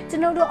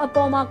 Chinodo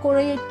apoma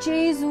korea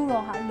jesu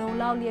roha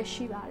lola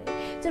shibari.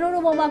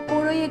 Chinodo mama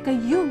korea ka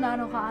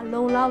yunanoha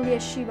lola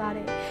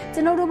shibari.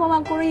 Chinodo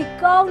mama korea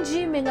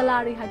kaunji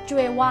mingalari ha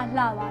jwe wa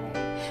lavare.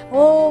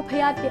 Oh,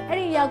 Payat,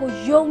 Ariago,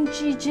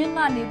 Yonji,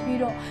 Jinga,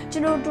 Nibido,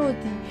 Chinodo,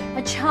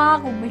 a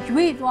chago,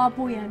 Majui,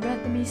 Wapu, and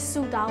let me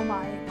suit down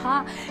my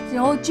pa. The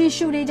old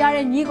Jishu, the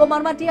Jari, Nigo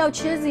Marmatia,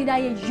 Chizzy,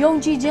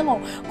 Yonji Jingo,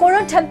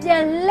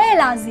 Corotapian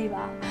Lela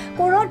Ziva,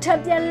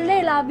 Corotapian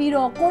Lela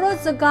Bido,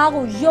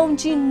 Corozagago,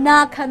 Yonji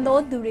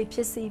Nakando, Duri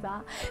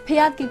Pisiva,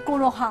 Payaki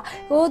Koroha,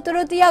 O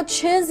Torotia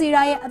Chizzy,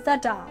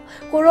 Atata,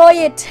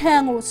 Coroye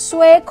Tango,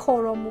 Sway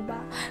Koromuba,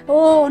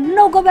 oh,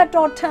 no go back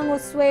to Tango,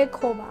 Sway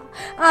Koba.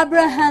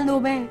 Abraham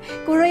Lobe,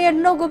 Korea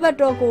no go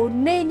batogo,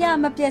 Nenya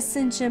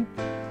Mapiasinchim.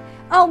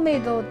 I'll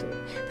make do.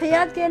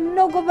 Payatkin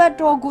no go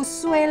batogo,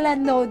 swell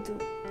and no do.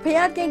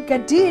 Payatkin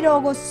Gadido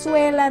go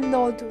swell and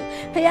no do.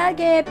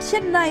 Payake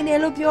Pit 9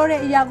 Elopure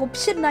Yago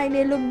Pit 9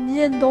 Elum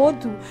do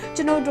do.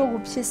 Genodo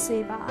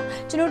Piseva.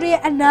 Genode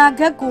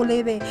Anaga go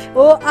leve.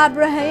 Oh,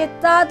 Abraham,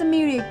 that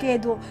Miri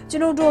Kedo.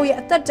 Genodo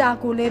Yatata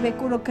go leve,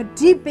 Kuroka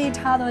deep bait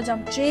hard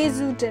jump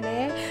Jesu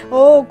tene.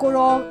 Oh,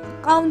 Koro.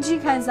 Kaunji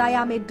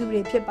Kanzaya may do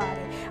a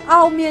pipare.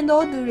 I'll mean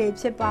no do a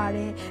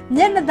pipare.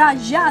 Nenada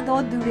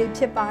Yado do a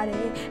pipare.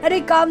 And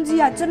it comes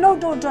here to no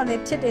don't run a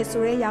tete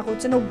soreya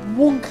to no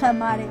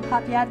bunkamare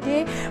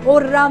papiate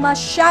or Rama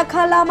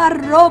Shakalama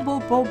robo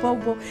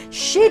bobo.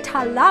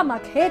 Shita lama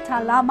keta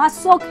lama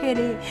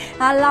sokere.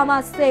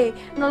 Alama say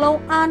no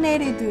long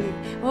anere do.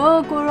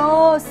 Oh,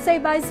 Goro say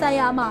by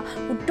Sayama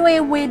who do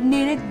it with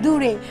needed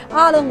dure.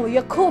 Along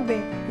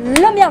Yakobe.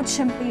 Let me out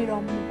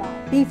champiro.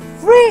 Be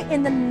free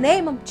in the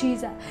name of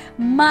Jesus.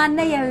 Mane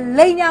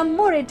lenya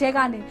mure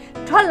tegane.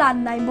 Tola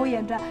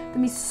naimoyenda. The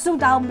me suit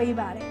down baby.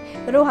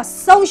 The roha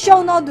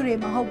social no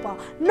dream hopa.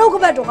 No go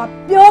back to a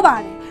pure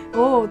body.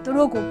 Oh, the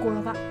rogo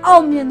go.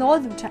 I'll mean no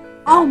do.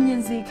 I'll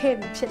mean the cave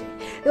pity.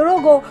 The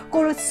rogo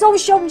go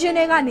social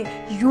genegani.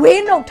 You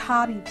ain't no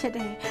tabby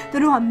pity. The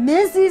roha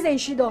misses and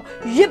she do.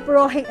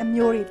 Yipro hate a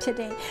muri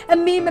pity.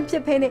 And me me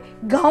pipene.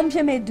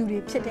 Gampime do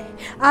it pity.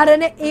 I don't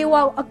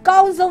know a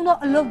council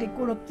not a look at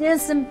Guru.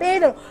 Yes, and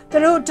better.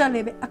 The road to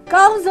live. A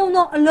council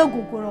not a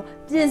logo Guru.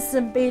 Yes,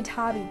 and bait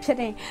happy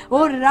pity.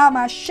 Oh,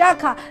 Rama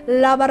Shaka.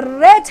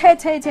 Labarete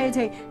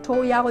te.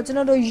 Toya to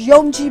know the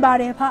Yonji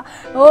Barepa.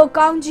 Oh,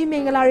 Kanji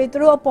Mingalari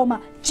through a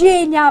poma.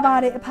 Genia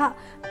Barepa.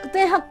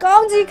 They have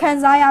Kanji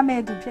Kanzaya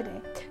made to pity.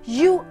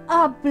 You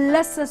are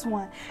blessed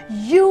one.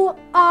 You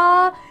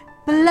are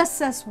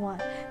blessed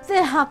one.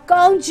 They have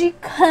Kanji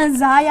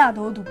Kanzaya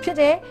do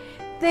pity.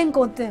 Then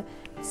go there.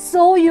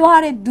 So you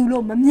are a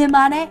dulo,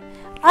 Mamane.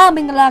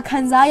 Amingla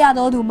Kanzaya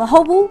do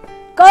Mahobu.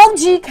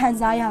 Kanji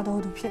Kanzaya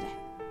do pity.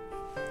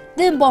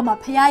 Then Boma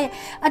Pia,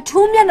 a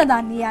 2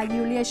 minute near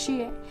Yulia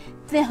Shea.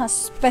 They have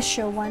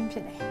special one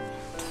pity.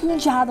 2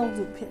 jado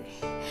do pity.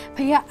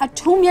 Pia a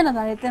 2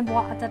 minute then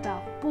bought at the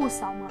down.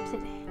 Busama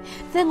pity.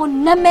 Then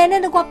on Naman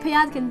and the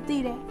Guapiat can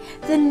did it.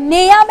 The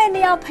Neame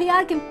Nea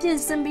Piat can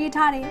pinch and beat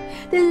Harry.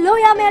 The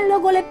Loya man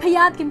Logole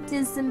Piat can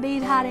pinch and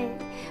beat Harry.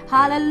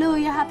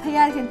 Hallelujah,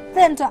 Piat can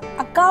center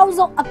a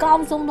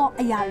council no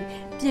a yari.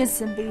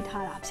 Pinch and beat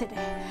Harry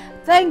today.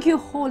 Thank you,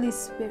 Holy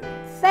Spirit.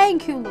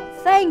 Thank you, Lord.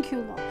 Thank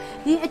you, Lord.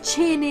 The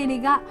chain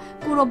in got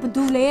Guru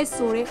Budule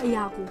Sore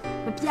Ayaku,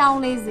 the Piao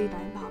lazy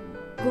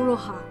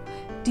Guruha.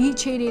 The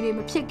chain in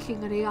a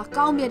picking a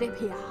calmia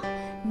pia.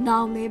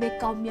 Now maybe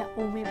come your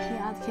own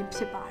Piat can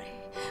pipare.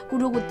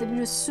 Guru with the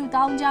mirror suit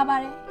down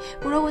jabare.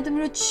 Guru with the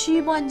mirror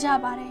cheap on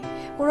jabare.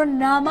 Guru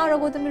Nama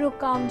with the mirror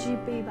kanji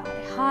baby.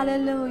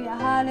 Hallelujah,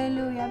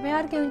 hallelujah.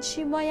 Bear can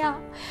chimaya.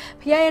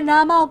 Pia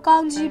Nama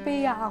kanji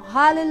paya.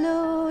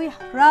 Hallelujah.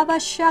 Rabba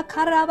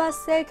Shakaraba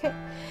seke.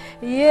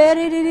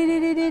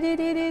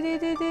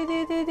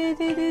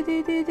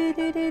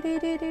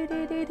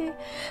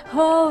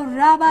 Oh,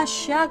 Rabba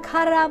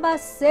Shakaraba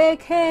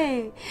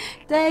seke.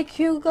 Thank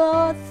you,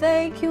 God.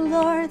 Thank you,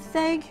 Lord.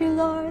 Thank you,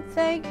 Lord.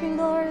 Thank you,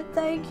 Lord.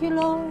 Thank you,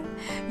 Lord.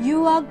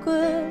 You are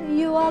good.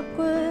 You are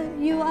good.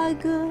 You are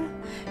good.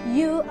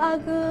 You are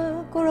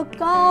good. Guru,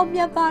 calm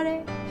your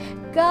body.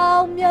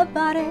 Calm your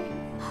body.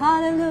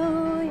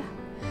 Hallelujah.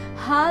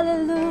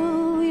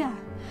 Hallelujah.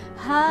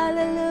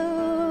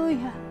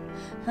 Hallelujah.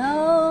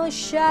 Oh,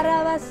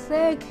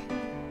 Sharabaseke.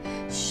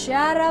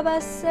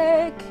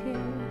 Sharabaseke.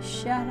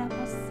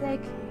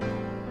 Sharabaseke.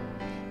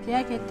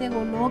 Pia que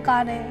tengo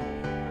loca de.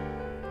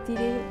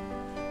 Dire.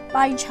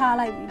 Pai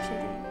chala y biche.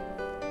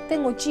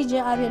 Tengo chije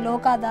abe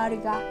loca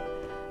dariga.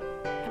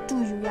 Tu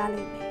yu yale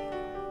me.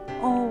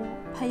 Oh,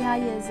 paya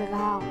ye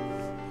zagao.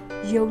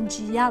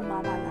 Yonji ya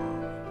mabala.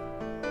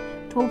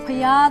 To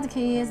paya ke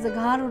ye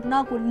zagaro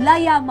na ko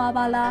laya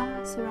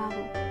mabala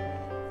surago.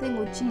 သင်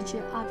ကိုကြည်ချ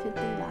င်းအဖြစ်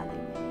သိလာလိ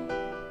မ့်မယ်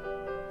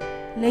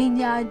လိန်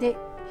ညာတဲ့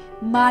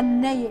မာ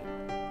နဲ့ရဲ့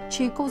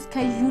ခြေကုပ်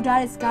ခဲယူဒါ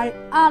ရဲ့စကားတွေ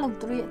အားလုံး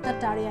သူတို့ရဲ့အသက်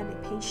တာတွေကနေ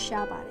ဖိ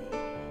ရှားပါတယ်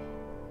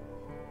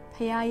ဖခ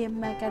င်ရဲ့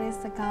မှန်ကန်တဲ့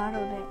စကား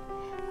တော်နဲ့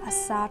အ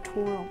စား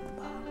ထိုးတော်မူ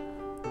ပါ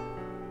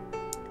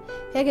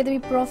ရဲ့ကတိ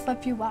prophet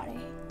ပြုပါတယ်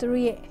သူ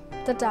တို့ရဲ့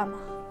တက်တာ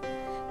မှာ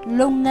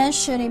လုပ်ငန်း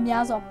ရှင်တွေ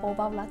များစွာပေါ်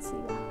ပေါက်လာစေ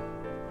ပါ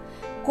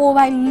ကိုယ်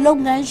ပိုင်လု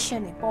ပ်ငန်းရှ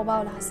င်တွေပေါ်ပေါ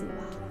က်လာစေ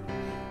ပါ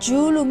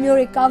ဂျူးလူမျိုး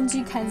တွေကောင်း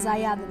ကြီးခံစား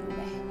ရတယ်လို့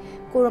ပဲ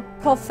ကိုယ်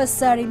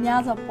professor တွေ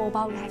များစွာပေါ်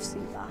ပေါက်လာ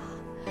စေပါ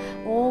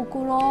အိုး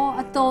ကိုရော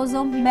အတော်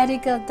ဆုံး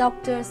medical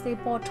doctors တွေ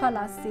ပေါ်ထွက်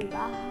လာစေ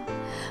ပါ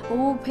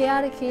အိုးဖ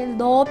ခင်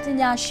လောပ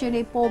ညာရှင်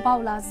တွေပေါ်ပေါ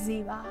က်လာစေ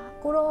ပါ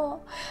ကိုရော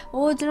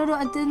အိုးကျွန်တော်တို့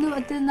အတင်း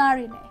သား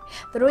တွေနဲ့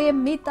သူတို့ရဲ့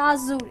မိသား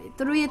စုတွေ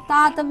သူတို့ရဲ့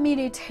သားသမီး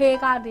တွေထဲ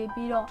ကနေ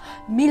ပြီးတော့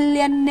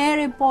millionaire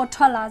တွေပေါ်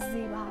ထွက်လာ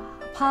စေပါ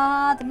ဖာ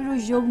သမီး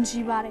တို့ယုံကြ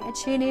ည်ပါတယ်အ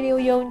ခြေအနေတွေ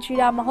ကိုယုံကြည်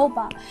တာမဟုတ်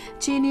ပါ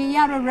အခြေအနေရ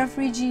တော့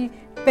refugee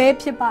ပဲ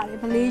ဖြစ်ပါတယ်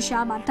မလေး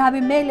ရှားမှာဒါ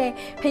ပေမဲ့လေ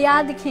ဖခ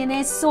င်သခင်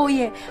နဲ့ဆိုရ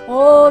င်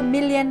အိုး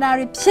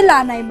millionaire ဖြစ်လာ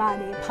နိုင်ပါ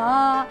လေဖာ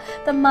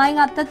သမိုင်း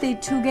ကတက်တည်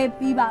ထူခဲ့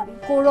ပြီးပါပြီ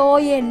ကိုရော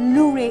ရဲ့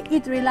လူတွေဣ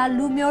သရေလ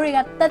လူမျိုးတွေက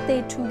တက်တ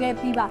ည်ထူခဲ့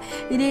ပြီးပါ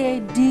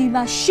ဒီ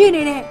မှာရှိ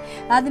နေတဲ့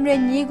ဒါသ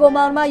မီးညီကို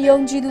မောင်မယုံ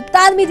ကြည်သူ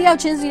တာသမီးတယောက်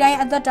ချင်းစီတိုင်း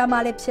အသက်တာမှာ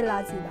လည်းဖြစ်လာ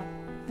စီပါ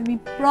သမီး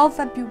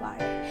prophet ပြုပါ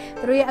တယ်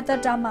သူတို့ရဲ့အသ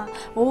က်တာမှာ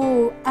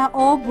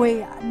အောဘွေ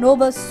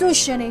noble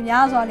solution တွေ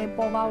များစွာလည်း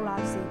ပေါ်ပေါက်လာ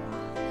စေပါ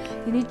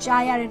ဒီနေ့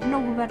ကြားရတဲ့နှု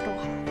တ်ကပတ်တော်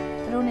ဟာ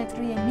သူတို့နဲ့သူ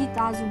တို့ရဲ့မိ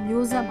သားစု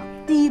မျိုးဆက်မှာ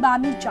တည်ပါ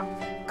မိကြောင်း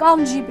ကော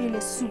င်းကြီးပေး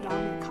လို့ဆုတော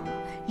င်းတဲ့အခါမှာ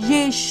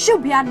ယေရှု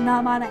ဘုရားနာ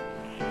မ၌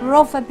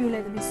 prophet ပြုလ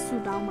ည်းသမီးဆု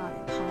တောင်းပါတ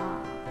ယ်ခါ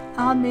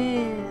အာမ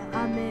င်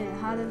အာမင်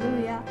ဟာလေလု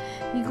ယာ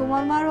ဒီကောမ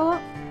မရော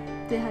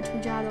တေဟာထူ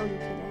ကြတော်လူ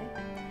ဖြစ်တယ်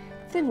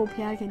သင်ကိုဘု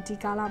ရားခင်ဒီ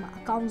ကာလမှာ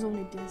အကောင်းဆုံး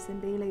နေပြင်ဆင်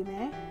ပေးလိမ့်မ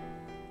ယ်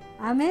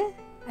အာမင်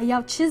အရော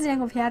က်ချင်းစံ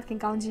ကိုဘုရားခင်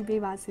ကောင်းကြီး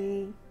ပေးပါစေ